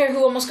Tall Hair,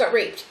 who almost got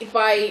raped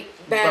by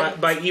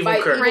Evil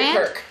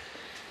Kirk.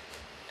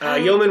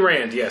 Yeoman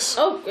Rand, yes.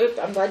 Oh, good.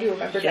 I'm glad you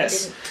remembered.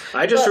 Yes.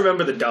 I just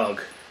remember the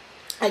dog.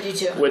 I do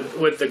too.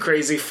 With the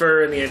crazy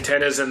fur and the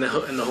antennas and the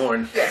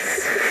horn.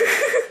 Yes.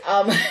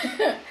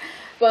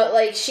 But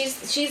like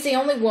she's the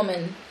only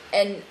woman,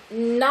 and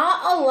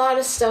not a lot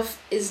of stuff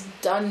is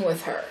done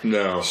with her.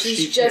 No.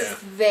 She's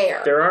just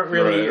there. There aren't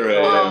really Right.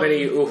 all that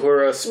many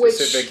Uhura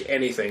specific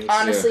anything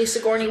Honestly,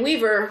 Sigourney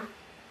Weaver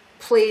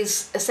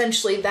plays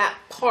essentially that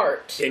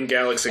part in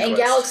Galaxy Quest. in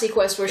Galaxy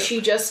Quest, where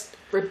she just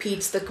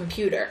repeats the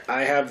computer.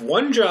 I have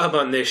one job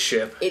on this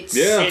ship. It's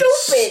Yeah.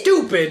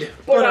 Stupid,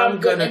 but I'm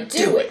gonna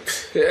do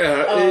it.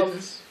 Yeah.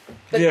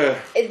 Yeah.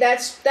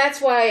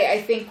 That's why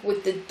I think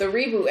with the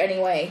reboot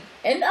anyway,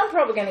 and I'm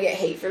probably gonna get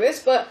hate for this,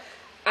 but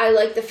I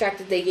like the fact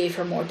that they gave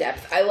her more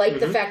depth. I like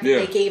the fact that Yeah.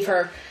 they gave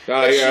her.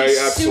 I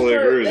absolutely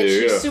agree with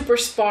you. She's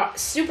Yeah.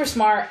 super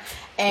smart,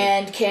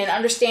 and can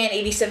understand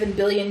 87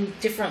 billion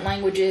different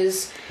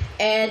languages,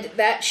 and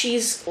that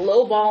she's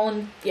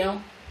lowballing,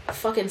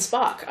 fucking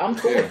Spock. I'm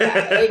cool with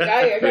that. Like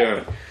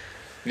Yeah.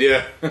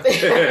 Yeah. I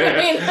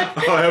mean,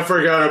 Oh, I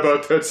forgot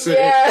about that scene.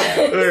 yeah.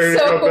 There you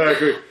So, come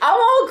back. I'm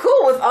all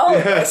cool with all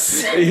of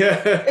this.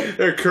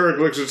 Yeah. Kirk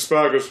looks at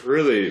Spock and goes,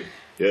 really?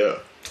 Yeah.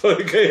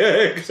 Like,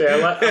 yeah. So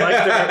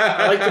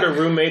I like that her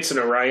roommate's an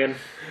Orion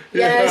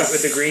Yes.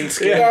 with the green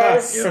skin.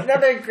 Yes. Yeah.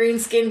 Another green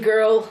skinned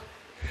girl.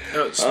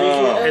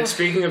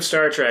 Speaking of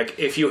Star Trek,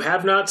 if you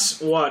have not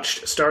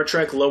watched Star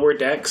Trek Lower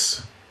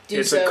Decks,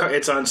 it's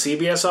on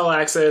CBS All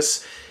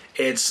Access.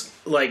 It's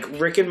like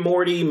Rick and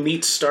Morty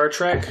meets Star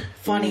Trek.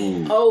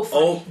 Funny. Oh,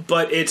 funny. Oh,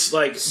 but it's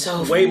like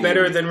So way funny.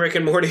 better than Rick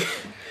and Morty.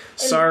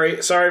 sorry,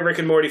 Rick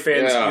and Morty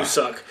fans, Yeah. you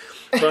suck.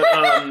 But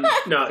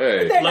no,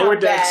 Hey. They're Lower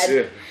not Decks,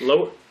 bad.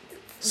 lower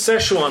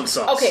Szechuan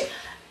sauce. Okay,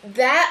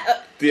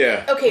 that.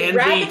 Yeah. Okay, And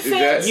Rabbit the-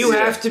 fans. You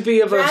have to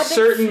be of a Rabbit-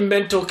 certain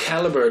mental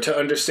caliber to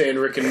understand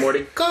Rick and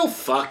Morty. Go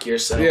fuck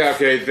yourself. Yeah,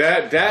 okay,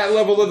 that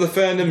level of the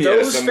fandom,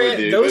 Those, yes, I'm with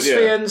you. those but yeah.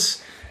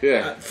 fans,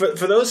 Yeah. for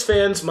those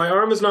fans, my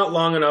arm is not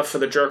long enough for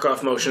the jerk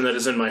off motion that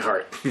is in my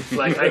heart.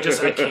 Like I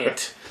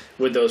can't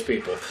with those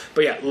people.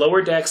 But yeah,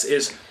 Lower Decks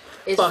is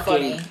It's fucking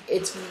funny.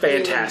 It's really,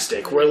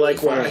 fantastic. really we're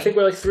like what? funny. I think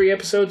we're like 3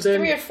 episodes in.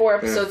 3 or 4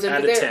 episodes in,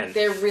 Out but of they're 10.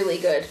 they're really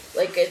good.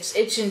 Like it's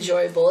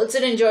enjoyable. It's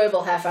an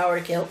enjoyable half hour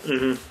to kill.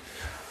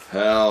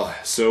 Hell,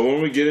 so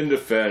when we get into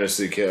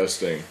fantasy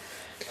casting,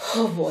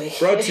 Oh boy.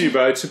 brought to you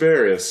by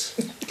Tiberius.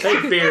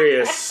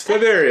 Tiberius.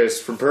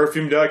 Tiberius from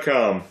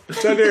Perfume.com.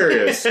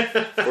 Tiberius,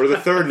 where the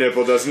third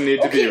nipple doesn't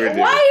need to be Okay, redeemed.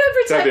 why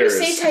every time you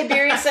Tiberius. say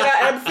Tiberius,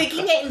 I'm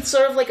thinking it in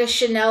sort of like a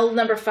Chanel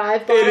number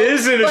 5 bottle. It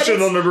is in a but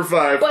Chanel it's- number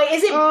 5. But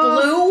is it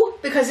blue?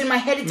 Because in my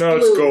head it's No,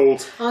 blue. it's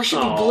gold. Oh, it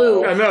should be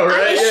blue. I know,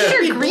 right? It Yeah.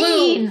 should be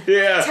Green. blue.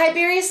 Yeah.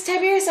 Tiberius,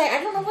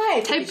 I don't know why.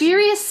 I think it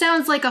Tiberius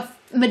sounds like a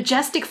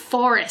majestic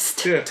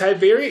forest. Yeah.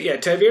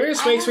 Tiberius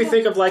I makes me don't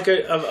think of like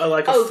a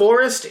Oh.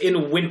 forest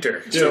in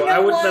winter. So you I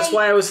know would. why- That's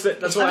why I was.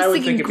 That's why I would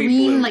thinking think it'd be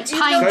green, blue. like Do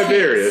you pine. know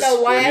Tiberius.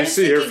 why When I you was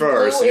see her thinking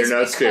forest blue and you're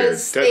is not scared.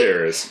 because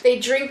Tiberius. They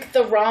drink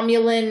the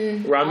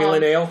Romulan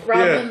Ale?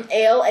 Romulan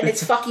ale, and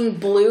it's fucking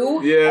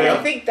blue. Yeah. And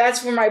I think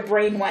that's where my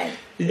brain went.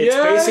 It's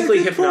basically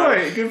good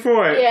hypnotic. Point, good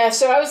point. Yeah,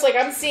 so I was like,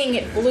 I'm seeing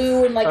it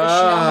blue in like a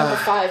Chanel number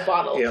 5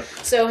 bottle. Yep.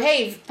 So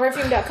hey,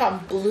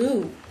 perfume.com,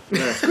 blue.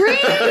 Green!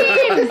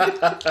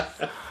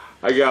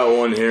 I got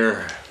one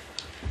here.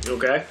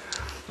 Okay.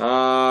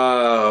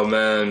 Oh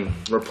man,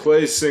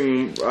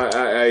 replacing.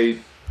 I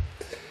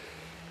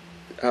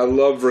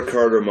love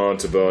Ricardo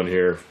Montalban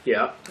here.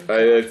 Yeah.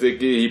 I think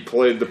he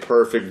played the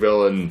perfect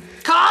villain,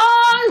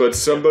 Con! but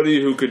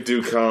somebody who could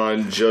do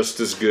Khan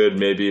just as good,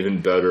 maybe even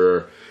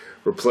better.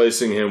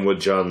 Replacing him with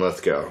John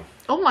Lithgow.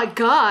 Oh my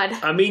god.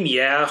 I mean,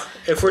 yeah.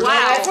 If we're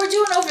Wow. If we're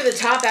doing over the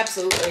top,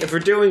 absolutely. if we're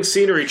doing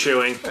scenery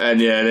chewing,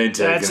 And yeah, it ain't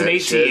taking that's an that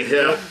 18. shit.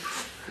 Yeah. Nope.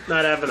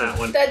 Not having that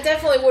one. That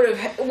definitely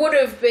would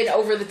have been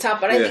over the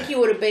top, but I Yeah. think he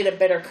would have been a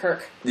better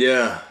Kirk.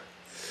 Yeah.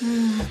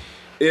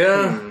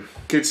 Yeah.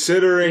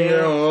 Considering,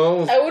 Yeah.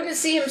 I wouldn't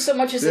see him so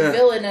much as Yeah. a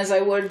villain as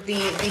I would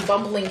the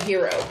bumbling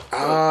hero.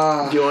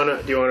 Do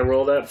you wanna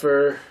roll that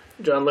for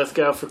John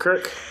Lithgow for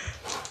Kirk?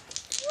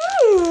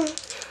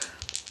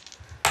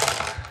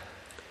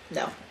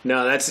 No.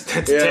 No, that's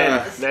Yeah.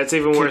 10. That's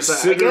even worse.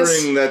 I guess.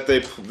 Considering that they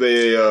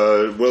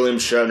William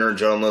Shatner and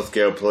John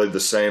Lithgow played the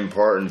same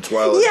part in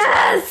Twilight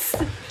Yes!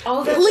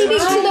 Oh, that's Leading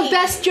to right. the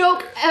best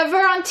joke ever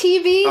on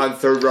TV. on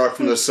Third Rock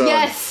from the Sun.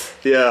 Yes.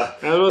 Yeah.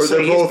 I will Where say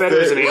they're he's both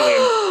better as an there.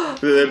 alien.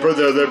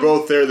 They're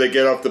both there. They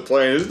get off the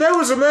plane. There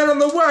was a man on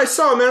the wing. I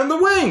saw a man on the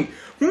wing.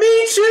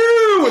 Me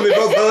too. And they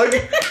both hug.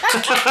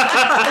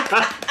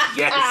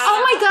 Yes.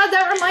 Oh my god,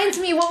 that reminds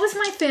me. What was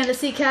my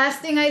fantasy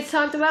casting I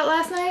talked about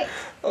last night?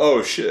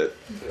 Oh shit.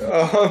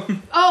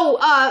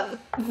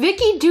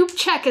 Vicky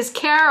Dubček as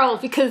Carol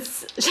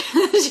because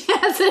she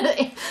has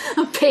a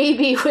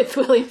baby with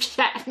William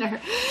Shatner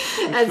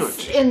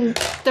as in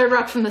Third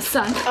Rock from the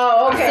Sun.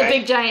 Oh, The okay.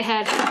 big giant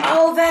head.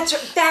 Oh,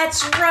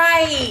 that's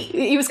right.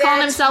 He was calling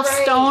That's himself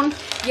right. Stone,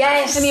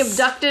 Yes. and he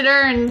abducted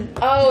her. And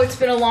Oh, it's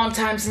been a long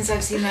time since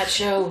I've seen that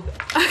show.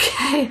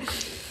 okay,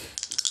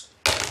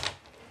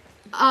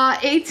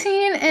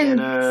 18 and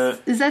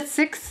is that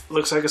 6?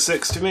 Looks like a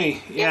 6 to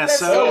me. Yeah, that's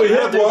so it. We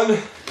have one.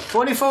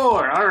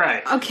 24. All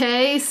right.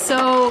 Okay,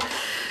 so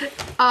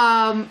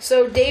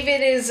So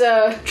David is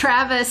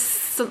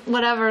Travis,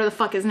 whatever the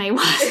fuck his name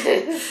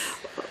was.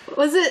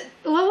 Was it?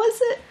 What was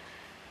it?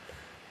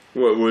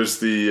 What was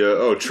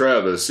the?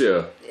 Travis.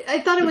 Yeah. I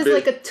thought it was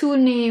like a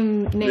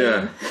two-name name.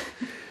 Yeah.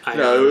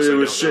 No, it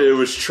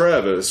was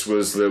Travis.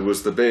 Was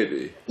the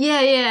baby?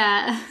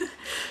 Yeah.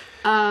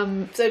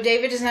 So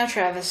David is now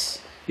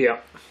Travis. Yeah.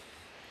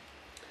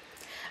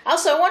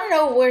 Also, I want to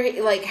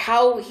know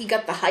how he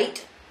got the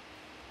height.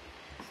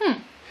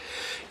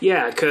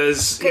 Yeah,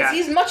 because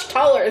he's much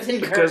taller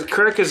than Kirk. Because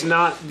Kirk is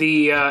not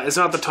the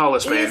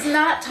tallest man. He's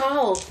not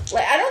tall.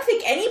 I don't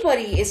think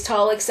anybody is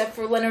tall except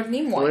for Leonard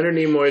Nimoy. Leonard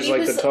Nimoy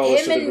is the tallest. Him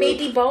of the and group.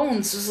 maybe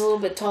Bones was a little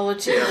bit taller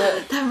too.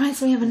 But That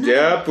reminds me of another.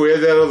 Yep, we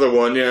had that other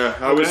one. Yeah,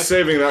 I was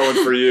saving that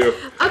one for you.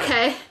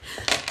 Okay.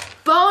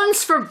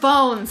 Bones for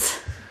Bones.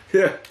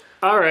 Yeah.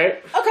 All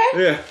right. okay,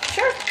 Yeah.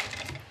 sure.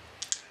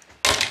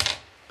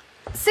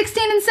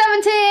 16 and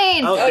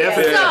 17. Oh,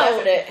 definitely.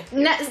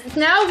 Definite.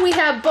 Now we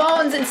have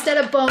Bones instead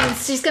of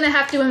Bones. She's gonna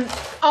have to.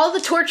 All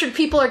the tortured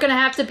people are gonna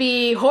have to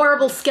be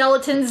horrible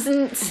skeletons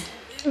and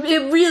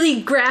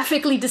really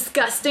graphically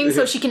disgusting,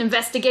 so she can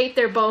investigate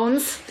their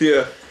bones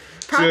Yeah.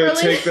 properly. To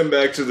take them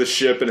back to the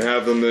ship and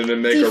have them then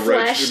make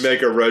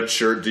Defleshed. a red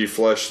shirt,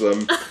 deflesh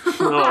them,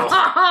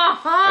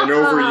 Oh, and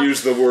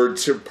overuse the word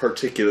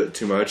particulate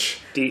too much.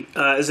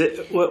 is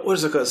it what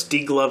is it called? It's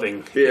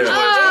degloving. Yeah.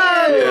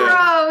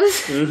 Oh,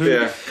 gross!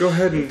 Yeah. Go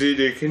ahead and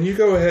can you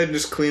go ahead and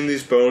just clean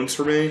these bones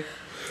for me?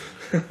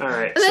 All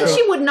right. And then so,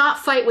 she would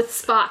not fight with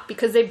Spock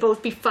because they'd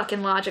both be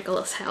fucking logical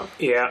as hell.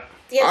 yeah.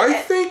 Yeah, I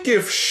think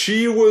if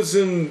she was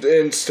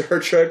in Star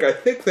Trek, I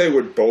think they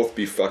would both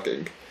be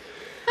fucking.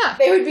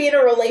 they would be in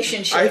a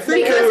relationship. I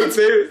think Because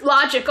they- it's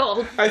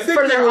logical I think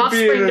for they their would be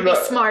offspring in to be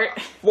an- smart.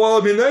 Well,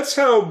 I mean, that's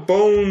how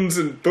Bones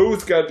and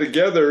Booth got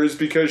together, is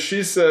because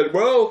she said,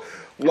 well,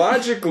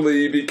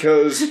 logically,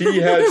 because he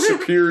had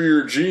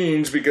superior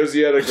genes, because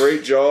he had a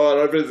great jaw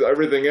and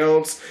everything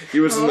else,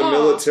 he was in the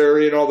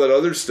military and all that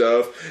other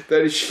stuff,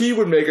 that he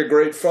would make a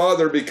great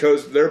father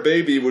because their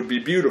baby would be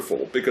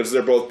beautiful, because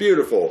they're both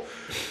beautiful.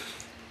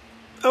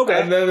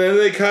 Okay. And then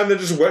they kind of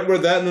just went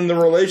with that, and then the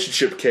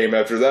relationship came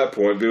after that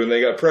point, when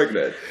they got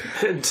pregnant.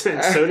 And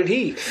so did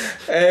he.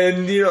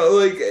 And,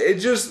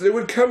 it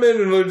would come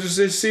in and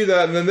they'd see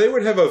that, and then they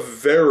would have a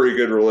very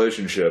good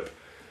relationship.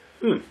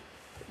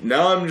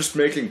 Now I'm just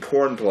making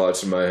porn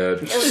plots in my head.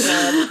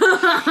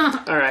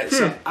 All right.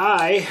 So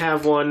I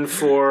have one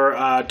for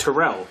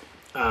Terrell,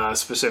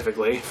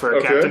 specifically for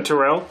Okay. Captain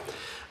Terrell.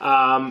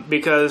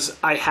 Because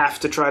I have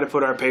to try to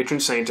put our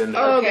patron saint in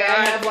there. Okay,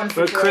 I have one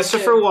for But Terrell,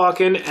 Christopher too.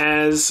 Walken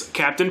as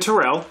Captain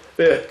Terrell.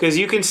 Yeah. Because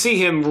you can see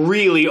him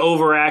really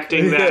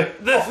overacting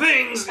that the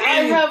things in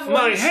have my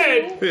one,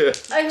 head. too. Yeah.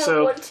 I have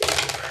So- one too.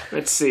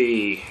 Let's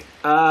see.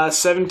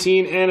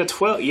 17 and a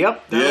 12.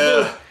 Yep. that'll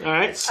Yeah. do. All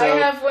right. So I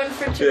have one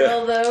for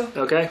Terrell though.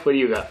 okay. What do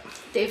you got?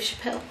 Dave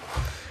Chappelle.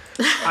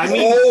 I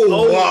mean,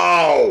 Oh,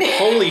 wow.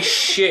 holy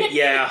shit!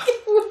 Yeah.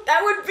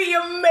 That would be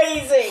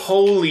amazing.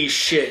 Holy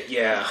shit!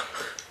 Yeah.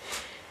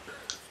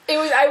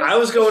 I I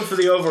was going for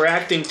the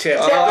overacting tip.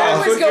 I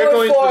was You're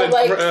going for, the,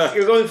 like,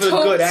 you're going for the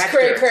good Totes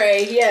actor.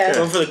 cray, yeah.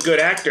 Going for the good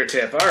actor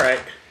tip. All right.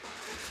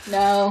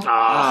 No.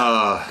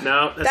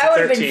 No, that's That a would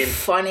have 13. been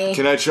funny.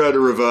 Can I try to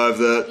revive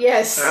that?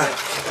 Yes.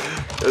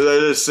 I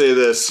just say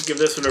this. Give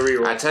this one a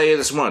reroll. I tell you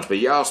this once, but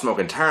y'all smoke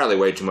entirely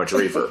way too much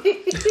reefer.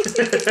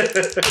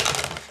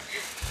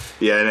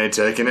 Yeah, and I ain't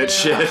taking it.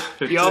 Shit.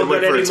 Y'all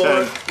Went got for a any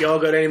more? 10. Y'all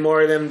got any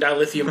more of them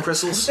dilithium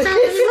crystals?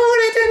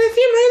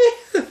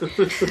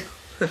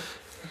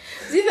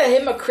 It's either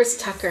him or Chris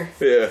Tucker.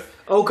 Yeah.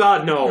 Oh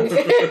God, no! No,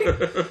 Chris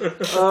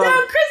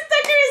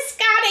Tucker is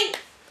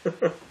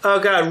Scotty. Oh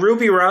God,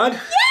 Ruby Rod?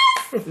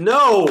 Yes.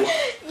 No,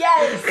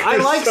 Yes. I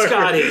like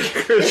Scotty.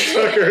 Chris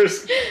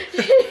Tucker's.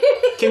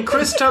 Can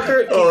Chris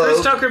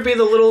Tucker be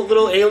the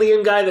little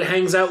alien guy that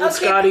hangs out with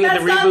Scotty in the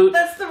reboot?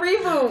 That's the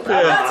reboot.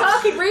 I'm not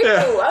talking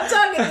reboot. I'm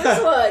talking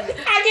this one. I give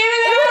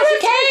it all you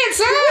can,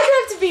 sir. It doesn't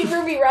have to be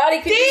Ruby Rod.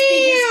 It could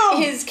just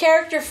be his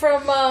character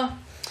from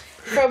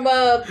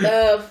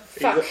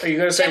fuck. Are you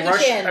gonna say Jackie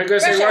Rush? Chan. Are you gonna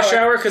say Rush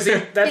Hour? Because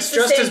that's It's the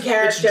just same as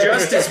character.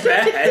 it's just as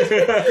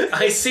bad.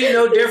 I see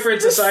no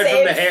difference aside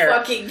from the hair.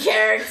 Fucking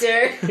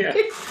character. Yeah.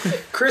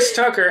 Chris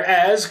Tucker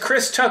as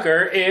Chris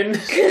Tucker in.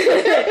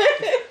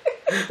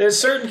 There's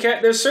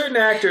certain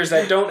actors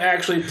that don't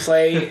actually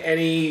play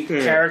any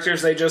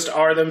characters. They just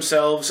are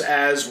themselves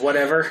as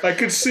whatever. I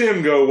could see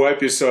him go,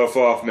 wipe yourself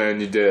off, man,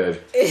 you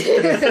dead.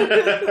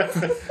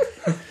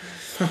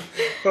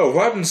 Oh,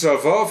 wipe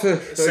himself off?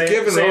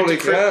 Given all he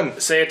can.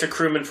 Say it to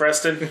Crewman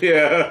Preston.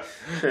 Yeah.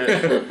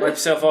 Wipe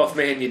yourself off,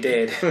 man, you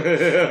dead.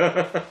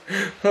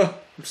 I'm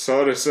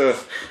sorry, sir.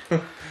 You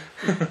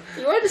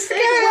want to say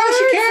the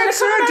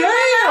words?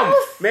 Damn!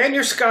 Man,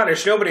 you're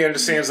Scottish. Nobody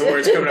understands the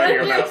words coming out of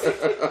your mouth.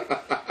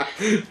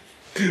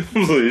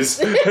 Please.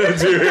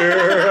 Dear.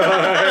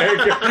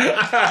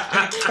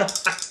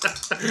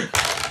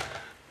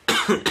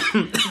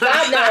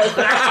 God no.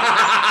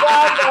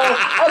 God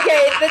no.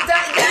 Okay, the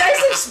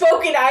dice have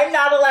spoken. I'm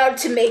not allowed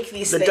to make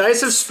these The things.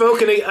 dice have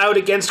spoken out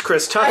against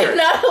Chris Tucker. I'm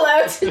not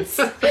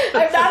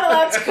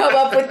allowed to come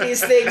up with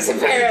these things,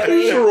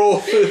 apparently. Roll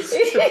this.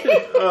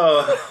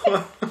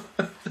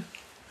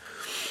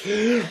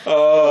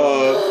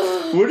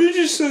 What did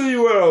you say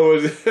you went on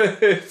with?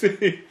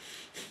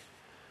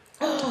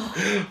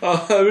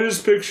 I'm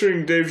just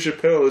picturing Dave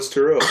Chappelle as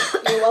Terrell.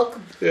 You're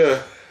welcome.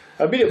 Yeah,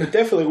 I mean, it would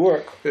definitely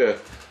work. yeah.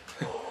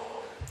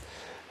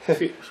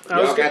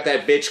 Y'all got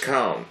that bitch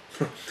cone.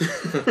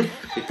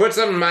 He put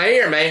something in my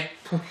ear, man.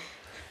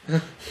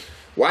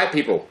 White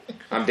people,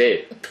 I'm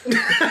dead.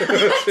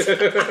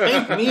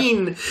 I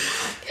mean,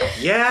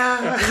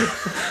 yeah.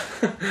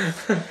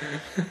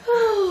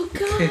 Oh,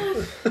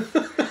 God.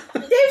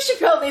 Dave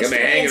Chappelle needs to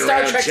be in hanging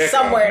Star around Trek Chekhov,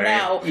 somewhere man.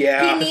 now.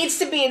 Yeah. He needs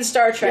to be in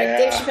Star Trek. Yeah.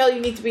 Dave Chappelle,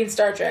 you need to be in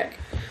Star Trek.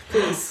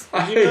 Please.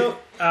 You know,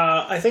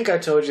 I think I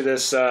told you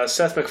this.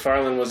 Seth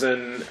MacFarlane was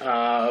in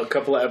a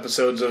couple of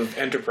episodes of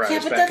Enterprise Yeah,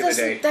 but back that in the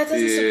day.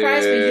 doesn't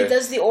surprise me. Yeah. He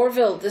does the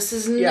Orville. This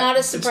is not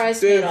a surprise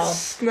to me at all.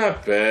 It's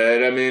not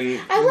bad. I mean,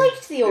 I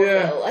liked the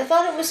Orville. Yeah. I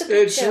thought it was a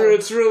good show.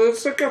 it's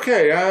like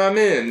okay, I'm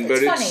in,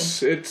 but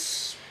It's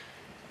it's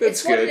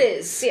It's good. what it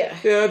is, yeah.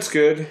 Yeah, it's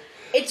good.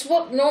 It's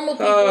what normal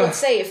people would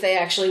say if they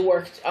actually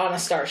worked on a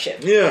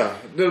starship. Yeah,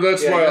 no,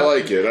 that's why I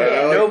like it.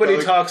 I like, Nobody I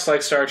like, talks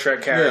like Star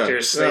Trek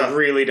characters. Yeah. They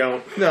really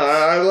don't. No,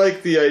 I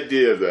like the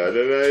idea of that,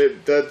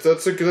 and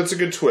that's a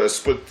good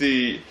twist. But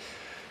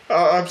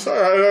I'm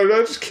sorry, I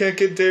just can't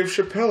get Dave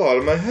Chappelle out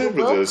of my head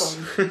with this.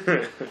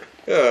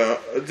 Yeah,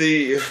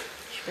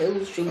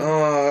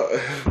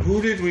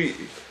 who did we?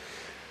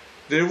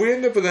 Did we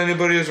end up with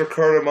anybody as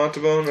Ricardo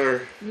Montalban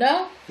or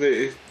No?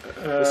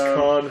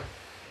 Con.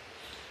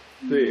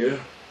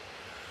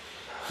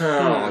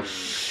 Oh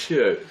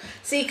shit!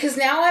 See, because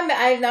now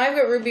I've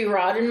got Ruby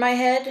Rod in my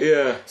head.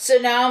 Yeah, So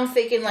now I'm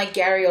thinking like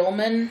Gary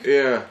Oldman.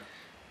 yeah.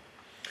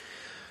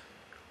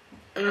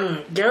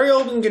 Gary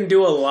Oldman can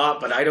do a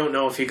lot, but I don't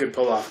know if he could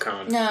pull off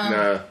Con. No.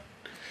 Nah.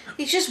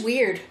 He's just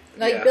weird.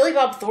 Like Yeah. Billy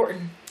Bob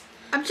Thornton.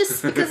 I'm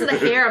just, because of the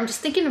hair, I'm just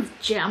thinking of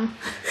Jem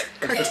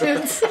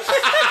cartoons.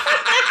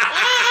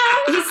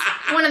 He's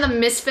one of the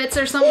Misfits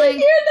or something.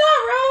 You're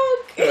not wrong.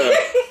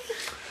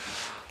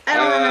 I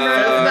don't remember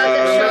enough about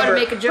that show to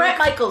make a joke. Brett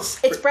Michaels.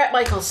 It's Brett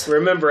Michaels.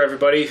 Remember,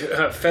 everybody,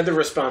 feather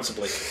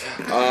responsibly.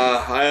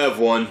 I have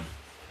one.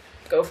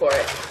 Go for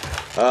it.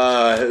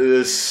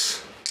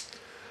 This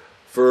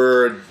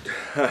for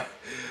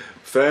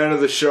fan of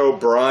the show,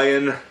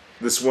 Brian.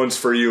 This one's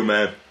for you,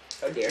 man.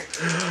 Oh dear.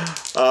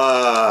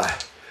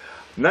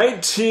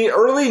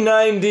 Early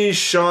 90s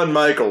Shawn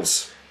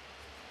Michaels.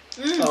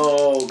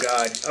 Oh,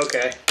 God.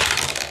 Okay.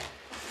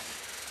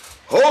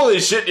 Holy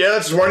shit, yeah,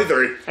 that's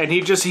 23. And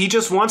he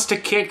just wants to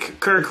kick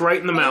Kirk right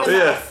in the mouth.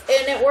 Yeah.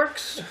 And it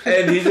works.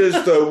 And he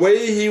just, the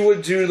way he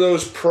would do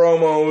those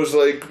promos,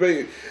 like,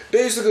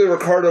 basically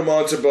Ricardo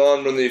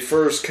Montalban, when they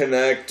first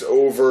connect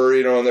over,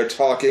 and they're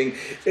talking,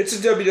 it's a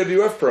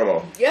WWF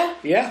promo. Yeah.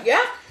 Yeah.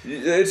 Yeah.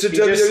 It's a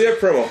WWF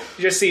promo.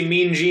 You just see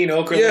Mean Gene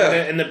Okerlund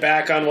Yeah. in the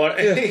back on one.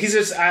 Yeah. He's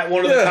just at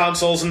one of the Yeah.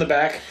 consoles in the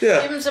back.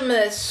 Yeah. Give him some of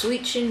that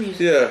sweet chin music.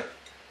 Yeah.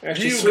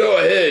 Actually, You go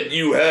ahead,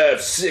 you have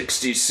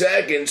 60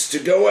 seconds to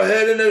go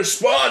ahead and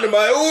respond to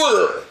my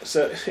order.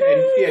 So,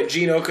 and yeah,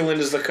 Gene Okerlund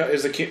is the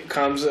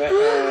comms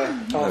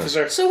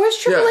officer. So where's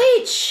Triple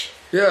H?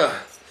 Yeah.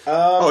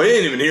 Oh, he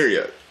ain't even here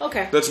yet.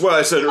 Okay. That's why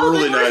I said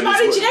early then where's 90s.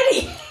 Marty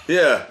Jannetty?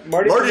 Yeah.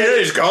 Marty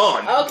Jannetty's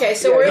gone. Okay,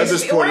 so we're At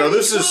this point, no,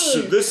 this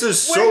is We're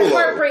solo. in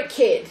Heartbreak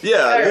Kid. Yeah,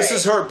 All this right.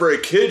 is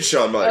Heartbreak Kid,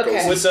 Shawn Michaels.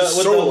 Okay. with This the is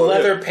with the solo,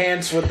 leather yeah.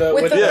 pants with the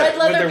With the red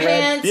leather with the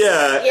pants.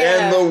 Yeah,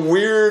 and the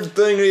weird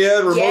thing he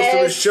had where most of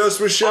his chest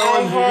was I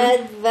showing.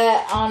 had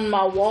that on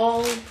my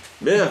wall.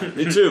 Yeah,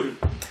 me too.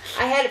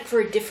 I had it for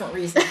a different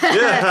reason.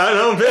 Yeah, I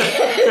know,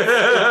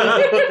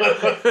 man.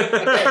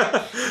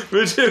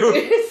 Me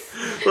too.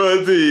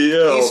 But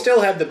He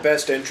still had the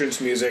best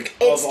entrance music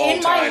It's of all in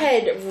my time.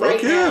 head right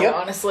Fuck now, yeah.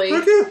 honestly.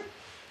 Okay.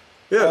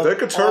 Yeah, that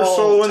guitar all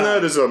solo in time.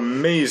 that is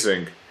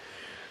amazing.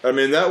 I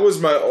mean, that was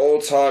my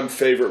all-time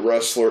favorite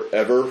wrestler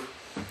ever.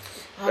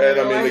 And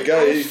I mean, the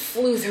guy. I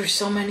flew through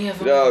so many of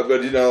them. No,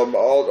 but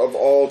of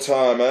all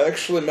time, I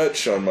actually met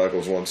Shawn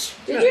Michaels once.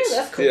 Did you?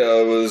 That's cool. Yeah,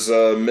 I was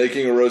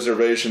making a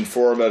reservation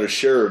for him at a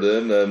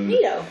Sheridan, and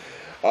Neato.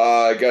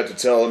 I got to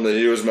tell him that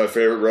he was my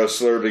favorite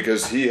wrestler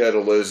because he had a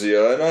lazy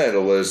eye and I had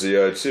a lazy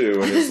eye too.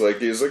 And he's like,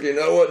 you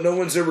know what? No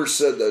one's ever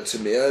said that to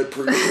me. I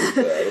appreciate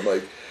that. I'm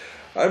like,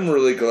 I'm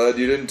really glad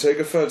you didn't take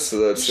offense to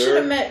that, You should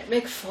have sir. met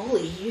Mick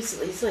Foley. He's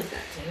like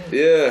that dude.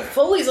 Yeah.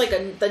 Foley's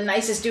like the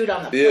nicest dude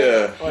on the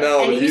Yeah. planet. No,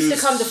 and but he he used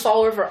was- to come to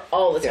Fall River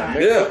all the time.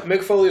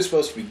 Mick Foley is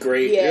supposed to be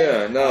great.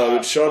 Yeah. Yeah, no,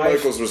 but Shawn my-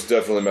 Michaels was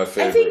definitely my I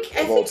favorite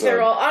think of all time.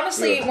 they're all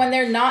honestly Yeah. when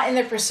they're not in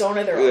their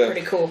persona, they're all Yeah.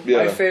 pretty cool. Yeah.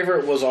 My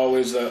favorite was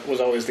always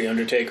the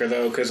Undertaker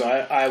though, because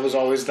I was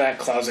always that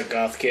closet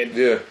goth kid.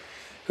 Yeah.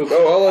 Who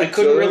Oh, I I liked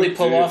couldn't that, really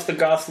pull dude. off the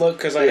goth look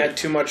because I Yeah. had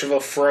too much of a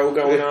fro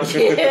going on.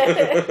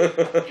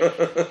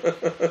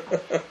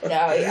 No,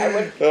 I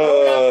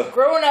would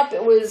growing up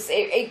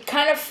it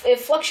kind of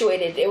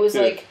fluctuated. It was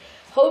Yeah. like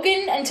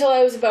Hogan until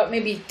I was about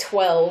maybe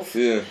 12.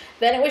 Yeah.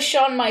 Then it was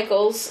Shawn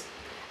Michaels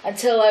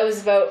until I was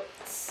about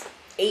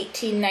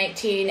 18,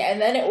 19,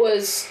 and then it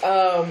was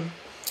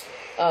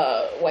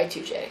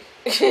Y2J.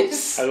 I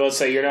was about to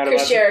say you're not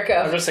Chris about Jericho.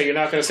 I was about to say you're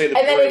not going to say the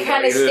And then Brood. it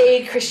kind of are you?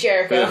 stayed Chris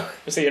Jericho. Yeah. I was going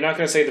to say you're not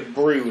going to say the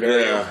Brood. Are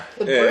you? Yeah.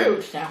 The Yeah.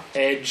 Brood, no.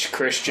 Edge,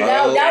 Christian.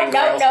 No,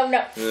 Gangrel.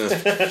 no.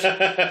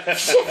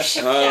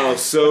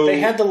 So They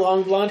had the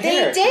long blonde They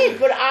hair. did,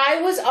 but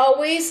I was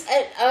always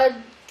a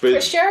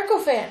Chris Jericho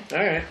fan. All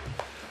right.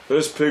 I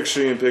was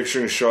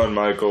picturing Shawn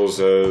Michaels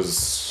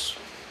as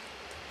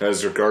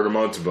Ricardo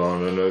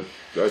Montalban, and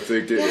I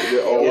think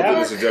all of it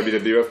is a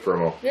WWF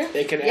promo.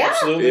 It can Yeah.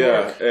 absolutely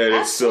Yeah, work. and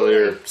it's still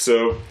here.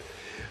 So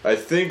I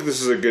think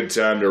this is a good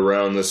time to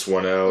round this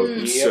one out.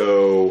 Yep.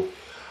 So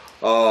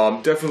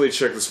definitely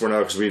check this one out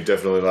because we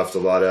definitely left a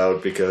lot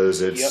out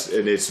because it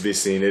needs to be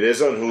seen. It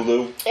is on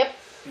Hulu. Yep.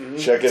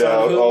 Check it It's on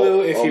out.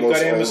 Hulu. If you've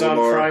Almost got all Amazon of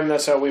them are. Prime,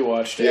 that's how we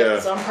watched it. Yeah.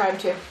 It's on Prime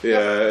too.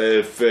 Yeah,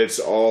 if it's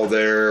all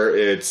there,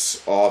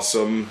 it's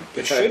awesome.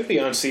 It should be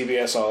on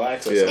CBS All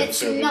Access. Yeah. I'm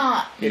It's assuming.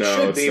 not. It No,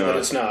 should it's be, not. but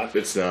it's not.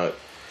 It's not.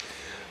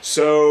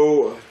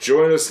 So,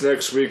 join us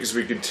next week as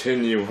we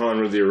continue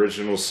on with the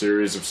original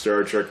series of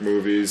Star Trek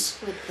movies.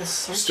 With the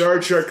search. Star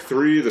Trek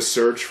 3, The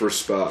Search for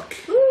Spock.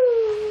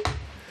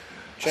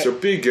 Check. So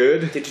be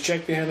good. Did you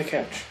check behind the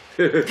couch?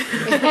 He's in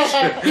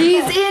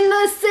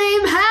the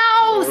same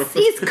house.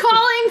 He's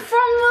calling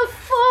from the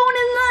phone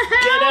in the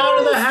house. Get out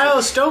of the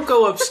house! Don't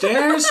go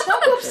upstairs!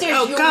 Don't go upstairs,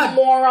 Oh you God!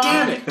 moron.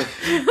 Damn it!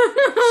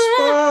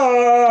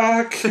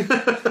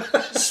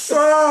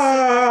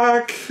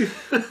 Spock!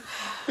 Spock!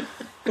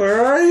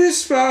 Where are you,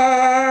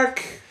 Spock?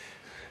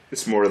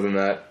 It's more than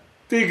that.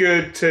 Be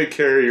good, take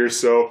care of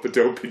yourself, but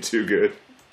don't be too good.